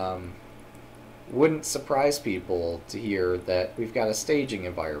 Wouldn't surprise people to hear that we've got a staging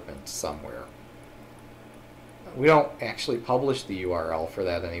environment somewhere. We don't actually publish the URL for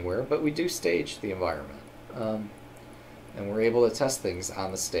that anywhere, but we do stage the environment. And we're able to test things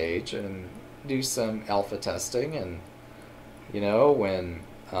on the stage and do some alpha testing, and you know, when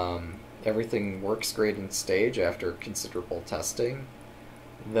everything works great in stage after considerable testing,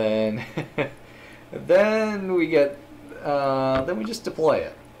 then then we just deploy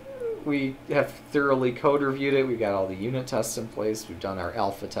it. We have thoroughly code reviewed it, we've got all the unit tests in place, we've done our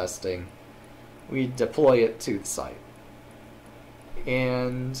alpha testing, we deploy it to the site.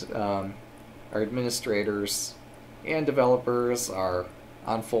 And our administrators and developers are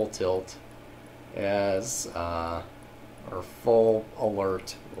on full tilt, as or full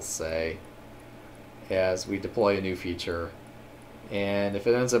alert, we'll say, as we deploy a new feature. And if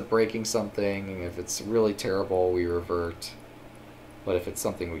it ends up breaking something, if it's really terrible, we revert. But if it's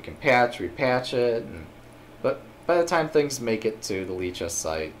something we can patch, we patch it. But by the time things make it to the LeechS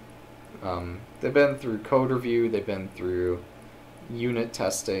site, they've been through code review, they've been through unit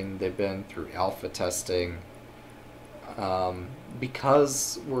testing, they've been through alpha testing.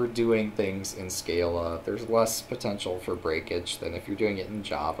 Because we're doing things in Scala, there's less potential for breakage than if you're doing it in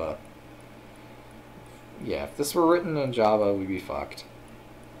Java. Yeah, if this were written in Java, we'd be fucked.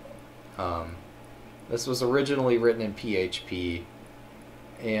 This was originally written in PHP,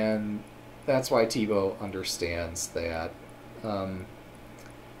 and that's why Thibaut understands that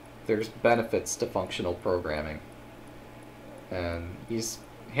there's benefits to functional programming. And he's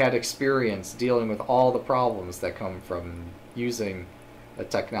had experience dealing with all the problems that come from using a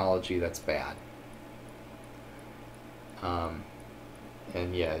technology that's bad.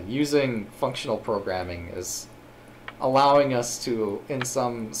 And yeah, using functional programming is allowing us to, in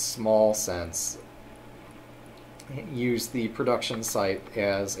some small sense, use the production site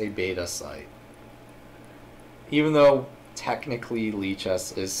as a beta site. Even though technically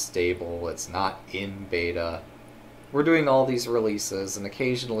LeechS is stable, it's not in beta, we're doing all these releases, and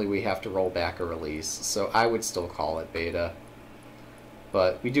occasionally we have to roll back a release, so I would still call it beta.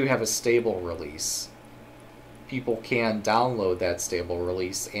 But we do have a stable release. People can download that stable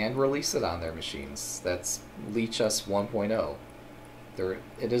release and release it on their machines. That's LeechS 1.0.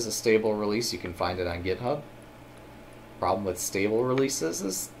 It is a stable release. You can find it on GitHub. Problem with stable releases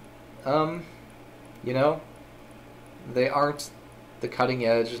is, you know, they aren't the cutting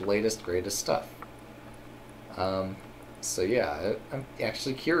edge, latest, greatest stuff. So yeah, I'm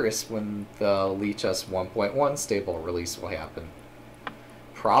actually curious when the LeechS 1.1 stable release will happen.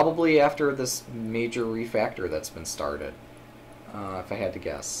 Probably after this major refactor that's been started, if I had to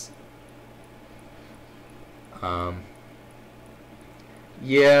guess.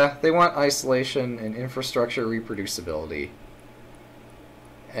 Yeah, they want isolation and infrastructure reproducibility.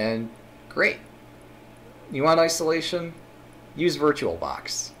 And great. You want isolation? Use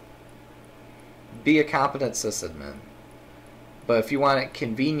VirtualBox. Be a competent sysadmin. But if you want it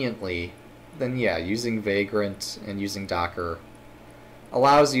conveniently, then yeah, using Vagrant and using Docker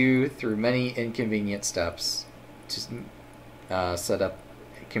allows you, through many inconvenient steps, to set up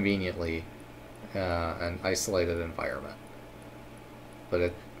conveniently an isolated environment.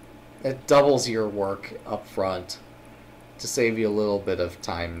 But it doubles your work up front to save you a little bit of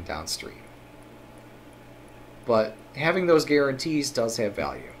time downstream. But having those guarantees does have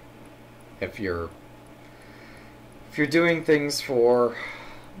value. If you're doing things for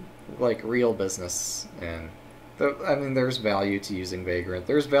like real business, and I mean, there's value to using Vagrant.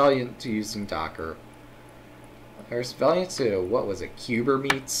 There's value to using Docker. There's value to, what was it,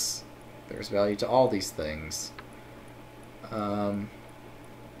 Kubernetes. There's value to all these things.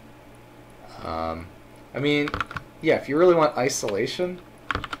 I mean, yeah, if you really want isolation,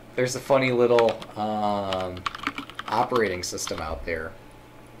 there's a funny little operating system out there.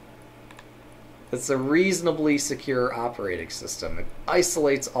 It's a reasonably secure operating system. It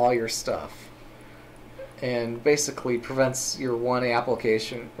isolates all your stuff and basically prevents your one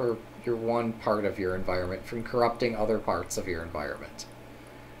application or your one part of your environment from corrupting other parts of your environment.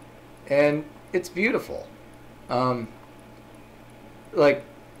 And it's beautiful. Like,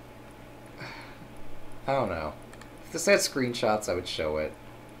 I don't know. If this had screenshots, I would show it.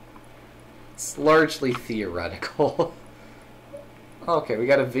 It's largely theoretical. Okay, we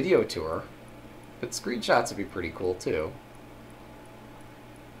got a video tour. But screenshots would be pretty cool, too.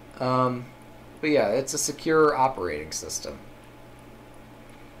 But yeah, it's a secure operating system.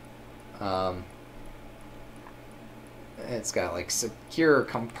 It's got, like, secure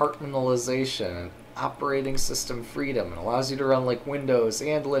compartmentalization and operating system freedom. And allows you to run, like, Windows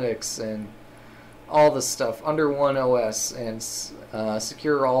and Linux and all this stuff under one OS and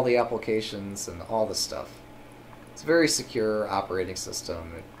secure all the applications and all this stuff. It's a very secure operating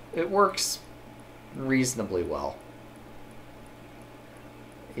system. It works reasonably well.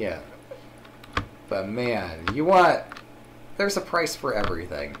 Yeah. But man, there's a price for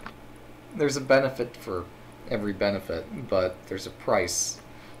everything. There's a benefit for every benefit, but there's a price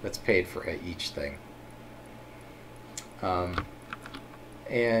that's paid for each thing.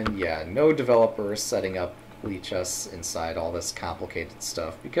 And yeah, no developer is setting up LeechUS inside all this complicated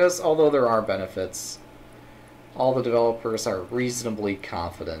stuff, because although there are benefits, all the developers are reasonably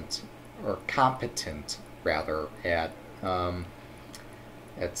confident, or competent rather, at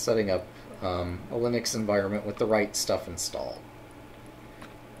setting up a Linux environment with the right stuff installed.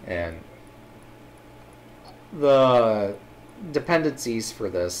 And the dependencies for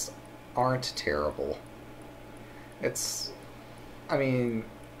this aren't terrible. I mean,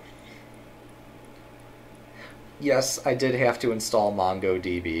 yes, I did have to install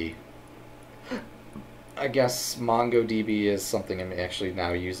MongoDB. I guess MongoDB is something I'm actually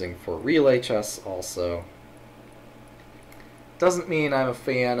now using for RealHS also. Doesn't mean I'm a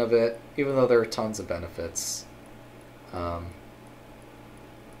fan of it, even though there are tons of benefits. I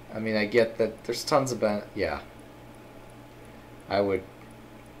mean, I get that there's tons of yeah. I would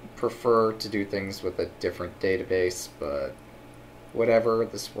prefer to do things with a different database, but whatever,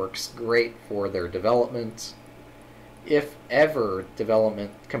 this works great for their development. If ever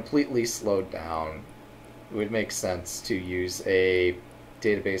development completely slowed down, it would make sense to use a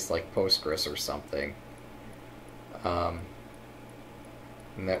database like Postgres or something. And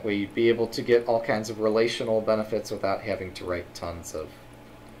that way you'd be able to get all kinds of relational benefits without having to write tons of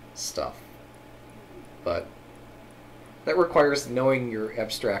stuff. But that requires knowing your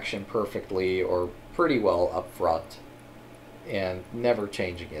abstraction perfectly or pretty well up front and never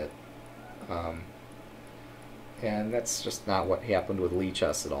changing it. And that's just not what happened with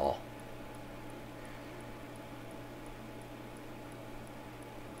LeechUS at all.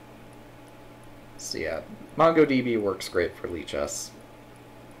 So yeah, MongoDB works great for LeechUS.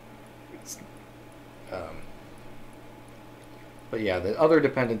 But yeah, the other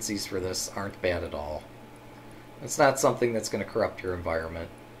dependencies for this aren't bad at all. It's not something that's going to corrupt your environment.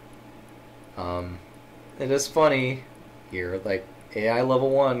 It is funny here, like AI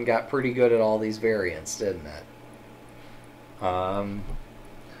level 1 got pretty good at all these variants, didn't it? Yeah,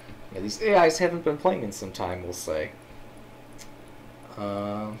 these AIs haven't been playing in some time, we'll say.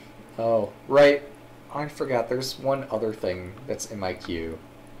 Oh, right. I forgot, there's one other thing that's in my queue.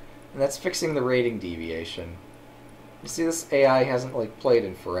 And that's fixing the rating deviation. You see, this AI hasn't, like, played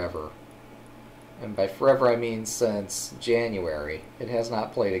in forever. And by forever I mean since January. It has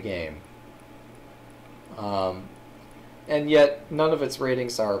not played a game. And and yet none of its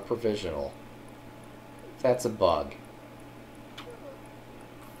ratings are provisional. That's a bug.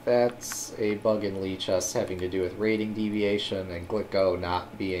 That's a bug in Lichess having to do with rating deviation and Glicko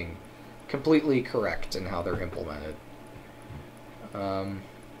not being completely correct in how they're implemented.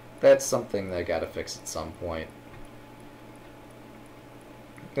 That's something that I gotta fix at some point.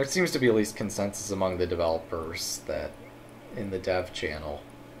 There seems to be at least consensus among the developers that in the dev channel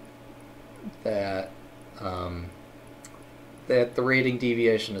that that the rating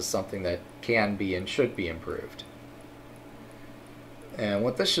deviation is something that can be and should be improved. And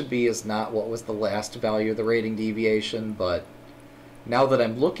what this should be is not what was the last value of the rating deviation, but now that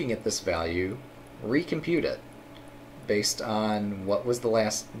I'm looking at this value, recompute it based on what was the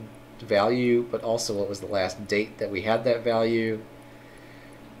last value, but also what was the last date that we had that value,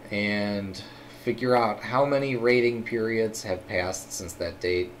 and figure out how many rating periods have passed since that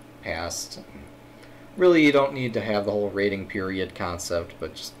date passed. Really, you don't need to have the whole rating period concept,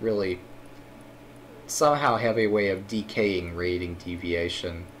 but just really somehow have a way of decaying rating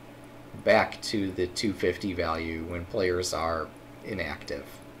deviation back to the 250 value when players are inactive.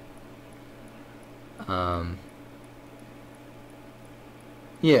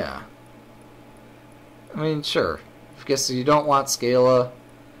 Yeah. I mean, sure. I guess you don't want Scala,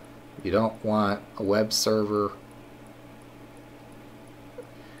 you don't want a web server.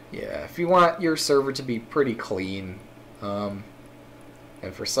 Yeah, if you want your server to be pretty clean, and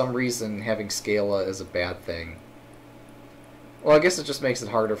for some reason having Scala is a bad thing, well, I guess it just makes it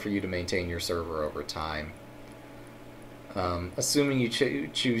harder for you to maintain your server over time. Assuming you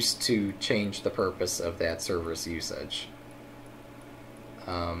choose to change the purpose of that server's usage.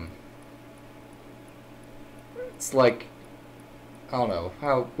 It's like, I don't know,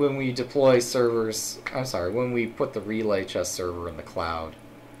 how when we deploy servers, when we put the Relay Chess server in the cloud,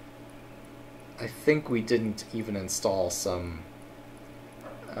 I think we didn't even install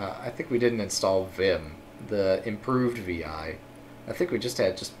I think we didn't install Vim, the improved VI. I think we just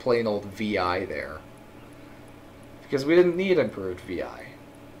had plain old VI there. Because we didn't need improved VI.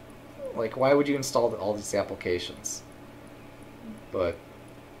 Like, why would you install all these applications? But,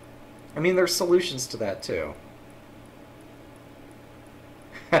 I mean, there's solutions to that too.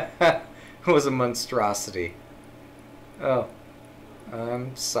 It was a monstrosity. Oh,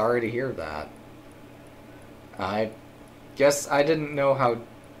 I'm sorry to hear that. I guess I didn't know how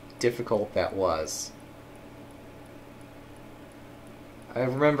difficult that was. I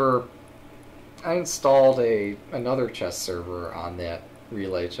remember I installed another chess server on that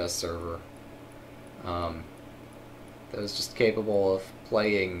Relay Chess server that was just capable of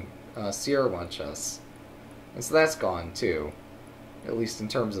playing Sierra 1 chess. And so that's gone too, at least in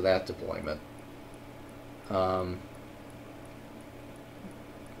terms of that deployment.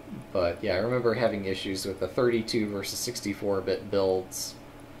 But yeah, I remember having issues with the 32 versus 64-bit builds,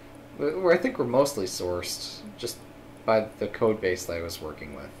 where I think were mostly sourced just by the code base that I was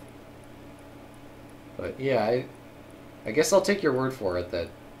working with. But yeah, I guess I'll take your word for it that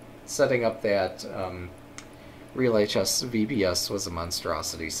setting up that Relay Chess VBS was a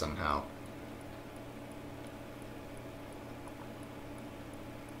monstrosity somehow.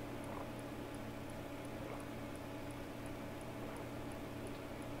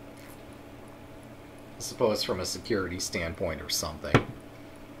 I suppose from a security standpoint or something.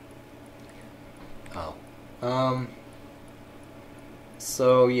 Oh.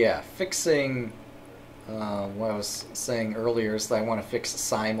 So yeah, fixing what I was saying earlier is that I want to fix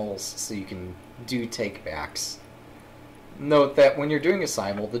simul's so you can do takebacks. Note that when you're doing a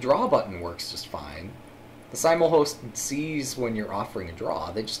simul, the draw button works just fine. The simul host sees when you're offering a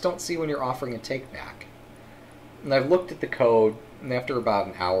draw, they just don't see when you're offering a takeback. And I've looked at the code, and after about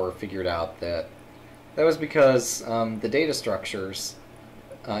an hour figured out that that was because the data structures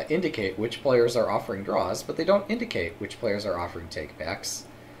indicate which players are offering draws, but they don't indicate which players are offering takebacks,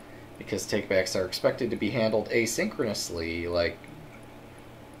 because takebacks are expected to be handled asynchronously. Like,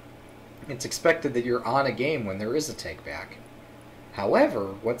 it's expected that you're on a game when there is a takeback. However,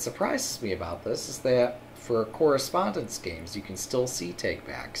 what surprises me about this is that for correspondence games you can still see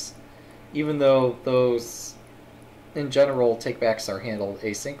takebacks, even though those, in general, takebacks are handled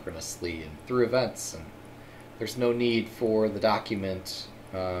asynchronously and through events, and there's no need for the document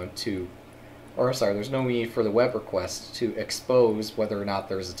there's no need for the web request to expose whether or not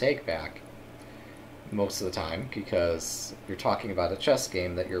there's a takeback most of the time, because you're talking about a chess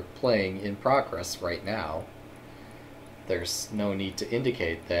game that you're playing in progress right now. There's no need to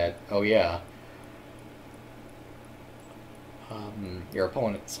indicate that, oh yeah, your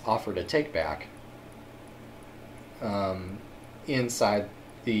opponent's offered a takeback inside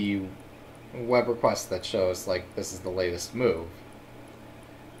the web request that shows like this is the latest move.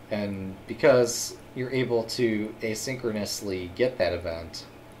 And because you're able to asynchronously get that event,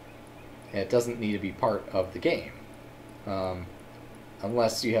 it doesn't need to be part of the game.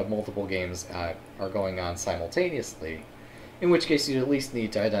 Unless you have multiple games that are going on simultaneously, in which case you at least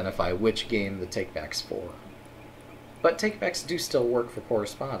need to identify which game the takeback's for. But takebacks do still work for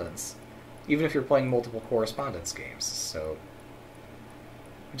correspondence, even if you're playing multiple correspondence games. So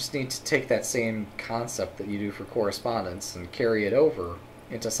you just need to take that same concept that you do for correspondence and carry it over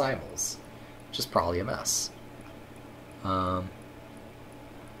into simuls, which is probably a mess. Oh,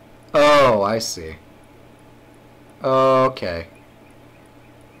 I see. Okay.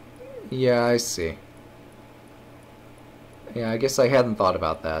 Yeah, I see. Yeah, I guess I hadn't thought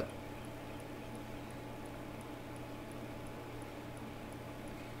about that.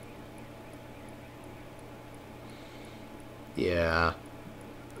 Yeah.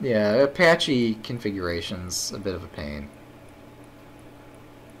 Yeah, Apache configuration's a bit of a pain.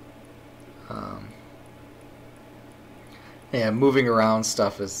 Yeah, moving around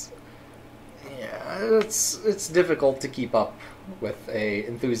stuff is... Yeah, it's difficult to keep up with a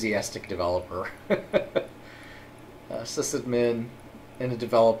enthusiastic developer. Sysadmin and a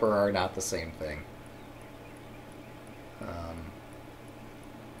developer are not the same thing.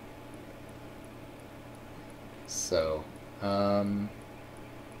 So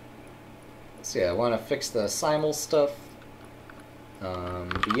yeah, I want to fix the simul stuff.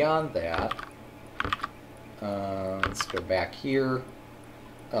 Beyond that, let's go back here.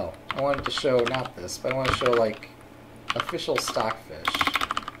 Oh, I wanted to show, not this, but I want to show, like, official Stockfish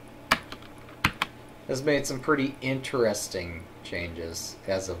has made some pretty interesting changes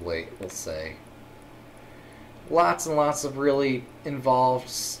as of late, we'll say. Lots and lots of really involved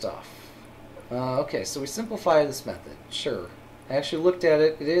stuff. Okay, so we simplify this method. Sure. I actually looked at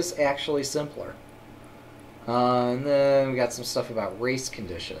it. It is actually simpler. And then we got some stuff about race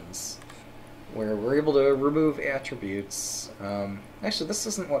conditions, where we're able to remove attributes. Actually, this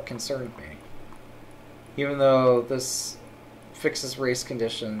isn't what concerned me. Even though this fixes race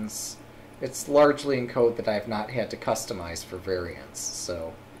conditions, it's largely in code that I've not had to customize for variants,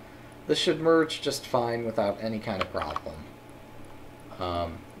 so this should merge just fine without any kind of problem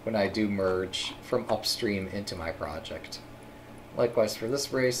when I do merge from upstream into my project. Likewise for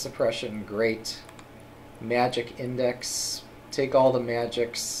this race suppression, great. Magic index, take all the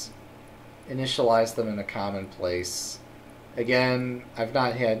magics, initialize them in a common place. Again, I've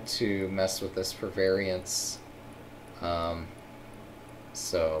not had to mess with this for variants,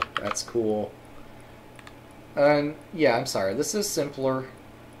 so that's cool. And yeah, I'm sorry, this is simpler,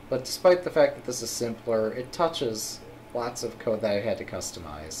 but despite the fact that this is simpler, it touches lots of code that I had to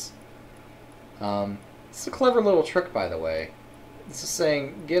customize. It's a clever little trick, by the way. This is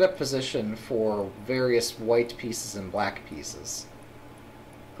saying get a position for various white pieces and black pieces.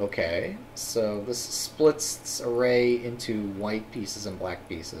 Okay, so this splits this array into white pieces and black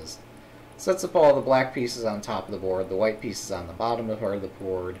pieces. Sets up all the black pieces on top of the board, the white pieces on the bottom part of the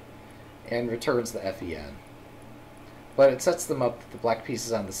board, and returns the FEN. But it sets them up, the black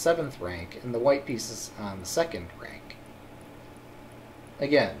pieces on the 7th rank and the white pieces on the 2nd rank.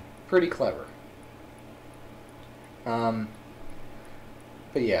 Again, pretty clever.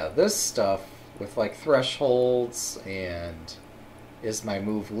 But yeah, this stuff with like thresholds and is my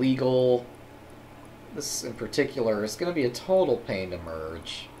move legal, this in particular is going to be a total pain to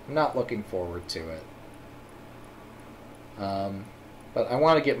merge. I'm not looking forward to it. But I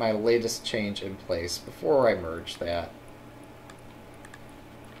want to get my latest change in place before I merge that.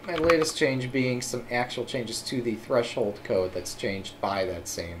 My latest change being some actual changes to the threshold code that's changed by that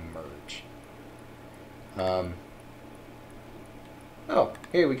same merge. Oh,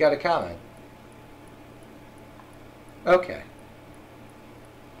 hey, we got a comment. Okay.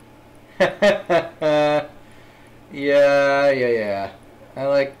 Yeah.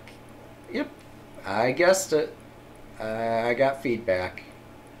 Yep, I guessed it. I got feedback.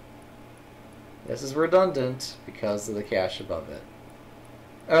 This is redundant because of the cache above it.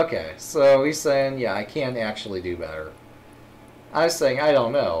 Okay, so he's saying, yeah, I can actually do better. I was saying, I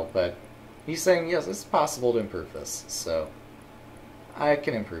don't know, but he's saying, yes, it's possible to improve this, so I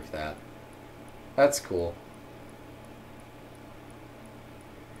can improve that. That's cool.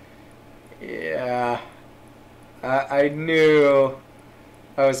 Yeah, I knew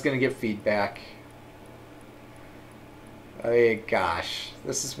I was going to get feedback. Oh, gosh,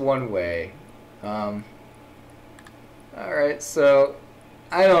 this is one way. Alright, so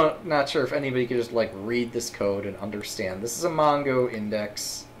not sure if anybody could just like read this code and understand. This is a Mongo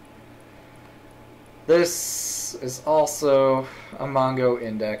index. This is also a Mongo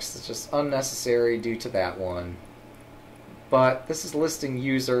index. It's just unnecessary due to that one. But this is listing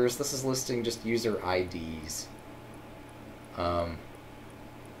users. This is listing just user IDs. Can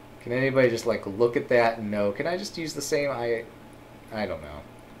anybody just like look at that and know, can I just use the same I don't know.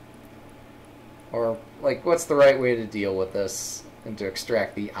 Or like what's the right way to deal with this and to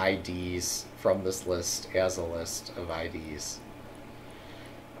extract the IDs from this list as a list of IDs?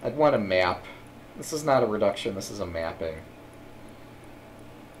 I'd want a map. This is not a reduction, this is a mapping.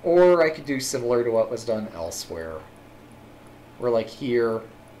 Or I could do similar to what was done elsewhere. Where like here,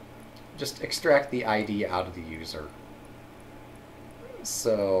 just extract the ID out of the user.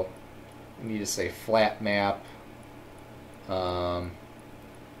 So we need to say flat map, and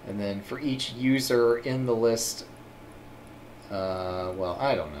then for each user in the list, well,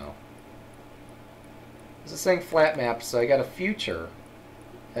 I don't know. This is saying flat map, so I got a future,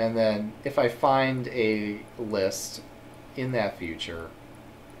 and then if I find a list in that future,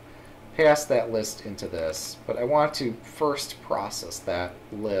 pass that list into this, but I want to first process that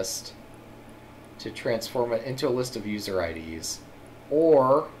list to transform it into a list of user IDs.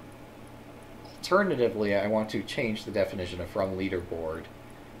 Or, alternatively, I want to change the definition of from leaderboard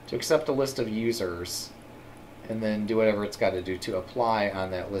to accept a list of users and then do whatever it's got to do to apply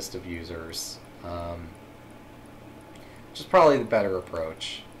on that list of users, which is probably the better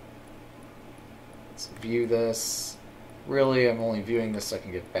approach. Let's view this. Really, I'm only viewing this so I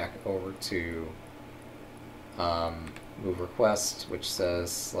can get back over to move request, which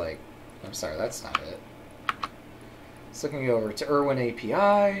says, like, I'm sorry, that's not it. So I can go over to Irwin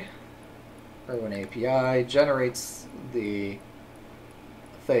API. Irwin API generates the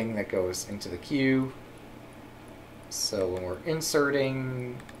thing that goes into the queue. So when we're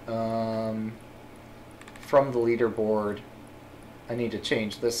inserting from the leaderboard, I need to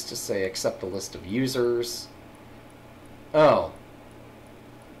change this to say accept a list of users. Oh,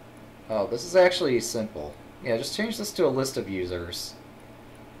 this is actually simple. Yeah, just change this to a list of users.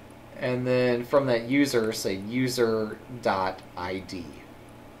 And then from that user, say user.id.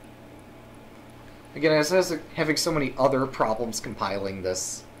 Again, I was having so many other problems compiling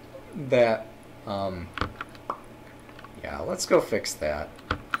this that, yeah, let's go fix that.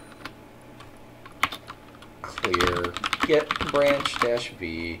 Clear git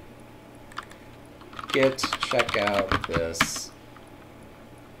branch-v, git check out this,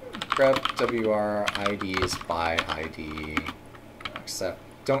 grep wr IDs by ID, except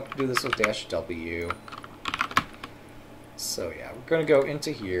don't do this with -w. So yeah, we're going to go into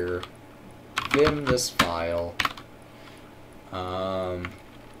here, vim this file. So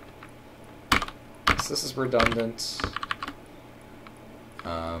this is redundant.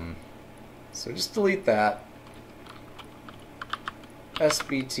 So just delete that.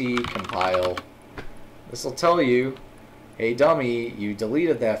 sbt compile. This will tell you, hey dummy, you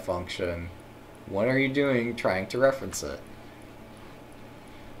deleted that function. What are you doing trying to reference it?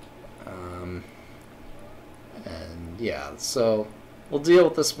 And yeah, so we'll deal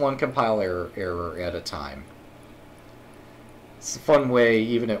with this one compiler error at a time. It's a fun way,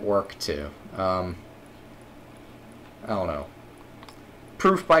 even at work, too. I don't know.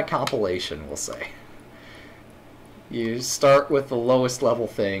 Proof by compilation, we'll say. You start with the lowest level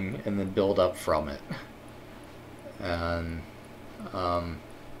thing and then build up from it. And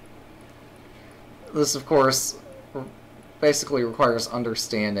this, of course, basically requires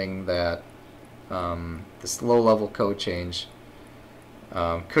understanding that this low-level code change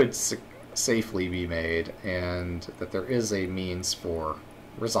could safely be made, and that there is a means for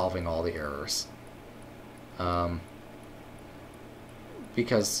resolving all the errors.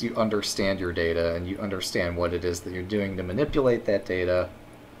 Because you understand your data, and you understand what it is that you're doing to manipulate that data.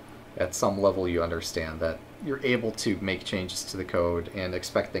 At some level you understand that you're able to make changes to the code and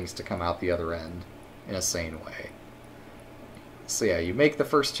expect things to come out the other end in a sane way. So yeah, you make the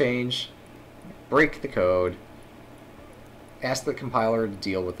first change, break the code, ask the compiler to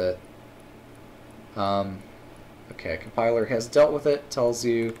deal with it. Okay, compiler has dealt with it, tells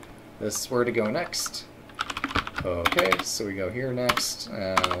you this is where to go next. Okay, so we go here next,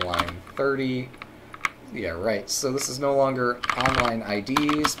 line 30. Yeah, right, so this is no longer online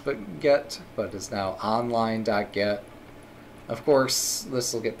IDs but get, but is now online.get. Of course,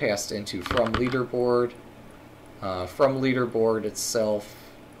 this will get passed into from leaderboard. From leaderboard itself,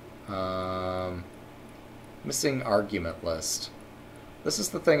 missing argument list. This is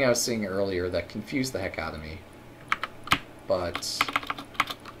the thing I was seeing earlier that confused the heck out of me. But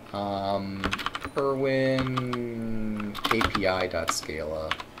Irwin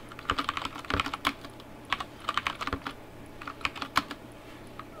API.scala.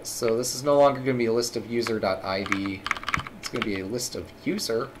 So this is no longer going to be a list of user.id. It's going to be a list of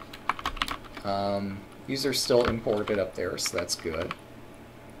user. User's still imported up there, so that's good.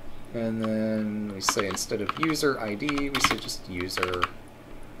 And then we say instead of user ID, we say just user.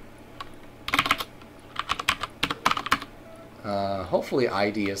 Hopefully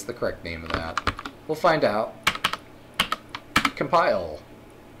ID is the correct name of that. We'll find out. Compile.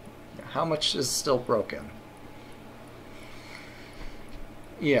 How much is still broken?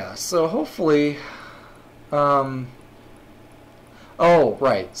 Yeah, so hopefully... oh,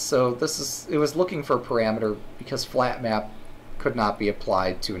 right. So it was looking for a parameter because flat map could not be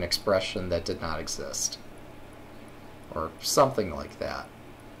applied to an expression that did not exist. Or something like that.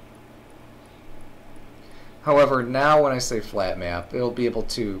 However, now when I say flat map, it'll be able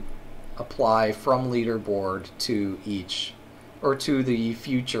to apply from leaderboard to each, or to the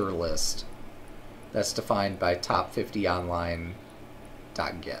future list that's defined by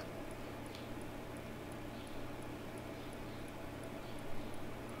top50online.get.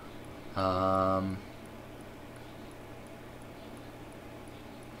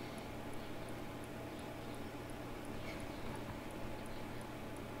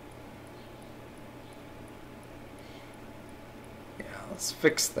 Let's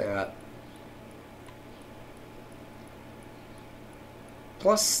fix that.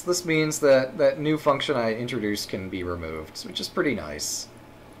 Plus, this means that that new function I introduced can be removed, which is pretty nice.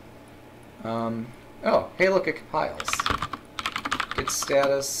 Oh, hey, look, it compiles. Git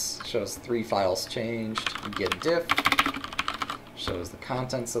status shows 3 files changed. Git diff shows the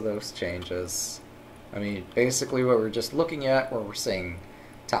contents of those changes. I mean, basically what we're just looking at, where we're saying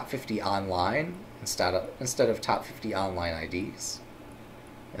top 50 online instead of top 50 online IDs.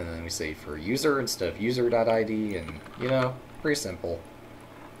 And then we say for user instead of user.id, and, you know, pretty simple.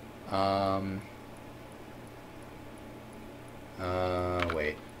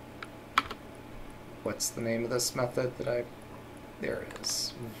 Wait. What's the name of this method that there it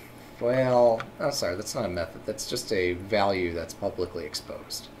is. Well, oh, sorry, that's not a method. That's just a value that's publicly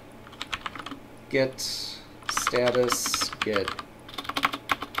exposed. Get status, get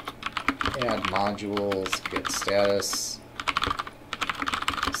add modules, get status.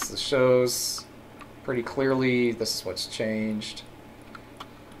 This shows pretty clearly this is what's changed.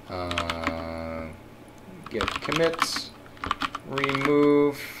 Get commit,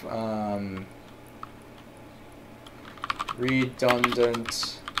 remove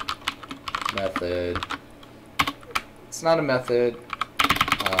redundant method. It's not a method,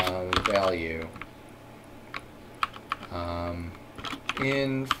 value.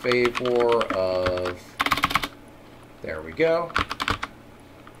 In favor of, there we go.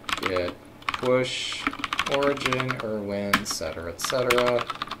 Get push origin, Irwin, etc., etc.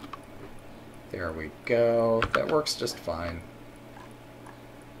 There we go. That works just fine.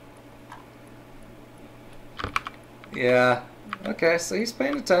 Yeah. Okay, so he's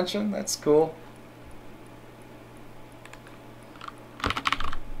paying attention. That's cool.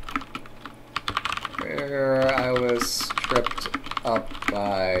 Where I was tripped up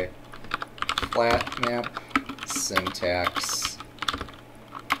by flat map syntax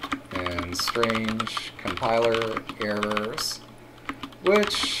and strange compiler errors,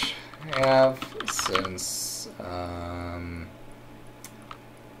 which have since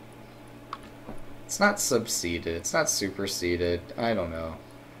it's not subseded, it's not superseded, I don't know.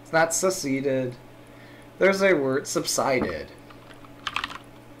 It's not seceded. There's a word, subsided.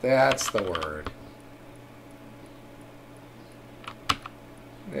 That's the word.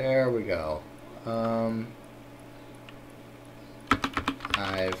 There we go.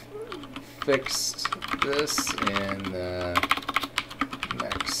 I've fixed this in the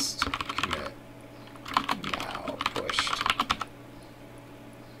next commit. Now pushed.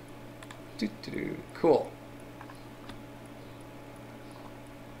 Cool.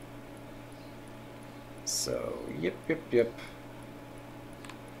 So, yep.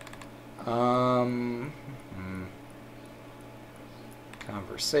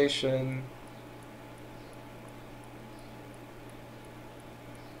 Conversation.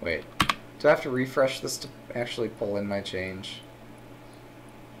 Wait, do I have to refresh this to actually pull in my change?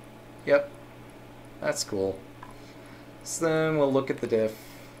 Yep, that's cool. So then we'll look at the diff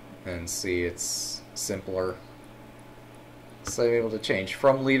and see it's simpler. So I'm able to change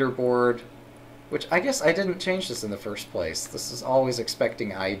from leaderboard, which I guess I didn't change this in the first place. This is always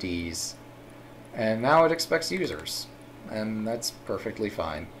expecting IDs, and now it expects users, and that's perfectly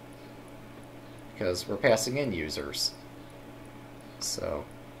fine because we're passing in users. So,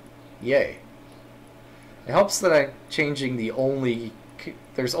 yay. It helps that I'm changing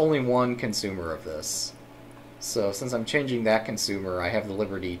there's only one consumer of this. So since I'm changing that consumer, I have the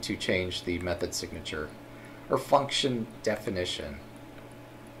liberty to change the method signature or function definition.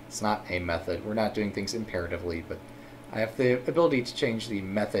 It's not a method. We're not doing things imperatively, but I have the ability to change the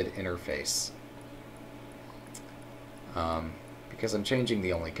method interface because I'm changing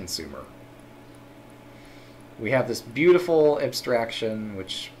the only consumer. We have this beautiful abstraction,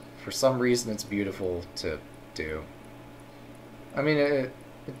 which for some reason it's beautiful to do. I mean, it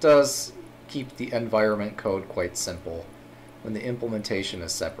does keep the environment code quite simple when the implementation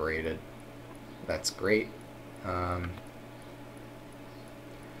is separated. That's great.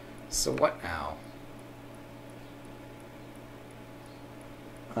 So what now?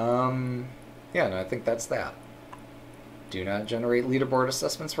 Yeah, no, I think that's that. Do not generate leaderboard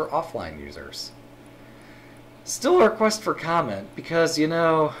assessments for offline users. Still a request for comment, because, you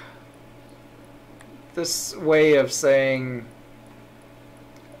know, this way of saying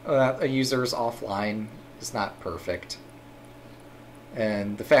a user is offline is not perfect.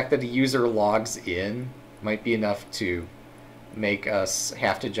 And the fact that a user logs in might be enough to make us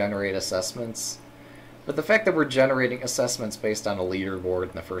have to generate assessments. But the fact that we're generating assessments based on a leaderboard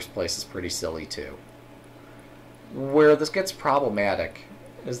in the first place is pretty silly too. Where this gets problematic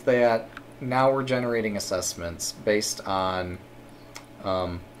is that now we're generating assessments based on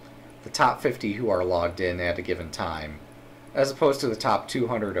the top 50 who are logged in at a given time, as opposed to the top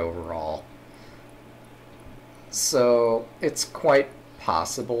 200 overall. So it's quite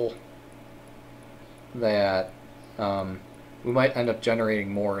possible that we might end up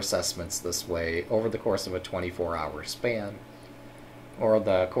generating more assessments this way over the course of a 24-hour span, or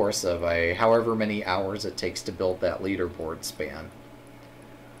the course of a however many hours it takes to build that leaderboard span.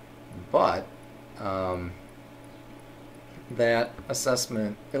 But that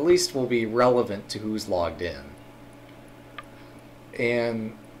assessment at least will be relevant to who's logged in.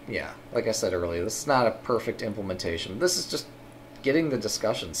 And yeah, like I said earlier, this is not a perfect implementation. This is just getting the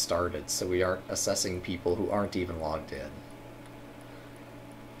discussion started so we aren't assessing people who aren't even logged in.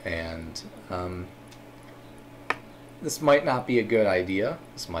 And this might not be a good idea.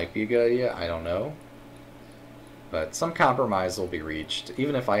 This might be a good idea. I don't know. But some compromise will be reached,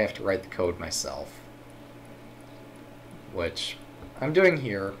 even if I have to write the code myself. Which I'm doing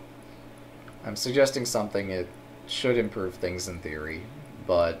here. I'm suggesting something. It should improve things in theory,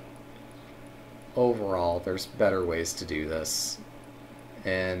 but overall there's better ways to do this.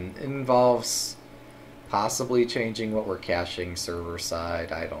 And it involves possibly changing what we're caching server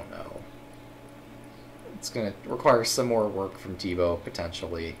side. I don't know. It's going to require some more work from Tebow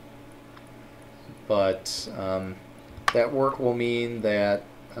potentially. But that work will mean that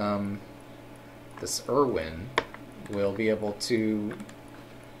this Irwin will be able to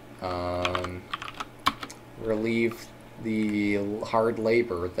relieve the hard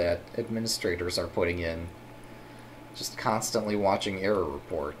labor that administrators are putting in, just constantly watching error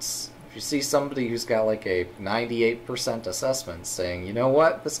reports. If you see somebody who's got like a 98% assessment saying, you know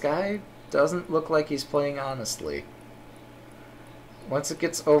what, this guy doesn't look like he's playing honestly. Once it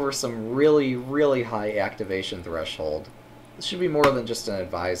gets over some really, really high activation threshold, this should be more than just an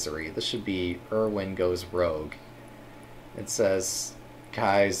advisory. This should be Irwin goes rogue. It says,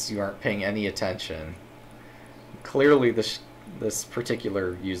 guys, you aren't paying any attention. Clearly this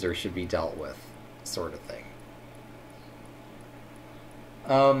particular user should be dealt with, sort of thing.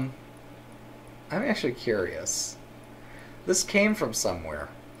 I'm actually curious. This came from somewhere.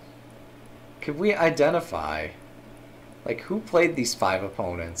 Could we identify, like, who played these 5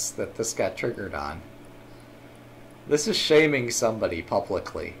 opponents that this got triggered on? This is shaming somebody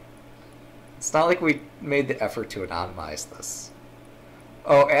publicly. It's not like we made the effort to anonymize this.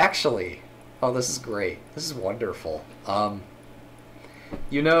 Oh, actually, oh, this is great. This is wonderful.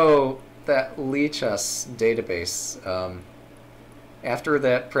 You know that Lichess database, after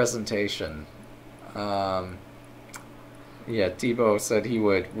that presentation, yeah, Tebow said he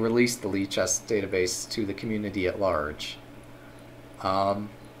would release the Lichess database to the community at large.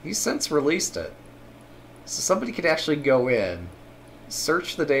 He's since released it. So somebody could actually go in,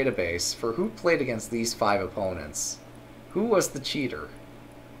 search the database for who played against these 5 opponents. Who was the cheater?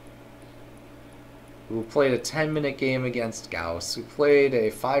 Who played a 10-minute game against Gauss? Who played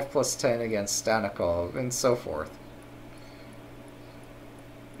a 5+10 against Stanikov? And so forth.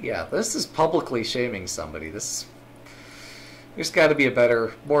 Yeah, this is publicly shaming somebody. There's got to be a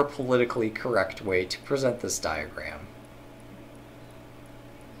better, more politically correct way to present this diagram.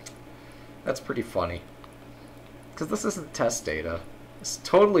 That's pretty funny. Because this isn't test data. This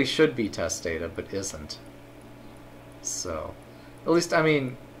totally should be test data, but isn't. So, at least, I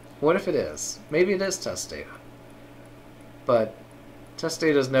mean, what if it is? Maybe it is test data. But Test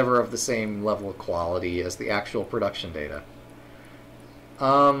data is never of the same level of quality as the actual production data.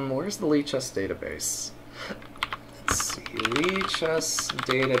 Where's the Lichess database? Let's see, Lichess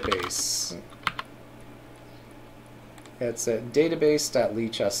database. It's at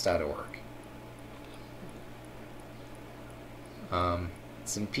database.lichess.org.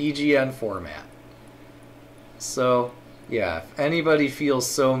 It's in PGN format. So, yeah, if anybody feels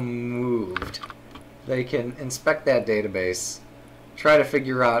so moved, they can inspect that database, try to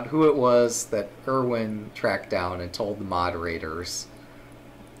figure out who it was that Irwin tracked down and told the moderators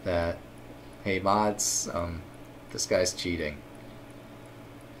that, hey mods, this guy's cheating.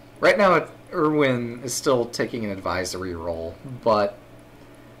 Right now, Irwin is still taking an advisory role, but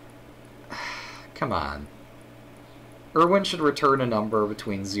come on. Irwin should return a number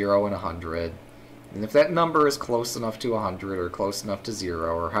between 0 and 100, and if that number is close enough to 100 or close enough to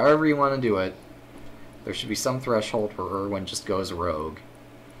 0, or however you want to do it, there should be some threshold where Irwin just goes rogue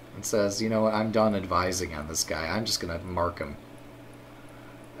and says, you know what, I'm done advising on this guy, I'm just going to mark him.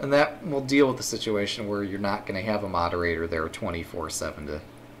 And that will deal with the situation where you're not going to have a moderator there 24/7 to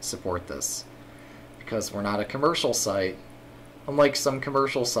support this. Because we're not a commercial site, unlike some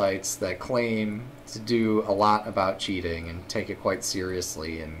commercial sites that claim to do a lot about cheating and take it quite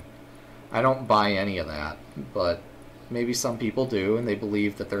seriously, and I don't buy any of that, but maybe some people do, and they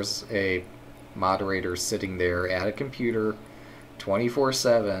believe that there's a moderator sitting there at a computer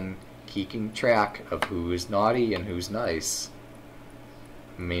 24/7 keeping track of who's naughty and who's nice.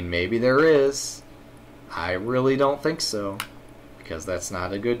 I mean, maybe there is. I really don't think so, because that's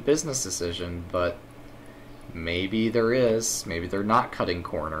not a good business decision, but maybe there is. Maybe they're not cutting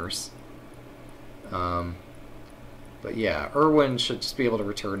corners. But yeah, Irwin should just be able to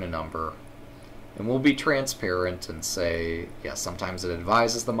return a number. And we'll be transparent and say, yeah, sometimes it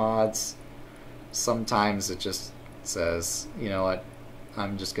advises the mods. Sometimes it just says, you know what,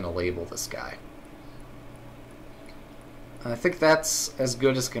 I'm just going to label this guy. And I think that's as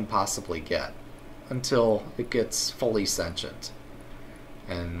good as it can possibly get until it gets fully sentient.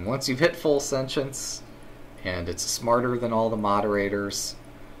 And once you've hit full sentience, and it's smarter than all the moderators,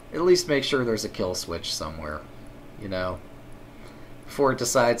 at least make sure there's a kill switch somewhere, you know, before it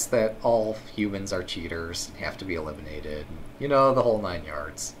decides that all humans are cheaters and have to be eliminated, you know, the whole 9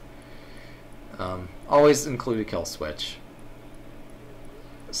 yards. Always include a kill switch.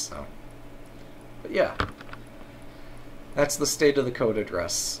 So, but yeah, that's the state of the code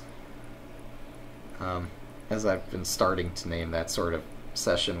address. As I've been starting to name that sort of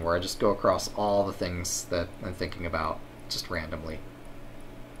session where I just go across all the things that I'm thinking about just randomly.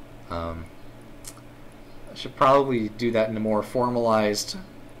 I should probably do that in a more formalized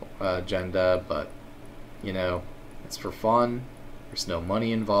agenda, but you know, it's for fun. There's no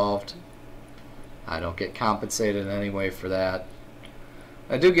money involved. I don't get compensated in any way for that.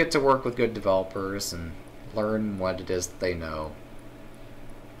 I do get to work with good developers and learn what it is that they know.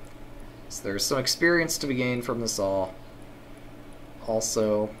 So there's some experience to be gained from this all.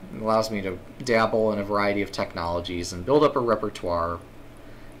 Also, it allows me to dabble in a variety of technologies and build up a repertoire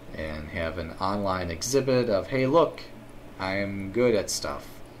and have an online exhibit of, hey look, I'm good at stuff.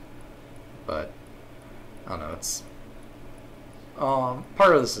 But, I don't know, it's...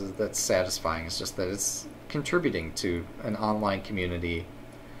 part of this that's satisfying is just that it's contributing to an online community,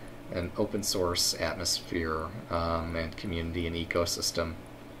 an open source atmosphere, and community and ecosystem.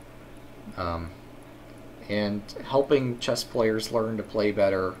 And helping chess players learn to play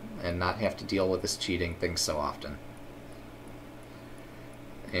better and not have to deal with this cheating thing so often.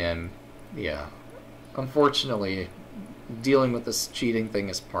 And yeah, unfortunately, dealing with this cheating thing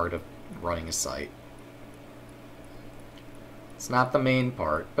is part of running a site. It's not the main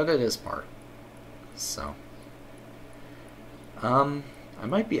part, but it is part. So, I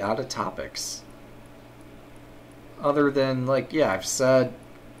might be out of topics. Other than, like, yeah, I've said,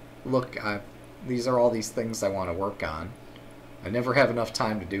 look, these are all these things I want to work on. I never have enough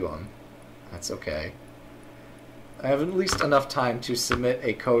time to do them. That's okay. I have at least enough time to submit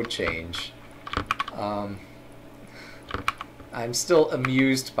a code change. I'm still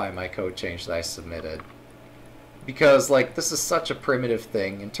amused by my code change that I submitted. Because, like, this is such a primitive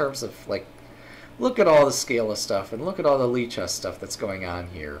thing in terms of, like, look at all the Scala stuff and look at all the Lichess stuff that's going on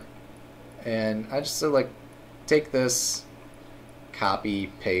here. And I just said, like, take this, copy,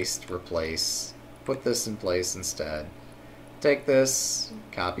 paste, replace, put this in place instead. Take this,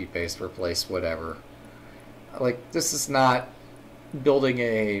 copy, paste, replace, whatever. Like, this is not building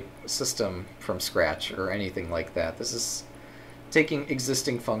a system from scratch or anything like that. This is taking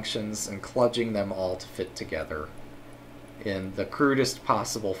existing functions and kludging them all to fit together in the crudest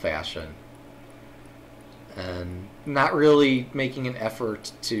possible fashion. and not really making an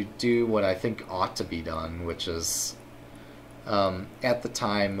effort to do what I think ought to be done, which is at the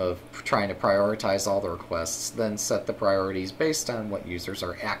time of trying to prioritize all the requests, then set the priorities based on what users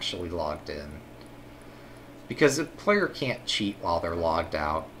are actually logged in. Because a player can't cheat while they're logged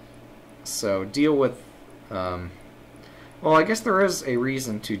out. So deal with... well, I guess there is a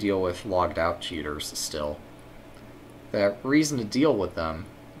reason to deal with logged out cheaters still. The reason to deal with them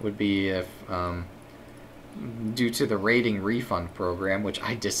would be if, due to the rating refund program, which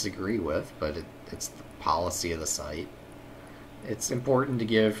I disagree with, but it's the policy of the site, it's important to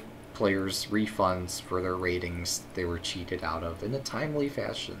give players refunds for their ratings they were cheated out of in a timely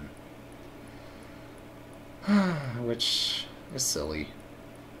fashion. Which is silly.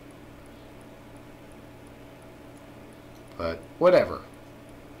 But whatever.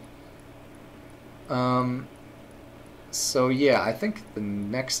 So yeah, I think the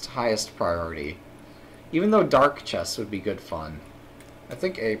next highest priority, even though dark chess would be good fun, I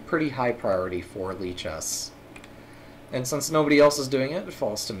think a pretty high priority for Lee chess, and since nobody else is doing it, it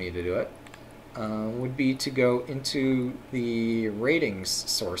falls to me to do it, would be to go into the ratings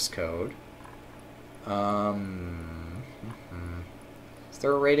source code. Is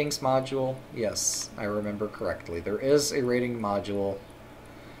there a ratings module? Yes, I remember correctly. There is a rating module.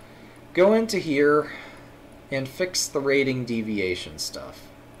 Go into here and fix the rating deviation stuff.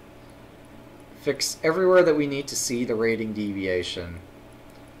 Fix everywhere that we need to see the rating deviation.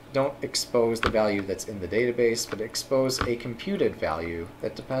 Don't expose the value that's in the database, but expose a computed value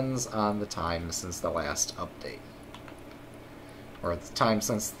that depends on the time since the last update. Or the time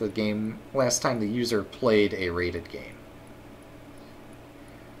since the game, last time the user played a rated game.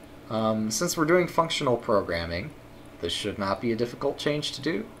 Since we're doing functional programming, this should not be a difficult change to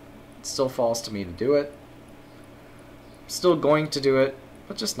do. It still falls to me to do it. I'm still going to do it,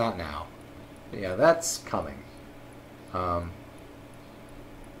 but just not now. But yeah, that's coming.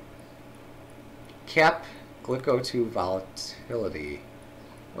 Cap glyco2 volatility.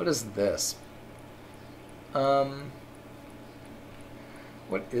 What is this?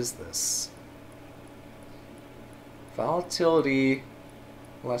 What is this? Volatility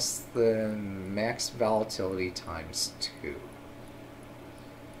less than max volatility times 2.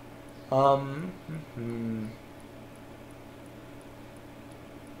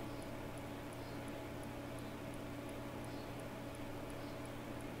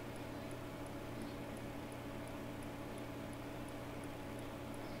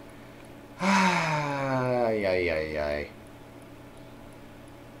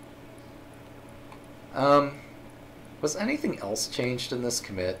 Was anything else changed in this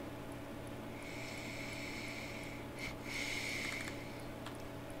commit?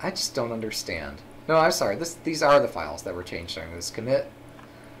 I just don't understand. No, I'm sorry. These are the files that were changed during this commit.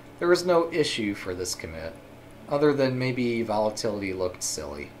 There was no issue for this commit, other than maybe volatility looked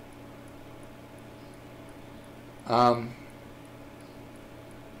silly.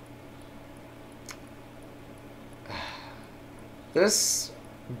 This,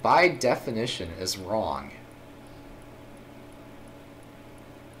 by definition, is wrong.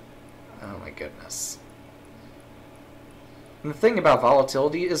 Oh my goodness. And the thing about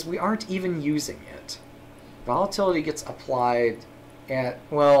volatility is we aren't even using it. Volatility gets applied at,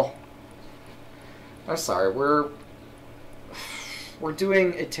 well, I'm sorry, we're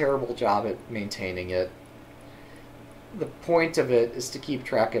doing a terrible job at maintaining it. The point of it is to keep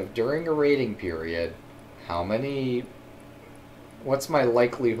track of, during a rating period, what's my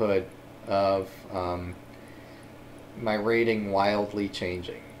likelihood of my rating wildly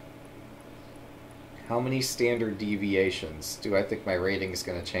changing? How many standard deviations do I think my rating is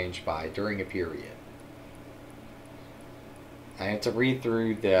going to change by during a period? I had to read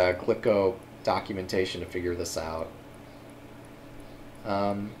through the Glyco documentation to figure this out.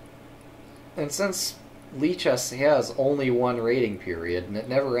 And since Lichess has only one rating period and it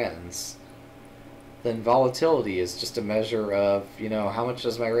never ends, then volatility is just a measure of, you know, how much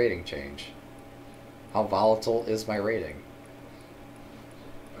does my rating change? How volatile is my rating?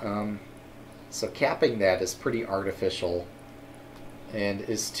 So capping that is pretty artificial and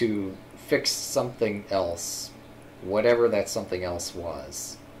is to fix something else, whatever that something else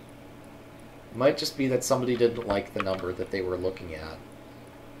was. It might just be that somebody didn't like the number that they were looking at,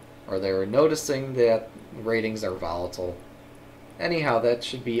 or they were noticing that ratings are volatile. Anyhow, that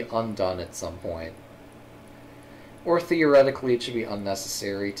should be undone at some point. Or theoretically it should be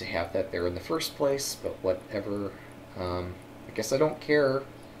unnecessary to have that there in the first place, but whatever. I guess I don't care.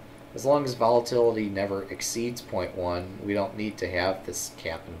 As long as volatility never exceeds 0.1, we don't need to have this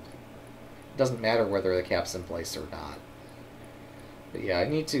cap in. It doesn't matter whether the cap's in place or not. But yeah, I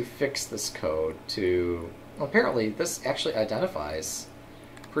need to fix this code to Well, apparently this actually identifies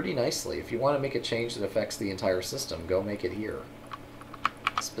pretty nicely. If you want to make a change that affects the entire system, go make it here.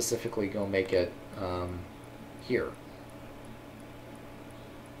 Specifically, go make it here.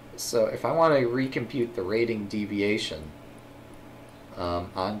 So if I want to recompute the rating deviation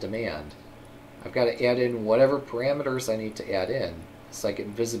on demand, I've got to add in whatever parameters I need to add in so I get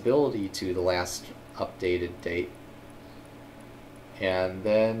visibility to the last updated date. And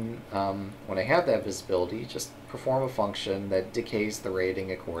then when I have that visibility, just perform a function that decays the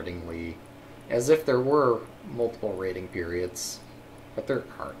rating accordingly, as if there were multiple rating periods, but there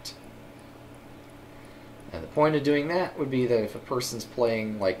aren't. And the point of doing that would be that if a person's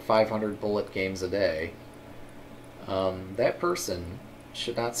playing like 500 bullet games a day, that person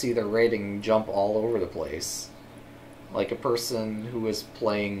should not see their rating jump all over the place, like a person who is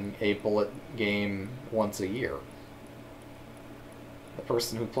playing a bullet game once a year. The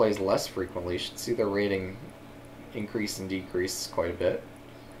person who plays less frequently should see their rating increase and decrease quite a bit.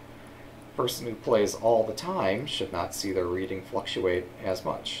 The person who plays all the time should not see their rating fluctuate as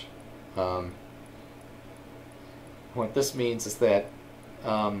much. What this means is that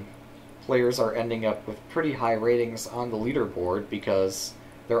players are ending up with pretty high ratings on the leaderboard because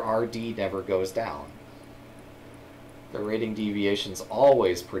their RD never goes down. Their rating deviation's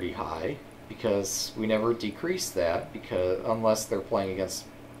always pretty high because we never decrease that, unless they're playing against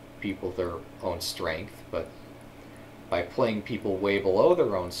people their own strength. But by playing people way below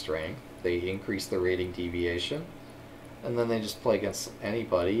their own strength, they increase their rating deviation, and then they just play against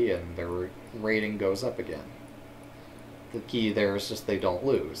anybody and their rating goes up again. The key there is just they don't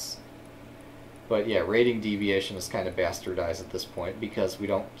lose. But yeah, rating deviation is kind of bastardized at this point because we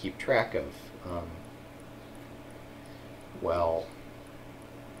don't keep track of, well,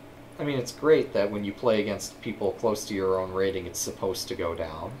 I mean, it's great that when you play against people close to your own rating, it's supposed to go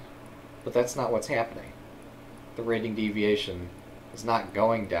down, but that's not what's happening. The rating deviation is not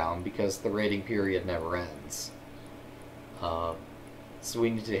going down because the rating period never ends. So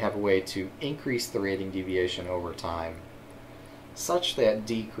we need to have a way to increase the rating deviation over time such that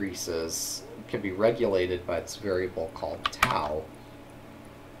decreases can be regulated by this variable called tau,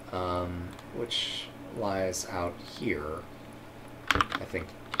 which lies out here. I think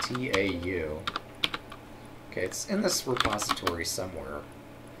TAU. Okay, it's in this repository somewhere.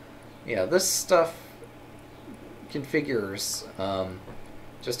 Yeah, this stuff configures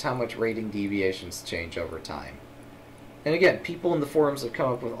just how much rating deviations change over time. And again, people in the forums have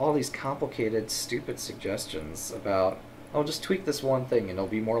come up with all these complicated, stupid suggestions about, oh, just tweak this one thing and it'll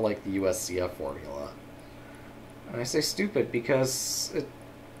be more like the USCF formula. And I say stupid because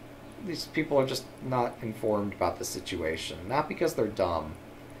these people are just not informed about the situation. Not because they're dumb,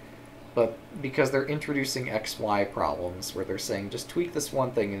 but because they're introducing XY problems where they're saying, just tweak this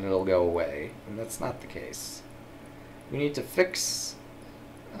one thing and it'll go away. And that's not the case. We need to fix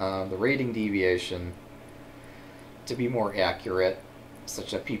the rating deviation to be more accurate,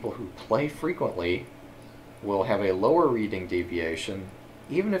 such that people who play frequently will have a lower rating deviation,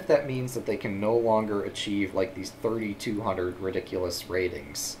 even if that means that they can no longer achieve like these 3,200 ridiculous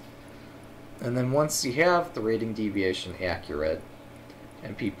ratings. And then once you have the rating deviation accurate,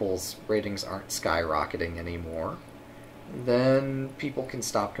 and people's ratings aren't skyrocketing anymore, then people can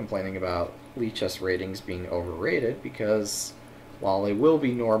stop complaining about Lichess ratings being overrated, because while they will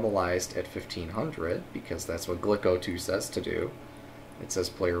be normalized at 1500, because that's what Glico2 says to do, it says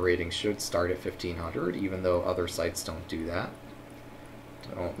player ratings should start at 1500, even though other sites don't do that.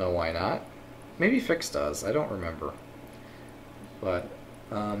 I don't know why not. Maybe Fix does, I don't remember. But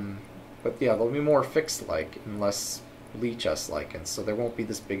yeah, they'll be more Fix-like and less Lichess-like, and so there won't be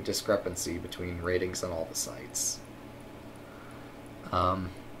this big discrepancy between ratings on all the sites.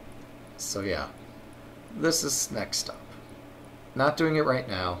 So yeah, this is next up. Not doing it right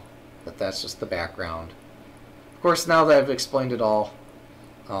now, but that's just the background. Of course, now that I've explained it all,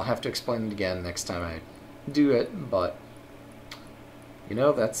 I'll have to explain it again next time I do it, but you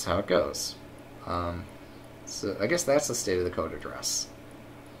know, that's how it goes. So I guess that's the state of the code address.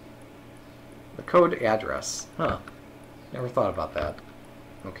 The code address. Huh. Never thought about that.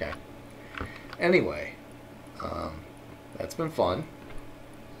 Okay. Anyway, that's been fun.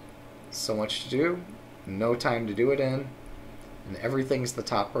 So much to do, no time to do it in, and everything's the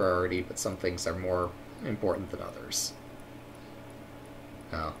top priority, but some things are more important than others.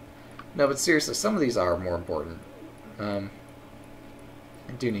 No, but seriously, some of these are more important. I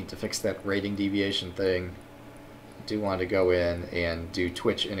do need to fix that rating deviation thing. I do want to go in and do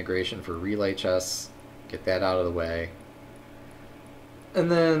Twitch integration for Relay Chess, get that out of the way. And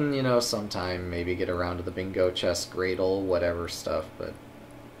then, you know, sometime maybe get around to the Bingo Chess, Gradle, whatever stuff, but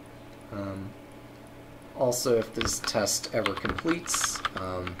Also, if this test ever completes,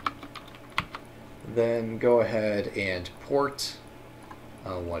 then go ahead and port.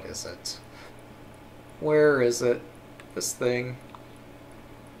 What is it? Where is it? This thing.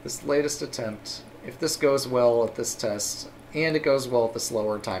 This latest attempt. If this goes well at this test, and it goes well at the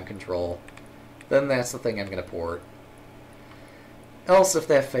slower time control, then that's the thing I'm going to port. Else, if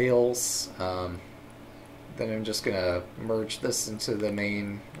that fails, then I'm just going to merge this into the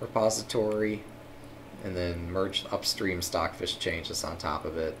main repository, and then merge upstream stockfish changes on top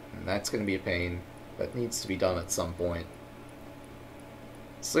of it. And that's going to be a pain, but needs to be done at some point.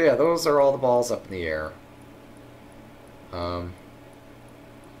 So yeah, those are all the balls up in the air.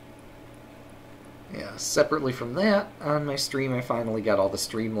 Yeah, separately from that, on my stream I finally got all the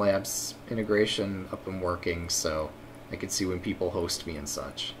Streamlabs integration up and working, so I could see when people host me and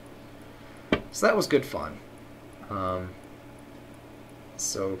such. So that was good fun. I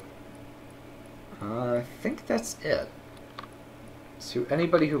think that's it. So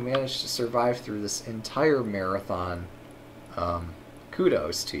anybody who managed to survive through this entire marathon,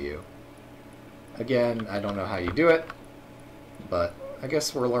 kudos to you. Again, I don't know how you do it, but I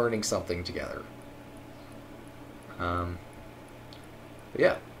guess we're learning something together. But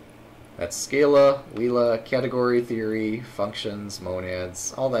yeah, that's Scala, Leela, category theory, functions,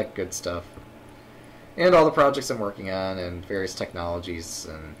 monads, all that good stuff. And all the projects I'm working on, and various technologies,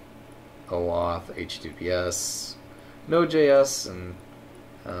 and OAuth, HTTPS, Node.js,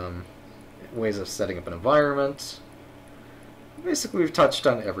 and ways of setting up an environment. Basically, we've touched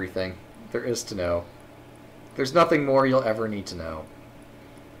on everything there is to know. There's nothing more you'll ever need to know.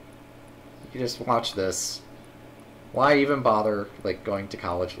 You just watch this. Why even bother, like, going to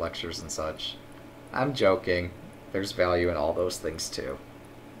college lectures and such? I'm joking. There's value in all those things, too.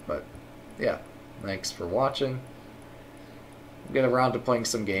 But, yeah. Thanks for watching. I'll get around to playing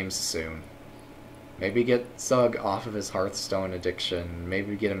some games soon. Maybe get Zug off of his Hearthstone addiction.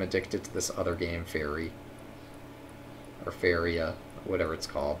 Maybe get him addicted to this other game, Fairy. Or Faria, whatever it's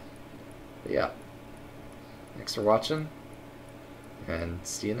called. But yeah. Thanks for watching, and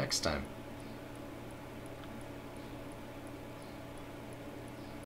see you next time.